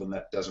 you killed them,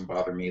 that doesn't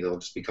bother me, they'll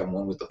just become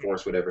one with the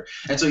Force, whatever.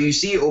 And so you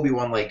see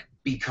Obi-Wan like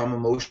become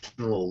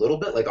emotional a little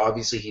bit, like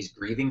obviously he's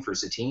grieving for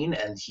Satine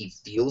and he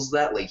feels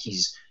that, like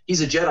he's a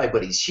Jedi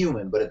but he's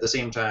human, but at the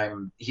same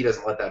time he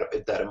doesn't let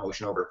that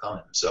emotion overcome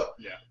him. So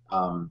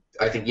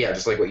I think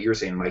just like what you were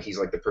saying, Mike, he's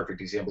like the perfect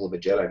example of a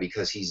Jedi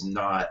because he's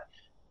not,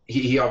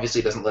 he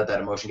obviously doesn't let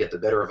that emotion get the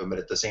better of him, but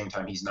at the same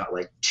time he's not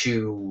like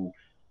too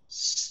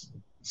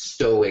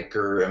stoic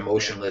or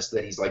emotionless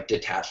that he's like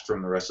detached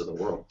from the rest of the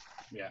world.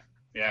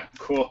 Yeah,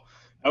 cool.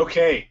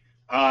 Okay,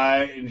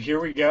 and here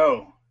we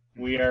go.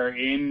 We are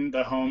in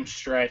the home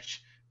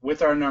stretch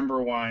with our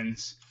number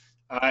ones.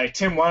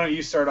 Tim, why don't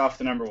you start off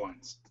the number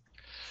ones?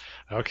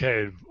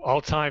 Okay,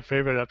 all-time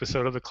favorite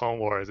episode of the Clone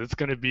Wars. It's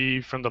going to be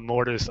from the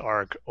Mortis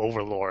arc,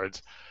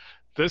 Overlords.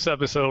 This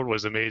episode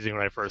was amazing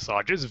when I first saw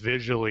it. Just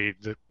visually,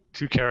 the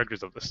two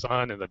characters of the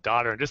son and the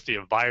daughter, and just the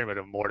environment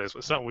of Mortis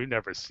was something we've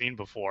never seen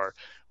before.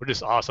 We're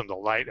just awesome, the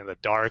light and the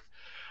dark.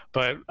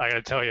 But I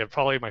gotta tell you,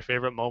 probably my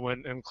favorite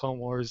moment in Clone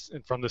Wars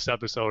and from this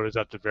episode is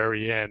at the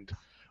very end,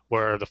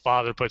 where the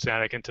father puts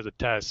Anakin to the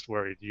test,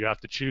 where you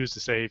have to choose to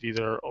save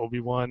either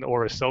Obi-Wan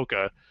or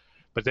Ahsoka.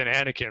 But then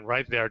Anakin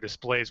right there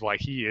displays why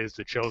he is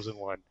the chosen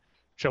one,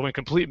 showing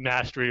complete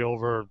mastery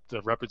over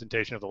the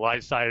representation of the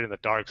light side and the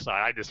dark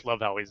side. I just love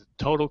how he's in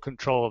total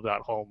control of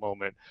that whole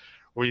moment,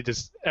 where he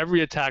just,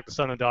 every attack the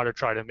son and daughter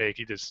try to make,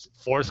 he just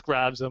force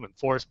grabs them and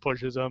force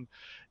pushes them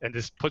and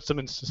just puts them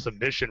into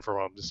submission for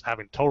him, just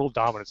having total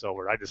dominance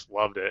over it. I just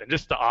loved it. And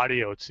just the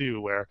audio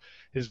too, where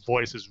his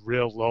voice is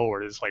real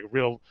lowered. It's like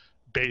real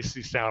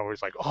bassy sound where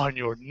he's like on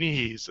your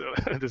knees.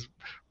 Just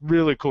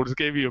really cool. Just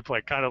gave you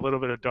like kind of a little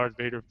bit of Darth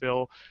Vader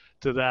feel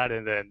to that.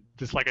 And then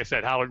just like I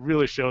said, how it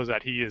really shows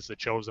that he is the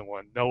chosen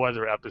one. No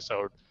other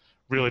episode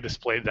really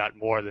displayed that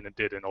more than it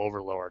did in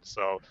Overlord.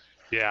 So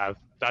yeah,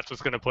 that's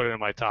what's going to put it in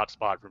my top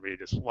spot for me.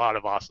 Just a lot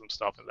of awesome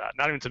stuff in that.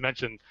 Not even to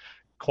mention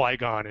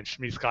Qui-Gon and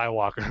Shmi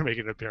Skywalker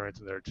making an appearance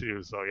in there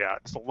too. So yeah,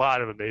 just a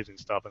lot of amazing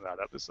stuff in that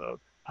episode.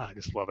 I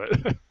just love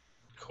it.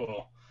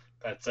 Cool.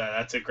 That's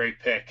a great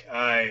pick.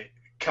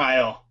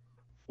 Kyle,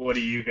 what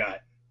do you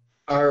got?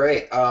 All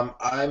right.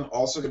 I'm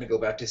also going to go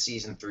back to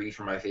season 3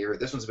 for my favorite.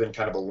 This one's been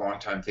kind of a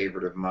long-time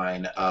favorite of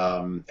mine,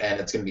 and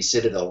it's going to be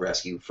Citadel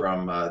Rescue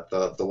from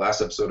the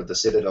last episode of the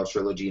Citadel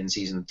trilogy in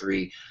season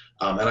 3.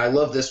 And I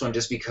love this one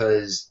just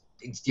because,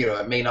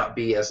 it may not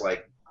be as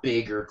like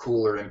big or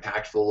cool or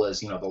impactful as,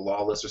 the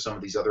Lawless or some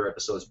of these other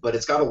episodes, but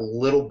it's got a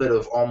little bit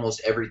of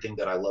almost everything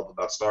that I love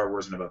about Star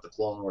Wars and about the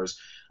Clone Wars.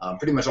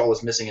 Pretty much all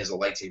it's missing is a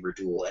lightsaber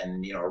duel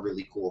and, a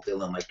really cool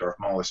villain like Darth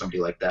Maul or somebody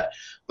like that.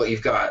 But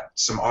you've got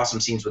some awesome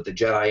scenes with the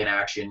Jedi in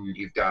action.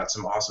 You've got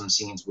some awesome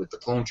scenes with the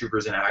clone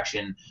troopers in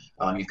action.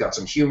 You've got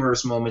some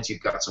humorous moments.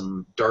 You've got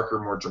some darker,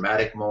 more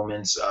dramatic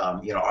moments.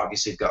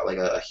 Obviously you've got like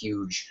a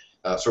huge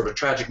sort of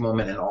tragic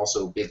moment and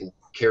also big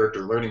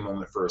character learning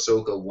moment for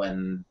Ahsoka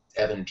when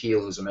Evan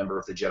Peel, who's a member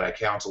of the Jedi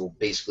Council,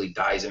 basically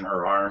dies in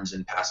her arms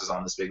and passes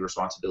on this big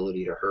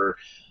responsibility to her.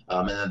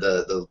 And then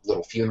the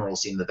little funeral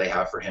scene that they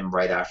have for him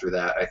right after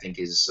that, I think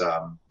is,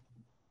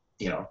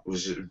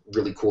 was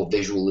really cool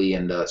visually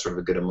and sort of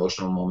a good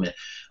emotional moment.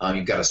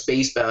 You've got a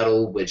space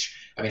battle, which,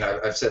 I mean,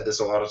 I've said this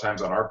a lot of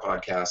times on our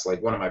podcast,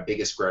 like one of my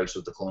biggest gripes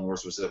with the Clone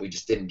Wars was that we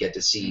just didn't get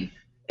to see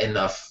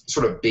enough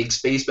sort of big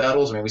space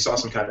battles. I mean, we saw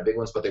some kind of big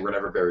ones, but they were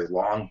never very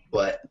long.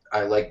 But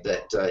I like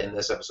that in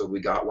this episode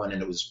we got one,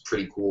 and it was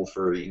pretty cool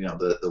for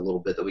the little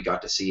bit that we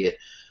got to see it.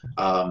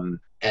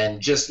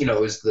 And just it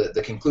was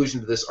the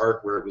conclusion to this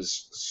arc where it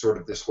was sort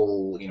of this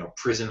whole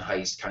prison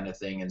heist kind of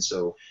thing, and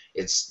so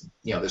it's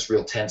this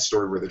real tense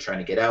story where they're trying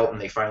to get out, and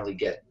they finally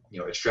get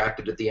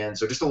extracted at the end.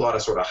 So just a lot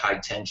of sort of high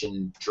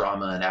tension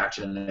drama and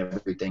action and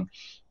everything.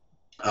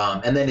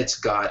 And then it's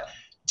got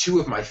two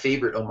of my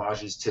favorite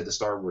homages to the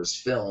Star Wars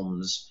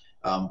films,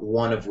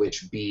 one of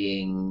which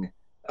being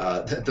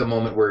the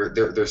moment where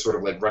they're sort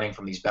of like running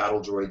from these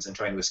battle droids and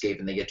trying to escape,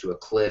 and they get to a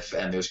cliff,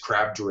 and there's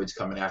crab droids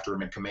coming after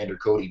him, and Commander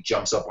Cody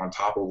jumps up on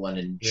top of one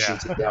and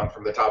shoots it down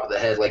from the top of the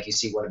head, like you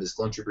see one of his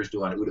clone troopers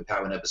do on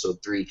Utapau in Episode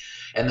 3.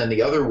 And then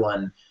the other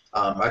one,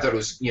 I thought it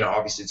was,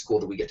 obviously it's cool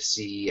that we get to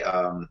see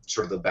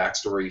sort of the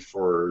backstory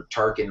for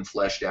Tarkin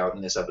fleshed out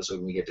in this episode,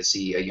 and we get to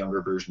see a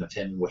younger version of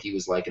him and what he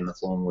was like in the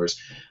Clone Wars.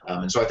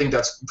 And so I think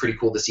that's pretty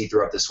cool to see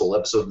throughout this whole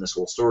episode and this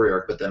whole story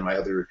arc. But then my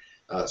other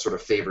sort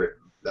of favorite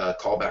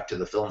callback to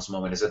the films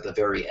moment is at the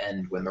very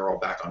end when they're all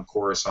back on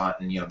Coruscant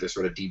and they're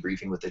sort of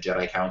debriefing with the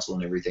Jedi Council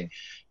and everything,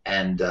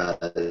 and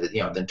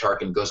then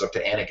Tarkin goes up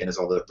to Anakin as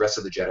all the rest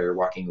of the Jedi are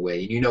walking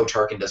away, and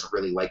Tarkin doesn't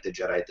really like the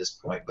Jedi at this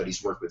point, but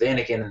he's worked with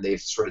Anakin and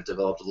they've sort of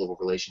developed a little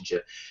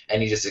relationship,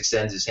 and he just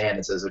extends his hand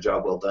and says, "A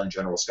job well done,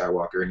 General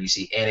Skywalker," and you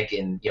see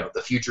Anakin,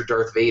 the future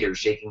Darth Vader,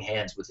 shaking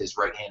hands with his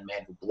right hand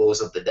man who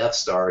blows up the Death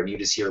Star, and you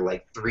just hear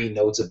like 3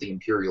 notes of the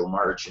Imperial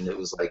March, and it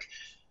was like,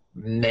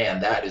 man,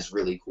 that is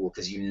really cool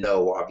because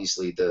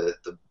obviously the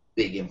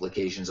big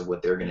implications of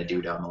what they're going to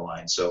do down the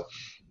line. So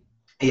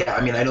yeah,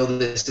 I mean, I know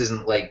this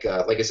isn't like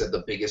I said,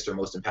 the biggest or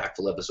most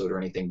impactful episode or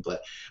anything,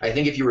 but I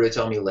think if you were to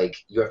tell me like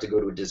you have to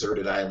go to a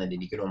deserted island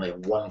and you can only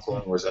have one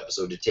Clone Wars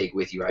episode to take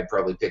with you, I'd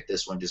probably pick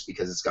this one just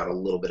because it's got a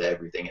little bit of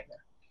everything in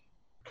there.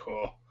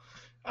 Cool.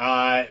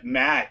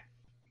 Matt.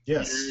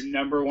 Yes. Your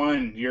number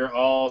one, your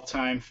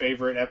all-time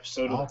favorite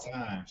episode. All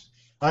time.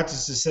 I have to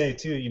just say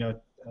too,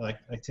 like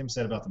Tim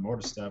said about the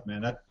Mortis stuff,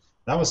 man, that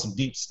was some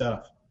deep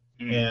stuff,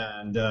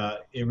 and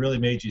it really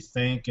made you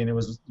think, and it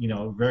was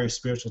very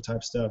spiritual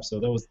type stuff. So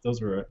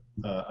those were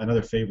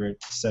another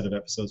favorite set of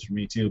episodes for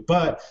me too.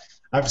 But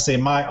I have to say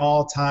my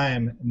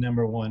all-time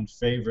number one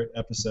favorite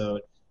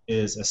episode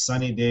is A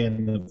Sunny Day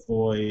in the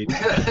Void.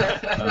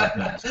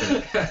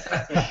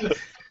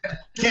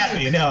 Can't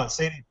be no.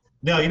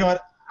 You know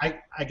what?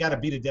 I got to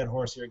beat a dead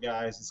horse here,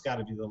 guys. It's got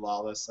to be The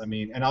Lawless. I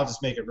mean, and I'll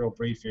just make it real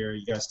brief here.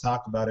 You guys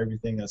talked about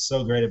everything that's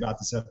so great about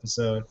this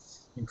episode.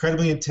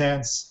 Incredibly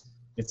intense.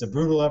 It's a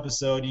brutal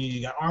episode.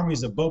 You got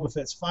armies of Boba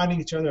Fett's fighting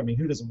each other. I mean,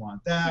 who doesn't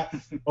want that?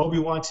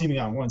 Obi-Wan teaming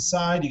on one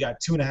side. You got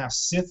 2.5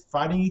 Sith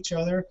fighting each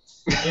other.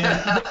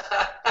 And,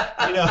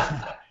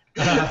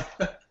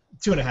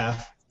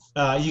 2.5.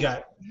 You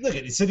got, look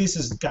at it, Sidious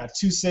has got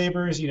 2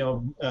 sabers.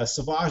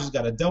 Savage has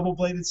got a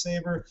double-bladed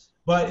saber.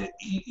 But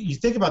you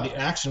think about the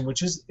action,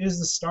 which is the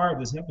star of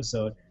this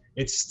episode.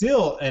 It's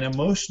still an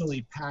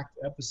emotionally packed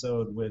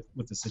episode with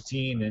the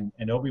Satine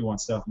and Obi-Wan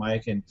stuff,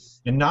 Mike. And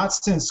not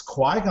since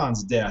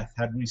Qui-Gon's death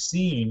had we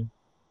seen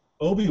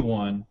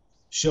Obi-Wan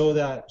show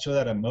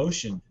that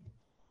emotion.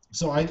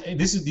 So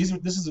this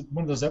is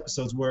one of those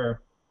episodes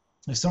where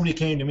if somebody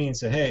came to me and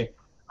said, "Hey,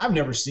 I've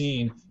never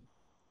seen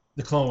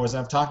the Clone Wars,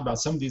 and I've talked about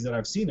some of these that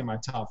I've seen in my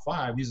top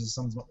 5. These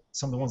are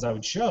some of the ones I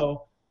would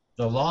show."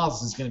 The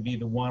Laws is going to be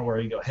the one where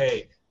you go,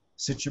 "Hey,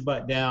 sit your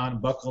butt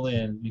down, buckle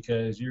in,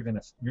 because you're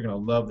gonna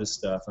love this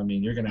stuff. I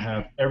mean, you're gonna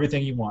have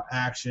everything you want: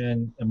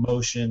 action,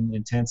 emotion,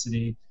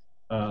 intensity."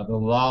 The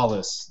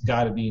Lawless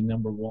got to be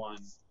number one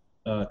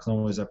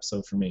Clone Wars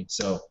episode for me.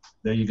 So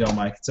there you go,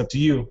 Mike. It's up to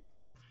you.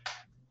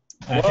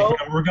 I think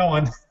we're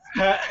going.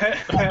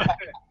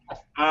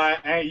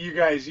 You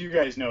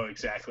guys know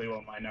exactly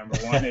what my number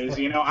one is.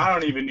 I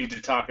don't even need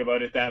to talk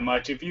about it that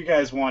much. If you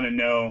guys want to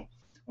know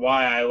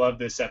why I love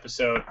this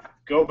episode,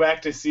 go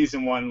back to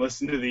season 1,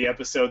 listen to the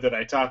episode that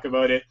I talk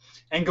about it,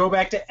 and go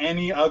back to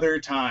any other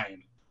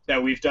time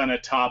that we've done a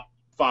top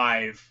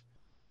 5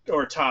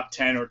 or top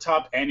 10 or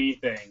top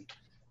anything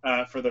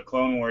for the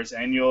Clone Wars,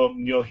 and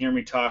you'll hear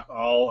me talk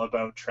all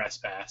about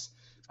Trespass.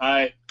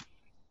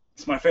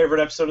 It's my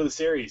favorite episode of the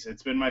series.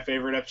 It's been my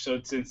favorite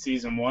episode since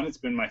season 1. It's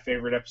been my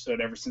favorite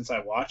episode ever since I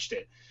watched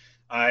it.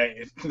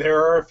 There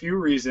are a few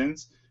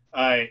reasons.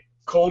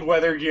 Cold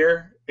weather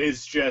gear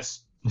is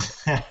just...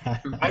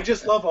 I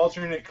just love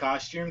alternate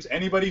costumes.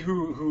 Anybody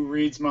who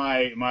reads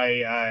my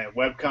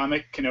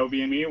webcomic,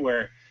 Kenobi and Me,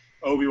 where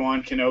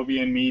Obi-Wan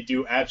Kenobi and me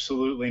do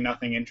absolutely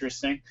nothing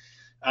interesting,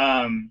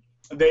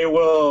 they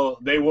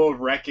will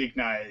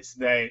recognize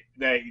that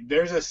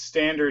there's a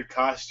standard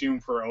costume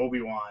for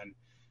Obi-Wan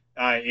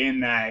in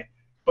that,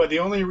 but the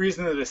only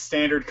reason that a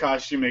standard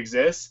costume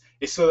exists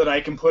is so that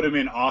I can put him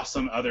in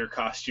awesome other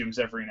costumes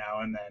every now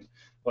and then.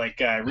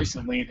 Like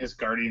recently in his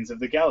Guardians of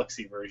the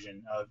Galaxy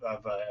version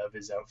of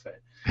his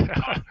outfit.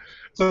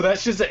 So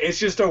it's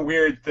just a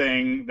weird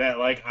thing that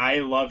like I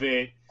love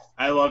it.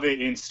 I love it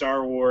in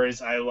Star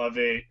Wars. I love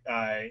it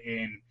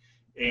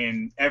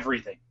in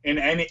everything, in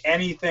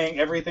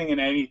everything and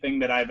anything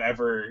that I've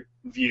ever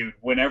viewed.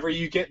 Whenever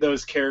you get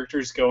those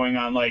characters going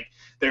on like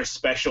their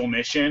special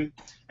mission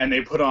and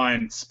they put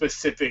on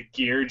specific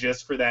gear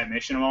just for that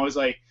mission, I'm always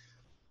like,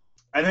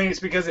 I think it's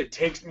because it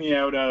takes me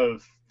out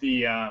of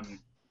the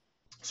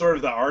sort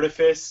of the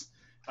artifice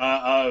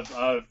of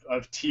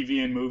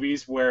TV and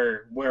movies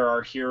where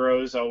our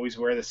heroes always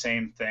wear the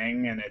same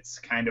thing and it's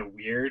kind of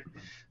weird.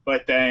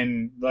 But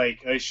then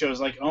like it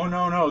shows like, oh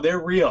no, they're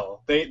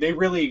real. They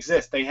really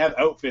exist. They have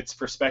outfits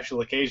for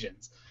special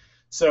occasions.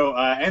 So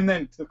and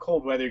then the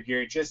cold weather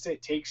gear,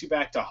 it takes you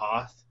back to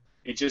Hoth.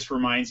 It just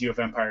reminds you of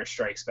Empire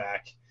Strikes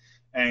Back,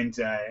 and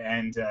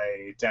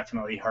it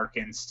definitely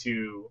harkens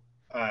to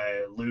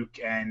Luke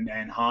and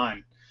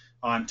Han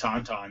on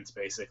Tauntauns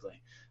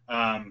basically.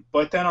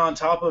 But then on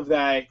top of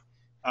that,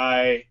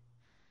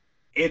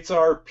 it's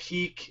our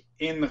peak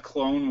in the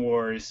Clone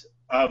Wars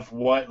of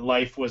what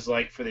life was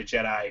like for the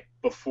Jedi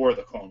before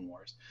the Clone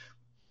Wars.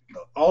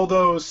 All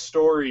those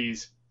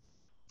stories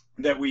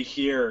that we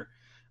hear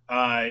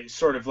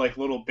sort of like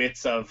little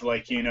bits of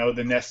like, you know,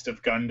 the nest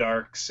of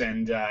Gundarks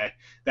and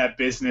that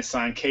business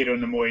on Cato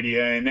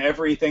Nemoidia and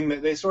everything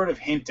that they sort of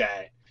hint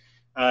at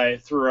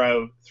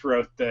throughout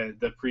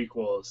the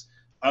prequels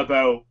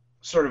about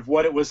sort of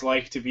what it was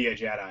like to be a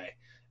Jedi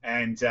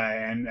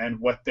and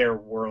what their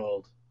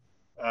world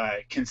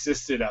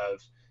consisted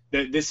of.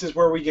 This is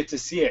where we get to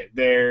see it.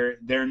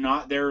 They're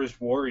not there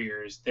as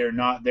warriors. They're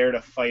not there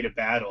to fight a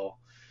battle.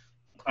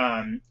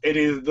 It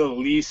is the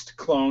least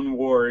Clone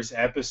Wars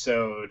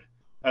episode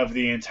of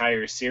the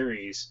entire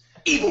series.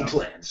 Evil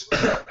plans.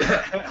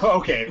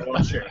 Okay,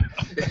 well, sure,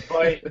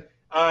 but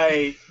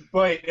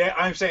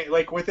I'm saying,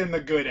 like, within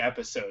the good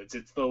episodes,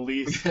 it's the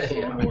least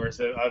Clone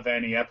Wars of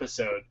any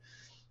episode.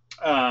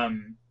 But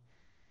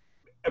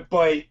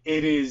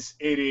it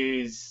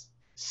is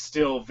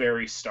still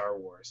very Star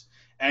Wars,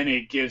 and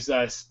it gives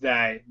us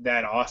that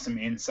awesome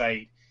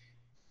insight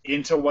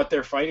into what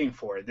they're fighting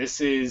for.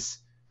 This is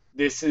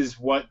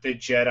what the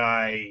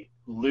Jedi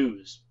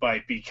lose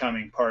by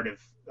becoming part of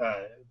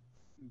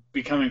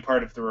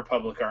the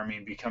Republic Army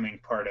and becoming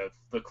part of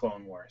the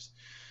Clone Wars.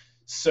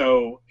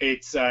 So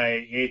it's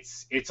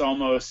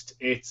almost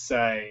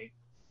a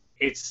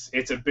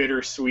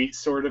bittersweet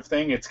sort of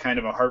thing. It's kind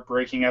of a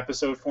heartbreaking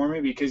episode for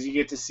me because you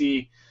get to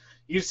see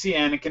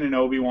Anakin and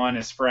Obi-Wan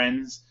as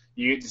friends.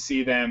 You get to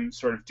see them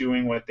sort of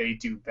doing what they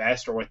do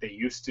best or what they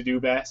used to do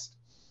best,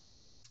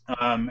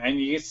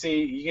 and you get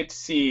to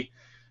see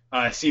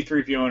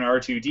C-3PO and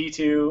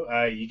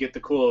R2-D2. You get the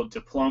cool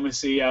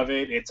diplomacy of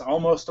it. It's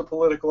almost a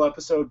political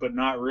episode, but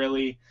not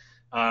really.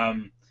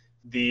 The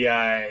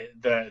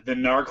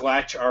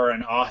Narglach are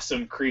an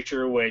awesome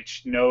creature,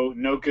 which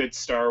no good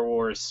Star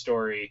Wars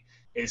story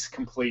is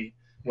complete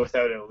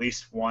without at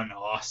least one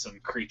awesome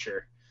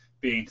creature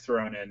being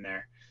thrown in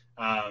there.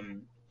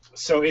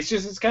 So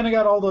it's kind of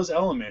got all those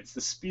elements: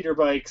 the speeder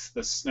bikes,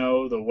 the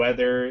snow, the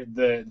weather,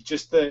 the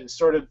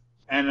sort of.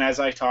 And as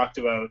I talked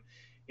about,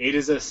 it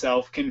is a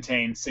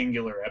self-contained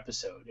singular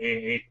episode.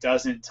 It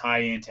doesn't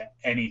tie into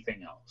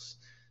anything else.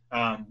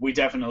 We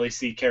definitely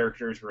see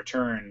characters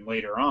return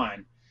later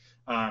on,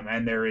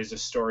 and there is a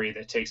story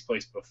that takes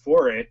place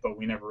before it, but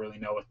we never really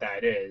know what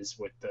that is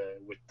with the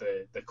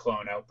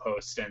clone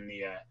outpost and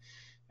the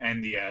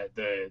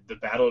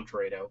battle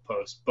droid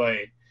outpost. But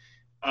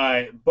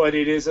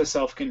it is a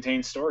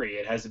self-contained story.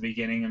 It has a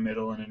beginning, a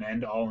middle, and an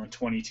end, all in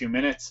 22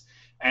 minutes,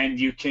 and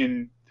you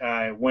can.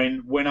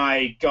 When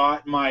I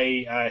got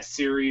my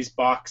series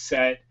box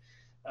set,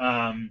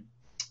 and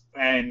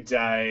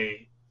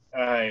I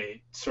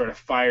sort of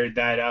fired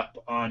that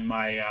up on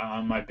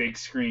my big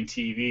screen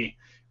TV.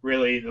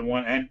 Really, the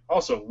one, and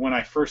also when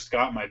I first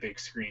got my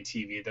big screen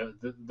TV,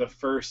 the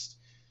first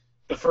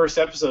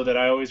episode that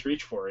I always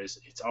reach for is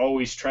it's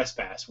always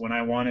Trespass. When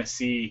I want to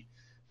see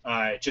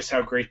just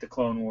how great the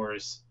Clone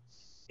Wars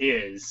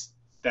is,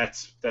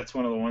 that's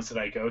one of the ones that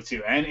I go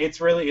to, and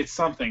it's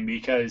something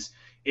because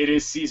it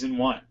is season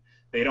 1.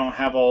 They don't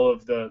have all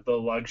of the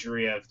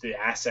luxury of the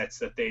assets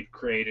that they've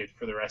created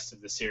for the rest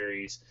of the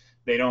series.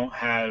 They don't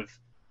have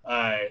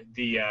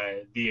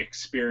the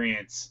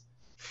experience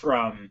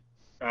from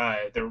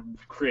the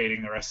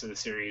creating the rest of the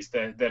series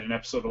that an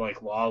episode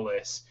like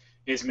Lawless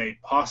is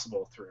made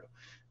possible through.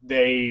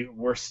 They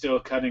were still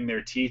cutting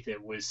their teeth.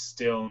 It was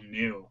still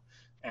new,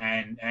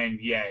 and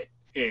yet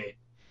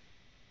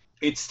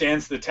it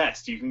stands the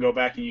test. You can go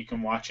back and you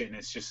can watch it, and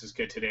it's just as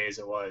good today as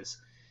it was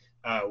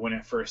when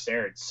it first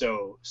aired.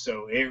 So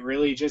it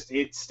really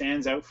it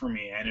stands out for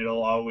me, and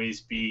it'll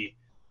always be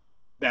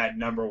that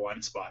number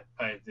 1 spot.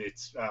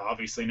 It's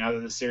obviously, now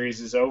that the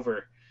series is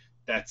over,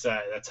 that's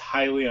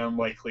highly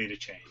unlikely to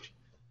change.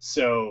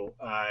 So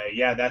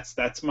yeah,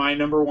 that's my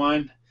number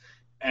 1,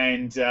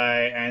 and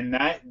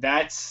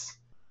that's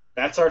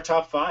our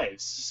top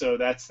 5s. So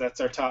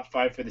that's our top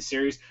 5 for the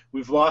series.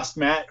 We've lost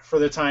Matt for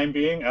the time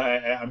being.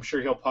 I'm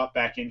sure he'll pop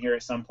back in here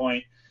at some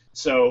point.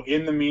 So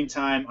in the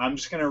meantime, I'm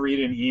just going to read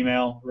an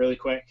email really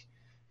quick.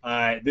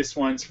 This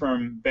one's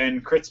from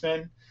Ben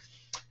Kritzman.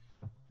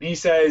 He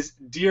says,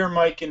 "Dear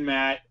Mike and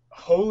Matt,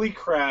 holy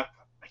crap,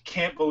 I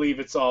can't believe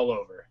it's all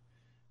over.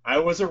 I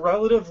was a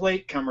relative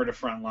latecomer to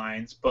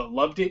Frontlines, but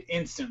loved it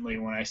instantly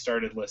when I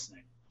started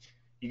listening.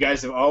 You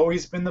guys have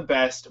always been the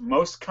best,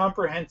 most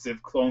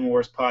comprehensive Clone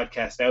Wars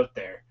podcast out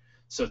there,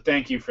 so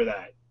thank you for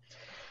that.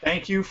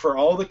 Thank you for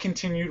all the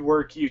continued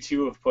work you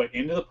two have put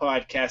into the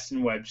podcast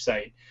and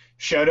website.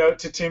 Shout out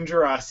to Tim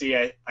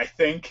Gerasi, I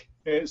think.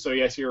 So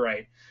yes, you're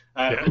right.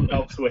 Who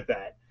helps with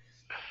that.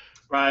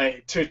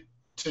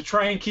 To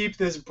try and keep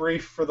this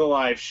brief for the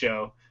live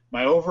show,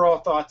 my overall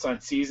thoughts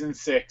on Season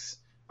 6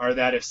 are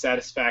that of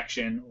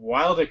satisfaction,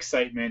 wild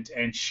excitement,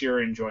 and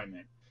sheer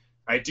enjoyment.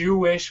 I do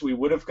wish we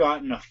would have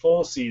gotten a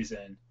full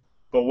season,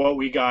 but what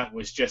we got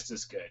was just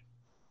as good.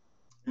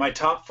 My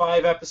top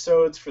 5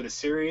 episodes for the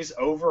series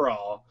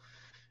overall,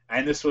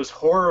 and this was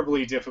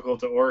horribly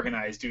difficult to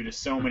organize due to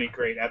so many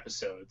great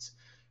episodes,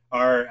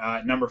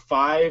 are number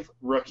 5,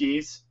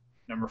 Rookies,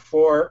 number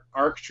 4,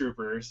 ARC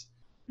Troopers,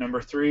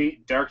 number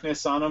 3,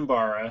 Darkness on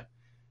Umbara,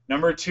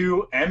 number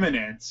 2,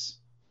 Eminence,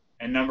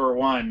 and number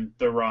 1,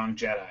 The Wrong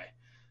Jedi.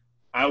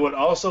 I would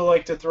also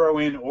like to throw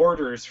in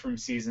Orders from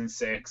Season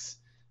 6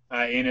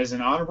 in as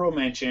an honorable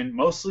mention,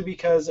 mostly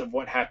because of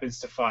what happens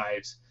to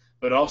Fives,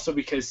 but also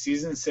because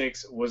Season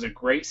 6 was a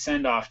great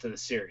send-off to the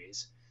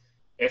series.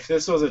 If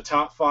this was a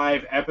top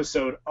 5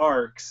 episode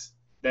arcs,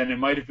 then it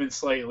might have been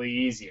slightly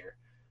easier.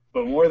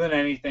 But more than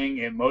anything,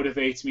 it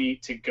motivates me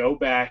to go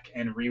back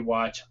and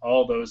rewatch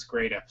all those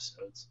great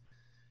episodes.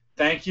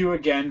 Thank you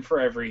again for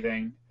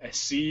everything. I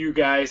see you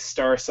guys,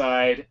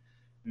 Starside.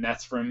 And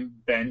that's from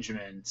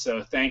Benjamin.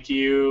 So thank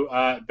you,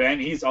 Ben.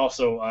 He's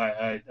also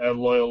a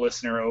loyal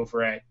listener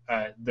over at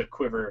the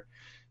Quiver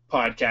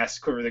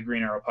podcast, Quiver the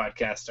Green Arrow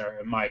podcast,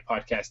 or my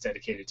podcast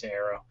dedicated to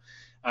Arrow.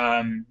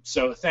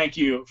 So thank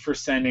you for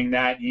sending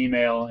that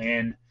email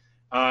in.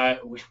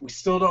 We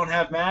still don't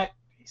have Matt.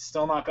 He's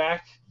still not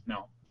back?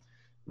 No.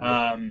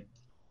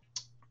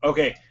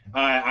 Okay.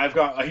 I've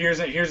got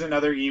here's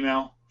another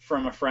email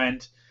from a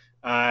friend.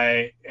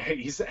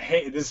 This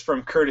is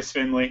from Curtis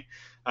Finley,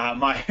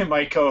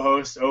 my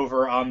co-host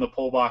over on the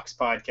Pullbox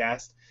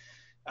podcast.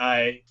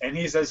 And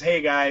he says,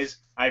 "Hey guys,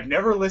 I've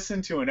never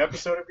listened to an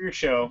episode of your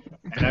show,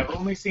 and I've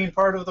only seen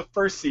part of the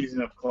first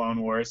season of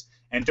Clone Wars,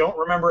 and don't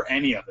remember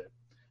any of it.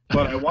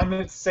 But I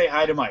wanted to say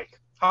hi to Mike.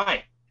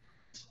 Hi."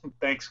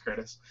 Thanks,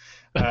 Curtis.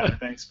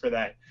 Thanks for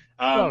that.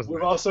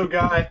 We've also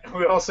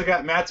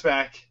got Matt's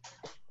back.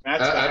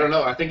 I don't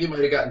know. I think you might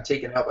have gotten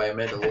taken out by a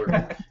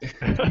Mandalorian.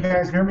 You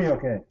guys hear me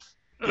okay?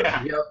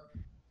 Yeah. Yep.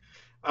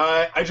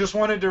 I just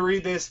wanted to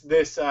read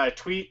this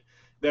tweet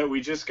that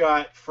we just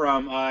got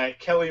from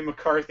Kelly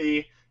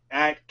McCarthy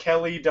at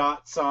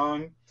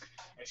kelly.song.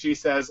 She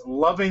says,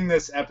 "Loving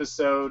this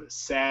episode.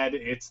 Sad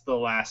it's the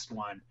last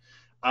one."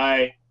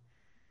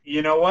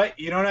 You know what?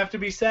 You don't have to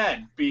be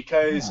sad,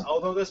 because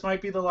although this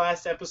might be the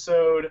last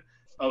episode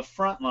of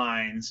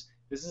Frontlines,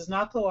 this is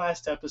not the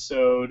last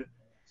episode.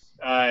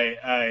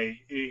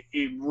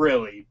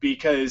 Really,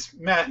 because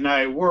Matt and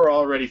I, we're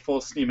already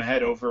full steam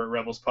ahead over at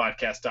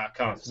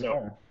rebelspodcast.com.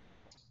 So,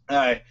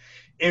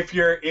 if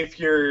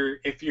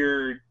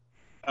you're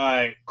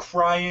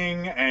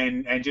crying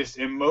and just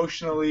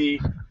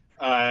emotionally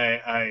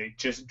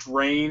just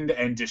drained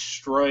and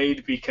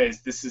destroyed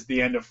because this is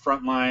the end of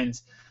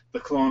Frontlines, the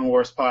Clone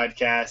Wars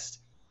podcast,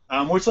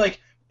 which,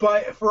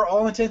 but for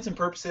all intents and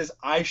purposes,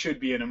 I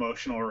should be an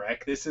emotional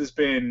wreck. This has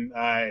been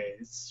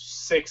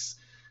 6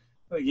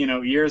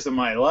 years of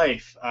my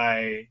life,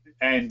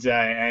 and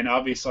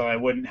obviously I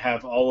wouldn't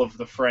have all of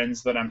the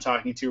friends that I'm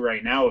talking to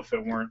right now if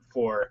it weren't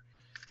for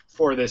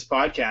this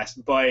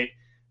podcast.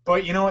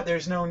 But you know what?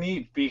 There's no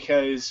need,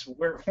 because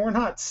we're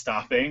not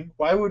stopping.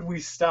 Why would we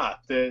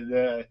stop?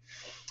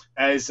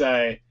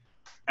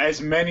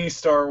 As many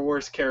Star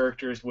Wars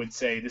characters would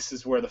say, this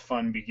is where the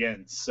fun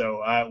begins.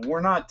 So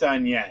we're not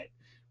done yet.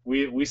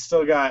 We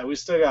still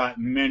got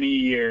many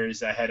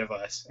years ahead of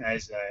us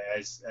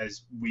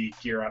as we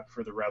gear up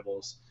for the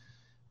Rebels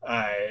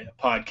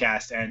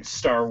podcast and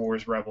Star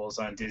Wars Rebels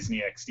on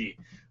Disney XD.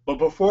 But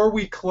before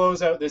we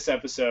close out this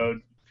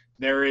episode,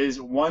 there is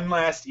one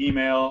last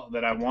email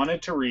that I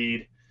wanted to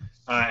read,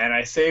 and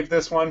I saved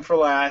this one for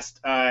last.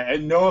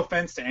 And no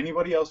offense to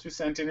anybody else who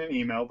sent in an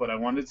email, but I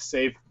wanted to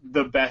save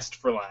the best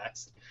for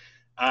last.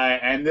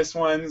 And this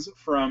one's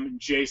from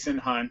Jason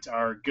Hunt,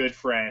 our good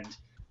friend.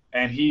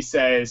 And he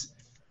says,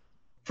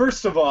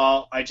 "First of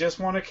all, I just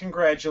want to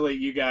congratulate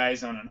you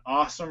guys on an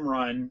awesome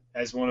run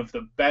as one of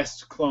the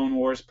best Clone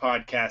Wars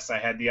podcasts I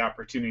had the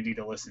opportunity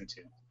to listen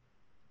to.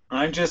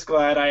 I'm just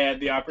glad I had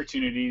the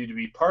opportunity to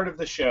be part of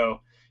the show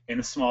in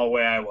the small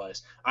way I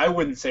was." I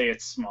wouldn't say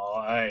it's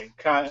small.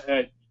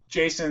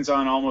 Jason's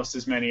on almost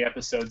as many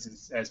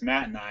episodes as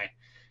Matt and I,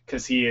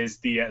 because he is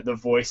the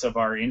voice of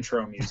our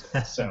intro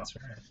music. So. That's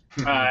right.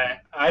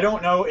 I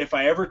don't know if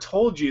I ever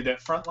told you that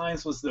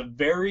Frontlines was the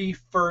very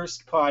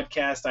first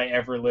podcast I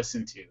ever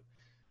listened to.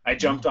 I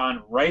jumped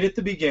on right at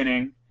the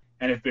beginning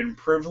and have been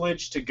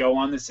privileged to go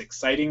on this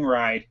exciting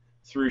ride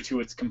through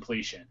to its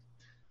completion.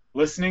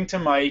 Listening to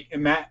Mike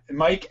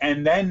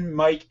and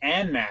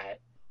Matt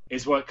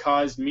is what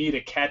caused me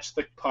to catch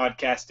the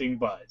podcasting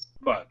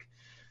bug.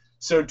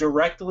 So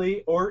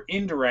directly or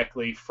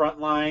indirectly,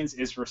 Frontlines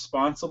is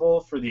responsible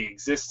for the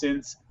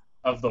existence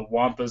of the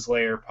Wampa's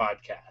Lair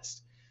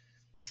podcast.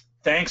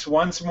 Thanks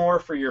once more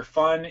for your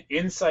fun,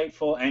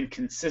 insightful, and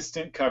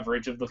consistent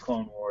coverage of the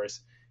Clone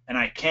Wars, and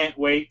I can't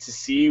wait to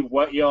see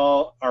what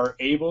y'all are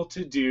able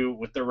to do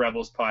with the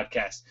Rebels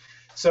podcast.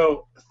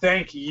 So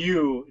thank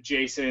you,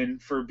 Jason,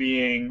 for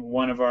being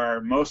one of our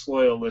most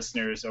loyal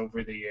listeners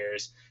over the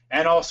years,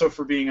 and also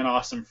for being an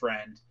awesome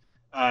friend.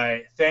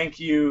 Thank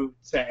you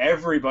to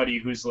everybody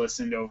who's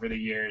listened over the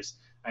years.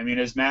 I mean,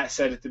 as Matt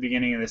said at the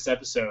beginning of this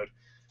episode,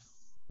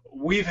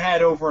 we've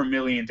had over 1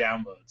 million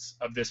downloads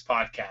of this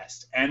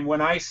podcast, and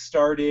when I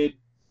started,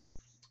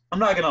 I'm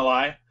not gonna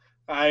lie,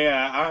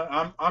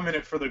 I'm in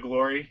it for the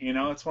glory.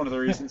 It's one of the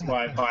reasons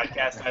why I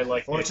podcast. I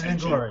like fortune and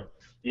glory.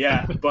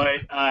 Yeah,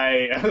 but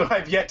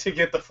I've yet to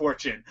get the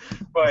fortune,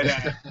 but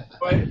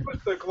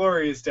the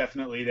glory is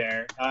definitely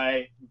there.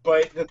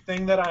 But the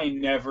thing that I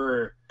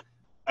never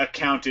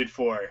accounted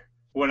for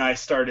when I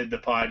started the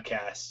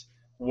podcast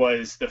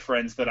was the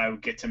friends that I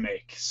would get to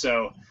make.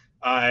 So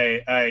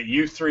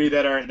you three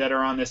that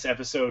are on this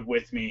episode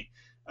with me,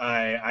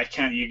 I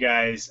count you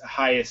guys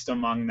highest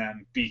among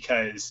them,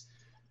 because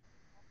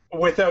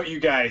without you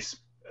guys,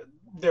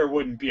 there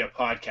wouldn't be a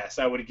podcast.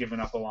 I would have given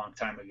up a long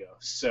time ago.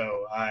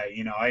 So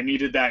I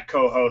needed that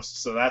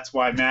co-host, so that's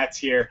why Matt's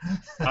here.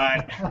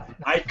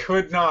 I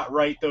could not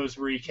write those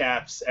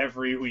recaps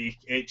every week.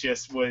 It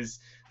just was,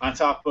 on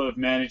top of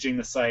managing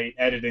the site,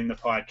 editing the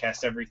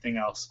podcast, everything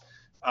else.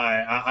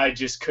 I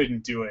just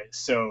couldn't do it.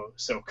 So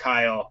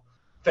Kyle,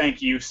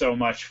 thank you so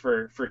much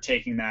for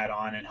taking that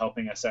on and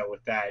helping us out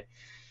with that.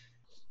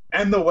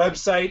 And the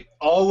website,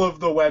 all of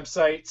the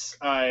websites,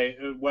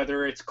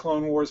 whether it's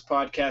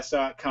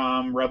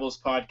CloneWarsPodcast.com,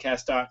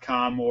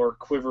 RebelsPodcast.com, or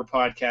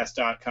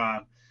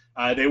QuiverPodcast.com,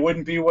 they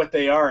wouldn't be what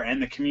they are,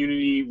 and the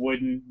community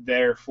wouldn't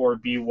therefore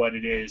be what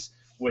it is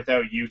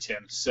without you,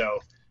 Tim. So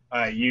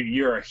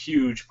you're a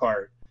huge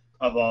part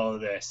of all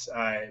of this.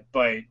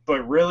 But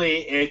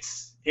really,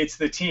 it's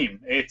the team.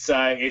 It's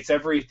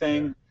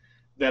everything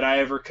that I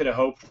ever could have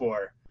hoped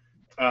for.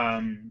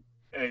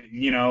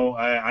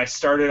 I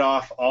started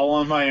off all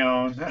on my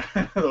own.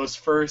 Those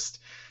first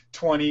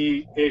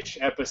 20-ish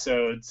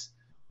episodes,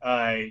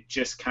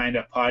 just kind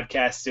of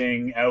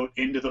podcasting out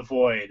into the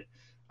void,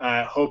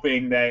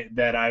 hoping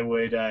that I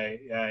would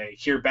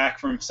hear back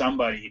from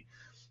somebody.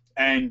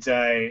 And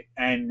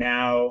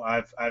now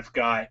I've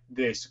got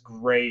this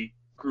great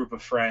group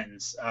of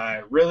friends,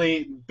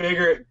 really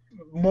bigger,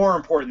 more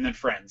important than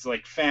friends,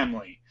 like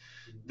family,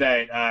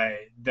 that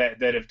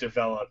have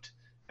developed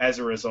as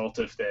a result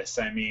of this.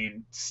 I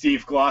mean,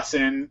 Steve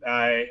Glosson,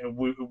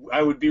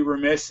 I would be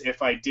remiss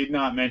if I did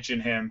not mention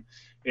him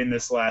in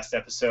this last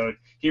episode.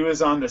 He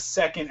was on the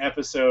second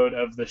episode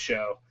of the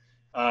show,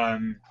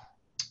 and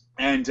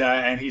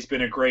he's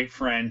been a great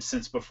friend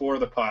since before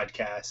the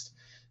podcast,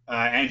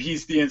 and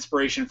he's the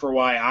inspiration for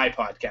why I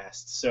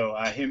podcast. So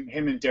him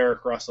and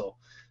Derek Russell.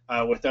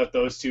 Without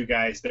those two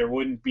guys, there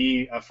wouldn't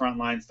be a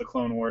Frontlines The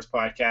Clone Wars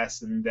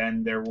podcast, and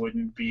then there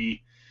wouldn't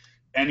be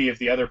any of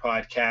the other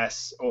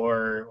podcasts,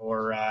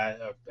 or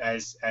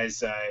as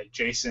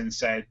Jason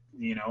said,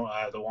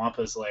 the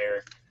Wampa's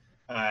Lair,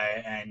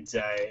 and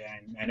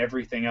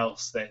everything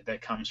else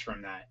that comes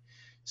from that.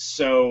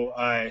 So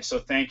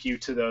thank you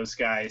to those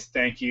guys.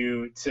 Thank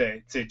you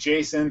to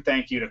Jason.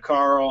 Thank you to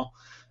Carl.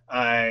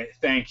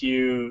 Thank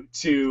you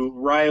to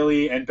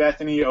Riley and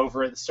Bethany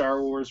over at the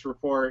Star Wars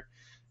Report.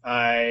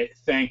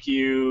 Thank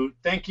you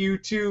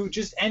to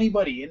just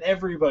anybody and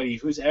everybody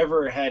who's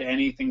ever had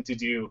anything to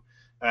do.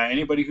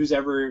 Anybody who's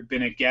ever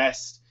been a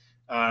guest,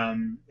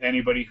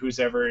 anybody who's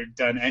ever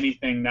done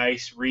anything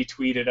nice,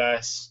 retweeted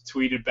us,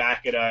 tweeted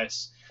back at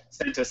us,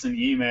 sent us an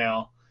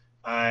email,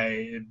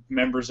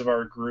 members of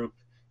our group,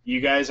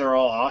 you guys are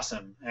all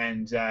awesome,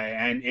 and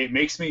it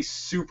makes me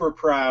super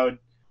proud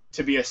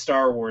to be a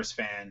Star Wars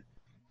fan,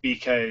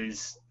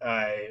 because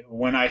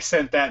when I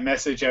sent that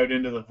message out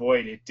into the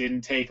void, it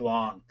didn't take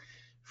long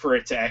for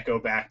it to echo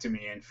back to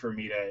me and for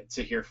me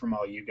to hear from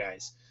all you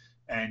guys.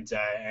 And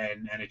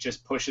it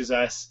just pushes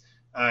us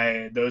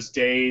those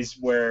days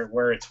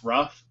where it's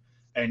rough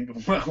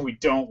and we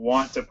don't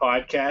want to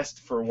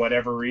podcast for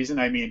whatever reason.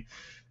 I mean,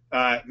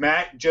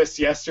 Matt just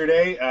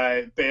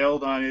yesterday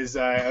bailed on his.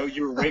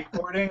 You were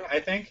wakeboarding, I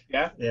think.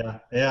 Yeah. Yeah.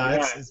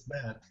 It's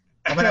bad.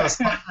 I might have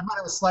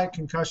a slight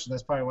concussion.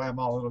 That's probably why I'm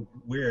all a little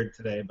weird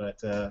today.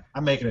 But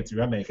I'm making it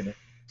through. I'm making it.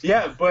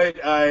 Yeah, but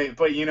I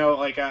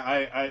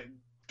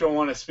don't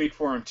want to speak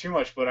for him too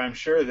much, but I'm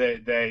sure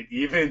that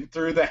even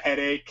through the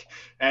headache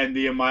and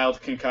the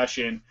mild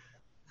concussion,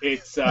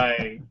 we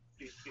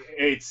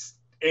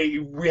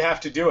have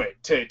to do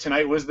it.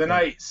 Tonight was the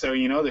night, so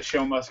the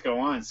show must go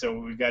on. So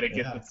we've got to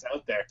get this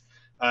out there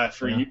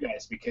for you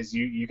guys, because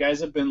you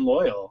guys have been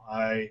loyal.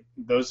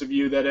 Those of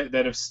you that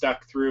have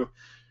stuck through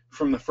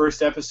from the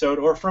first episode,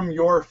 or from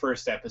your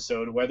first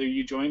episode, whether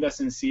you joined us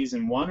in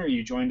season 1 or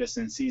you joined us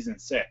in season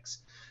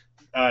 6.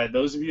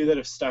 Those of you that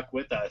have stuck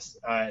with us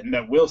and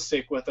that will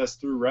stick with us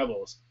through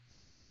Rebels,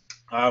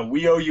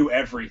 we owe you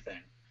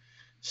everything.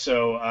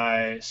 So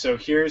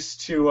here's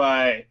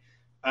to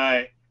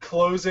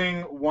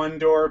closing one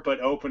door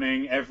but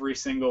opening every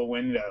single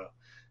window.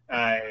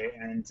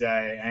 And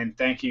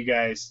thank you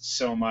guys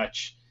so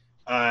much.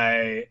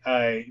 Do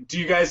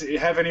you guys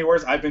have any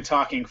words? I've been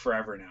talking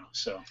forever now,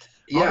 so.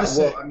 Yeah,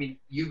 well, I mean,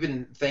 you've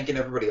been thanking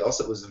everybody else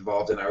that was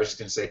involved, and I was just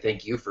going to say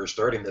thank you for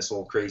starting this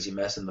whole crazy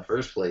mess in the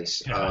first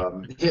place. Yeah.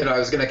 I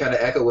was going to kind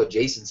of echo what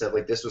Jason said.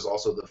 Like, this was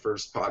also the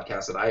first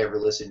podcast that I ever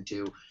listened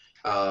to,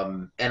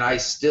 and I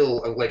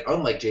still,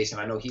 unlike Jason,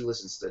 I know he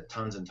listens to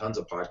tons and tons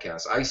of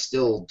podcasts. I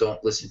still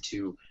don't listen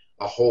to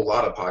a whole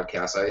lot of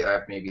podcasts. I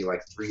have maybe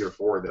like 3 or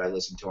 4 that I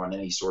listen to on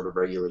any sort of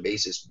regular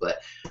basis,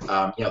 but,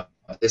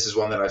 this is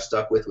one that I've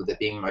stuck with it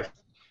being my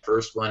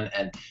first one,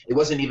 and it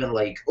wasn't even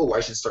like, oh,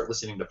 I should start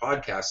listening to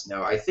podcasts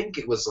now. I think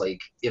it was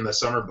like in the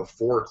summer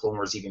before Clone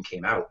Wars even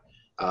came out,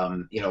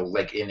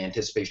 like in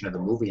anticipation of the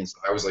movie, and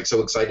I was like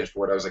so excited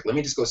for it. I was like, let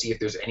me just go see if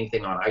there's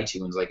anything on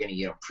iTunes, like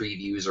any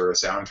previews or a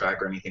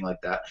soundtrack or anything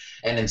like that.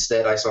 And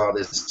instead I saw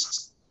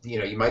this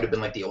you might have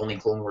been like the only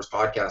Clone Wars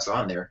podcast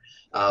on there.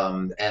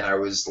 And I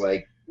was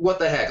like, what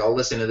the heck? I'll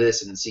listen to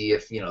this and see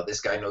if,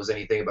 this guy knows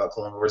anything about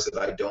Clone Wars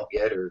that I don't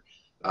yet, or,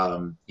 I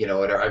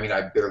mean,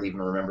 I barely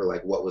even remember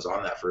like what was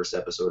on that first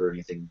episode or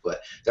anything,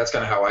 but that's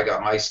kind of how I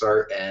got my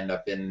start, and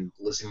I've been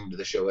listening to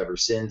the show ever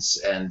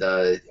since. And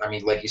I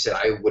mean, like you said,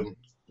 I wouldn't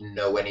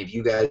know any of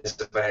you guys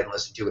if I hadn't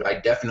listened to it. I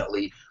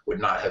definitely would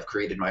not have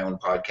created my own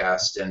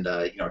podcast. And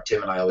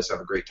Tim and I always have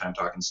a great time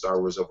talking Star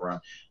Wars over on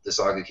The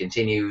Saga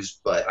Continues,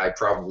 but I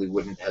probably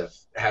wouldn't have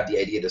had the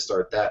idea to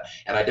start that.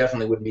 And I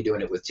definitely wouldn't be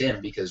doing it with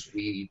Tim, because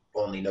we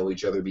only know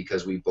each other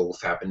because we both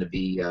happen to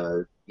be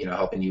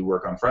helping you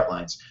work on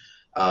Frontlines.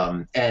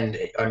 And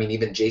I mean,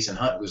 even Jason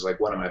Hunt, who's like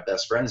one of my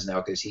best friends now,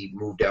 because he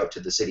moved out to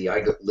the city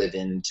I live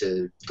in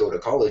to go to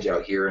college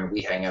out here, and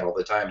we hang out all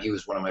the time. He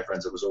was one of my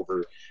friends that was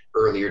over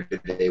earlier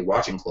today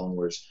watching Clone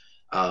Wars.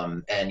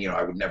 And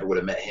I would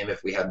have met him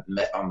if we hadn't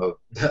met on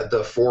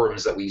the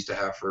forums that we used to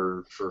have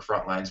for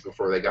Frontlines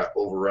before they got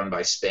overrun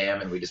by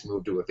spam and we just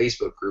moved to a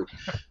Facebook group.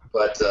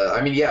 But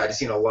I mean, yeah, I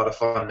just a lot of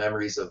fun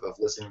memories of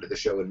listening to the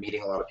show and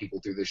meeting a lot of people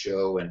through the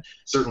show, and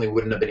certainly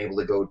wouldn't have been able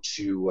to go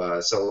to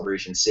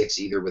Celebration 6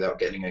 either without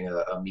getting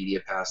a media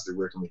pass through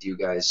working with you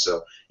guys.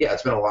 So yeah,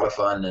 it's been a lot of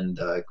fun and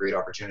a great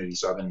opportunity.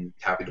 So I've been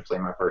happy to play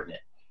my part in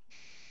it.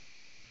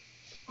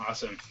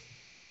 Awesome.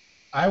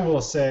 I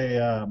will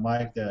say,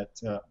 Mike,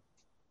 that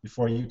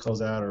before you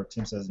close out or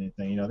Tim says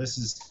anything,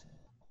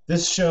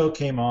 this show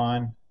came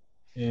on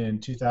in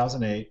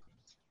 2008,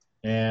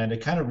 and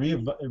it kind of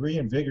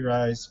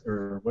reinvigorized,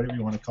 or whatever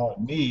you want to call it,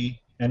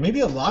 me, and maybe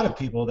a lot of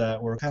people that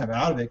were kind of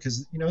out of it,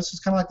 because this is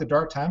kind of like the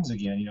dark times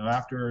again.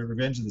 After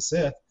Revenge of the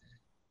Sith,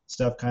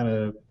 stuff kind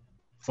of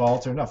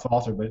not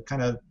faltered, but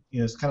kind of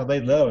it's kind of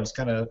laid low. It's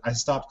kind of, I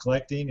stopped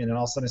collecting, and then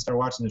all of a sudden I started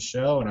watching the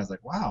show, and I was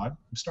like, wow, I'm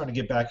starting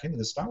to get back into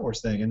the Star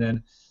Wars thing. And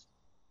then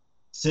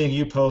seeing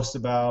you post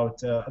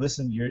about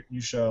listen to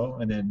your show,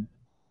 and then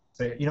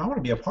say, I want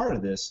to be a part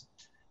of this.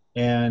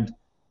 And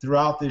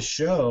throughout this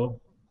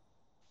show,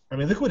 I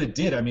mean, look what it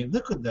did. I mean,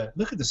 look at the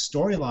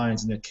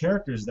storylines and the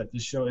characters that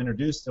this show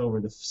introduced over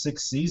the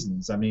 6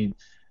 seasons. I mean,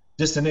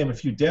 just to name a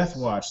few: Death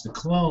Watch, the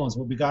clones,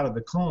 what we got of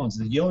the clones,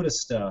 the Yoda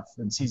stuff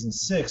in season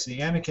 6, the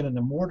Anakin and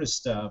the Mortis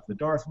stuff, the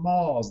Darth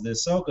Mauls, the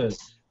Ahsokas,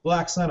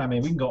 Black Sun. I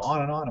mean, we can go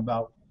on and on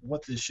about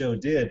what this show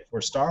did for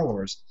Star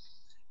Wars.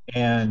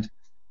 And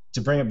to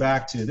bring it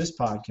back to this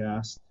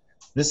podcast,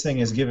 this thing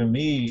has given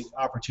me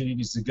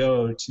opportunities to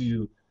go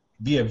to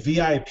be a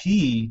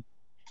VIP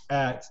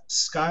at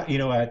at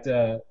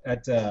the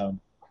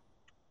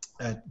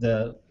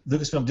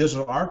Lucasfilm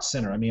Digital Arts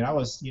Center. I mean, I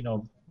was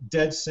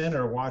dead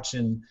center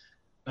watching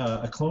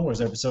a Clone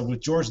Wars episode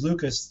with George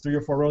Lucas 3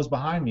 or 4 rows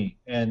behind me,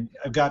 and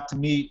I got to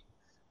meet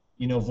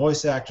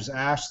voice actors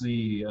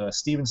Ashley,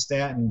 Stephen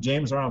Stanton,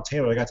 James Arnold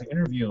Taylor. I got to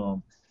interview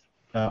them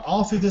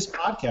all through this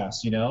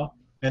podcast,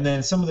 And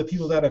then some of the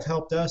people that have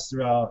helped us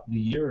throughout the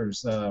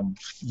years,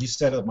 you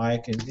said it,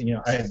 Mike,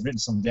 and I had written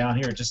some down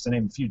here just to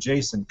name a few: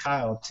 Jason,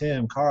 Kyle,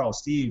 Tim, Carl,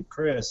 Steve,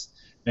 Chris,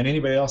 and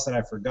anybody else that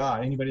I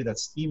forgot. Anybody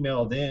that's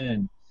emailed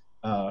in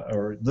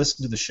or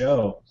listened to the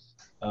show,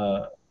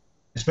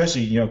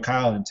 especially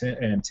Kyle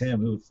and Tim,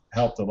 who've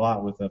helped a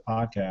lot with the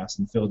podcast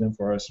and filled in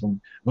for us.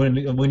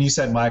 When you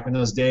said, Mike, in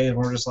those days when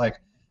we're just like,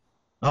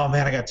 oh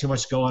man, I got too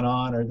much going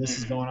on, or this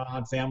is going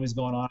on, family's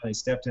going on, and they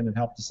stepped in and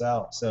helped us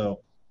out. So.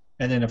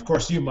 And then, of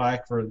course, you,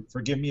 Mike,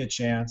 for giving me a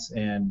chance.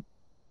 And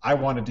I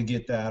wanted to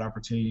get that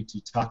opportunity to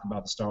talk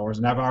about the Star Wars.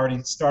 And I've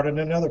already started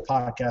another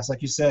podcast.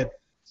 Like you said,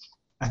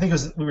 I think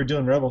we were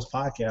doing Rebels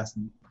podcast.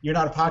 And you're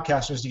not a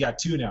podcaster, so you got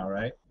 2 now,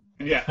 right?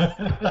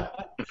 Yeah.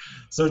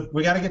 So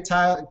we got to get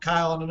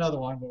Kyle on another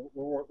one. But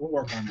we'll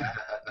work on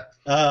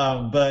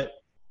that. But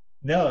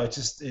no, it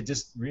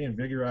just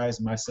reinvigorized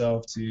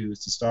myself to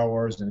Star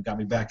Wars, and it got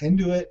me back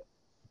into it.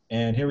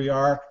 And here we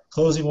are,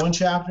 closing one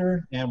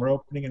chapter, and we're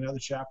opening another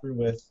chapter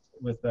with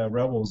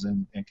Rebels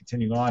and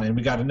continuing on. And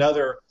we got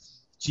another,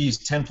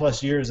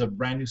 10+ years of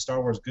brand new Star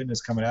Wars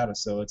goodness coming at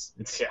us. So it's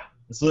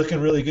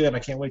looking really good. I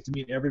can't wait to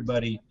meet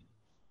everybody.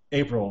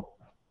 April,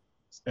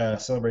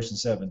 Celebration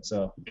 7.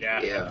 So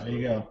yeah. There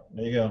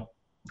you go.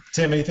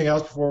 Tim, anything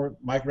else before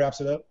Mike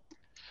wraps it up?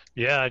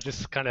 Yeah,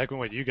 just kind of echoing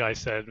what you guys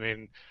said. I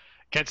mean,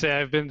 can't say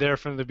I've been there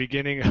from the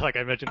beginning. Like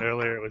I mentioned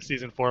earlier, it was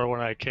season 4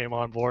 when I came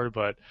on board,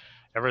 but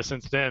ever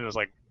since then, it was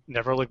like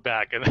never look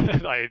back.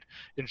 And I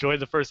enjoyed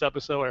the first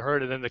episode I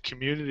heard, and then the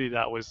community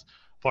that was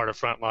part of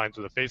Frontlines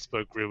with the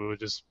Facebook group, it was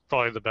just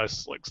probably the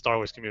best Star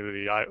Wars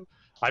community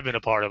I've been a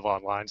part of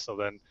online. So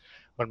then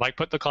when Mike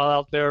put the call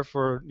out there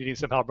for needing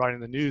some help writing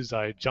the news,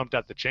 I jumped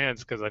at the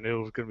chance because I knew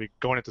it was going to be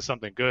going into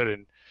something good.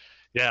 And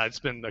yeah, it's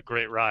been a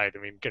great ride.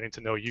 I mean, getting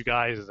to know you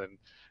guys, and then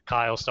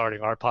Kyle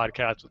starting our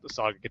podcast with The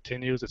Saga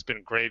Continues, it's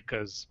been great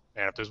because,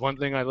 man, if there's one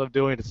thing I love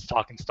doing, it's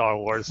talking Star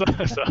Wars.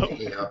 So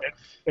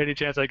any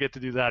chance I get to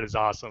do that is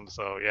awesome.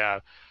 So yeah,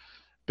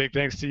 big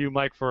thanks to you,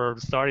 Mike, for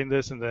starting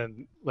this and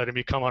then letting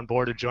me come on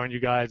board to join you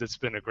guys. It's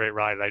been a great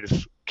ride. I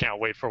just can't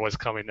wait for what's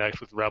coming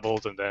next with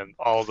Rebels, and then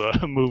all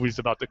the movies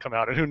about to come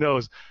out, and who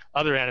knows,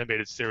 other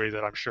animated series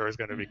that I'm sure is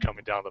going to be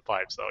coming down the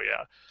pipe. So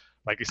yeah,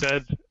 like you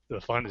said,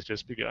 the fun has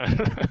just begun.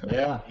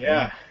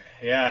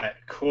 Yeah,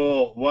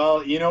 cool.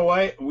 Well, you know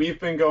what? We've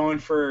been going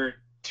for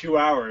 2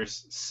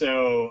 hours,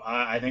 so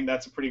I think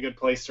that's a pretty good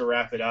place to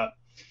wrap it up.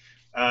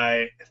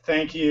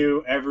 Thank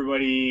you,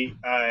 everybody,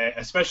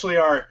 especially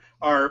our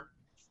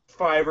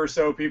 5 or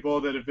so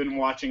people that have been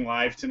watching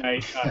live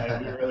tonight.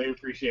 We really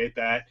appreciate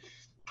that.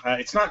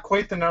 It's not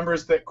quite the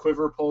numbers that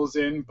Quiver pulls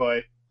in,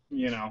 but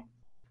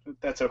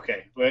that's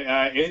okay. But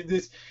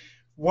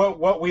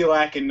what we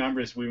lack in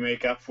numbers, we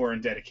make up for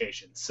in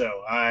dedication.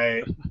 So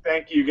I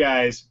thank you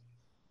guys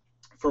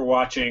for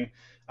watching.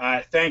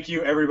 Thank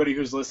you, everybody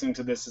who's listening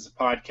to this as a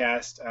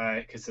podcast,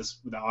 because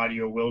the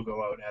audio will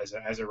go out as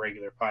a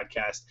regular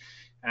podcast.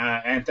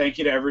 And thank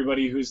you to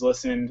everybody who's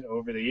listened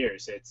over the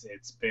years.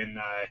 It's been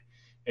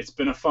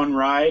a fun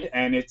ride,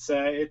 and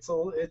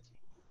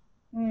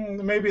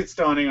maybe it's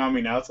dawning on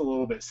me now. It's a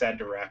little bit sad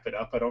to wrap it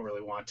up. I don't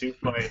really want to,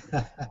 but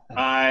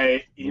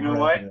you know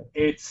what?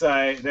 It's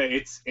that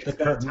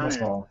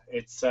time.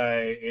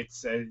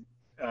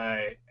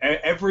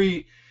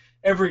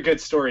 Every good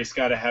story's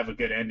got to have a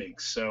good ending.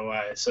 So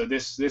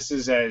this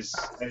is as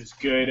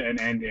good an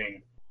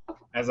ending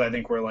as I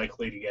think we're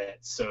likely to get.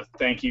 So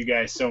thank you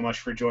guys so much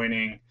for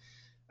joining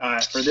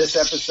for this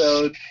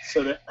episode.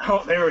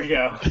 There we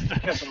go.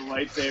 Got the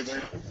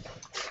lightsaber.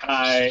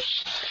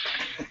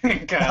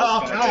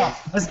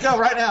 Let's go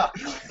right now.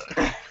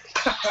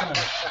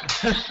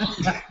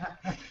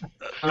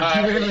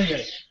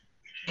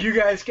 You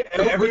guys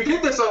we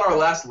did this on our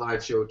last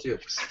live show too.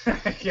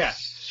 Yeah.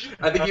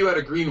 I think you had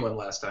a green one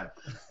last time.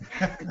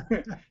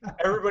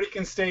 Everybody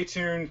can stay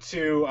tuned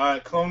to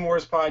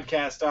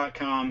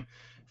CloneWarsPodcast.com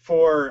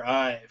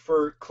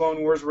for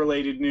Clone Wars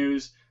related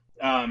news.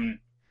 And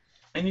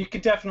you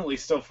can definitely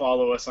still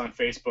follow us on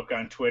Facebook,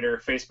 on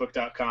Twitter,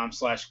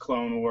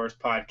 Facebook.com/Clone Wars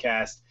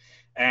Podcast,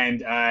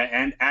 and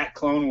at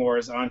Clone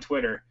Wars on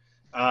Twitter.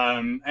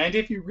 And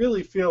if you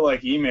really feel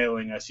like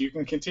emailing us, you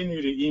can continue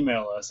to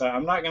email us.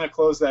 I'm not going to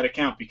close that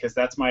account because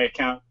that's my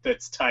account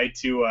that's tied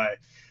to.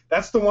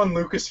 That's the one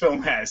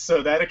Lucasfilm has,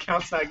 so that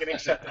account's not getting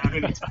shut down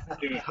anytime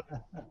soon.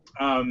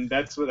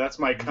 That's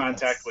my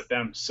contact with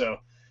them. So,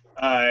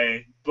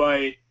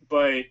 but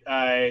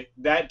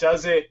that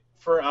does it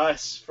for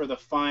us for the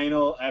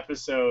final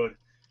episode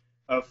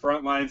of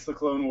Frontlines, the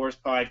Clone Wars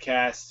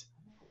podcast.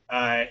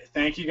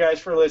 Thank you guys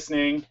for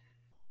listening,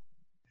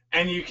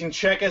 and you can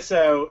check us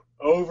out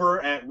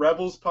over at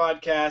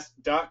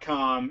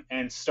rebelspodcast.com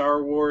and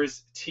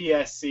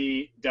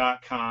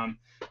StarWarsTSC.com.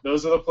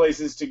 Those are the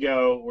places to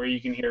go where you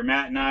can hear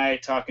Matt and I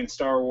talking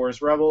Star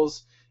Wars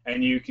Rebels,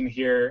 and you can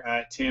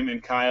hear Tim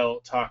and Kyle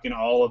talking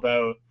all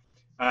about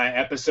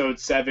Episode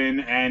 7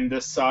 and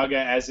the saga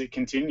as it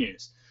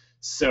continues.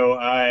 So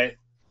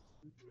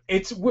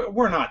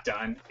we're not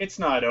done. It's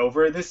not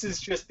over. This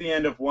is just the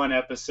end of one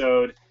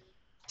episode.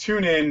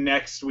 Tune in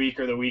next week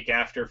or the week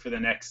after for the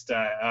next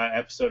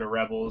episode of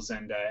Rebels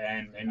and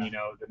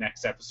the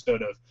next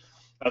episode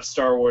of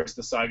Star Wars,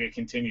 the saga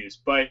continues.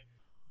 But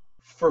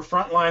for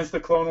Frontlines, the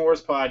Clone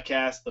Wars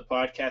podcast, the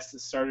podcast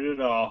that started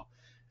it all,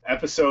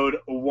 episode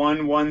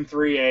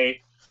 1138,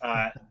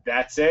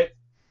 that's it.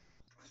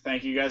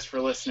 Thank you guys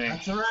for listening.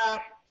 That's a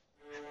wrap.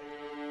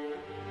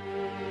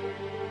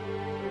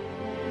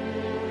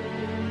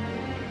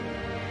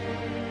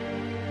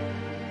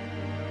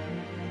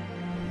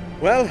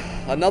 Well,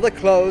 another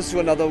close to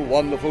another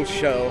wonderful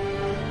show.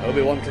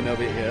 Obi-Wan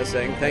Kenobi here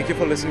saying thank you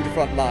for listening to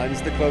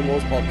Frontlines, the Clone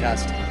Wars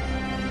podcast.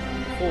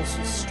 The Force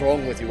is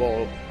strong with you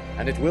all,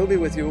 and it will be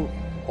with you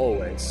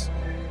always.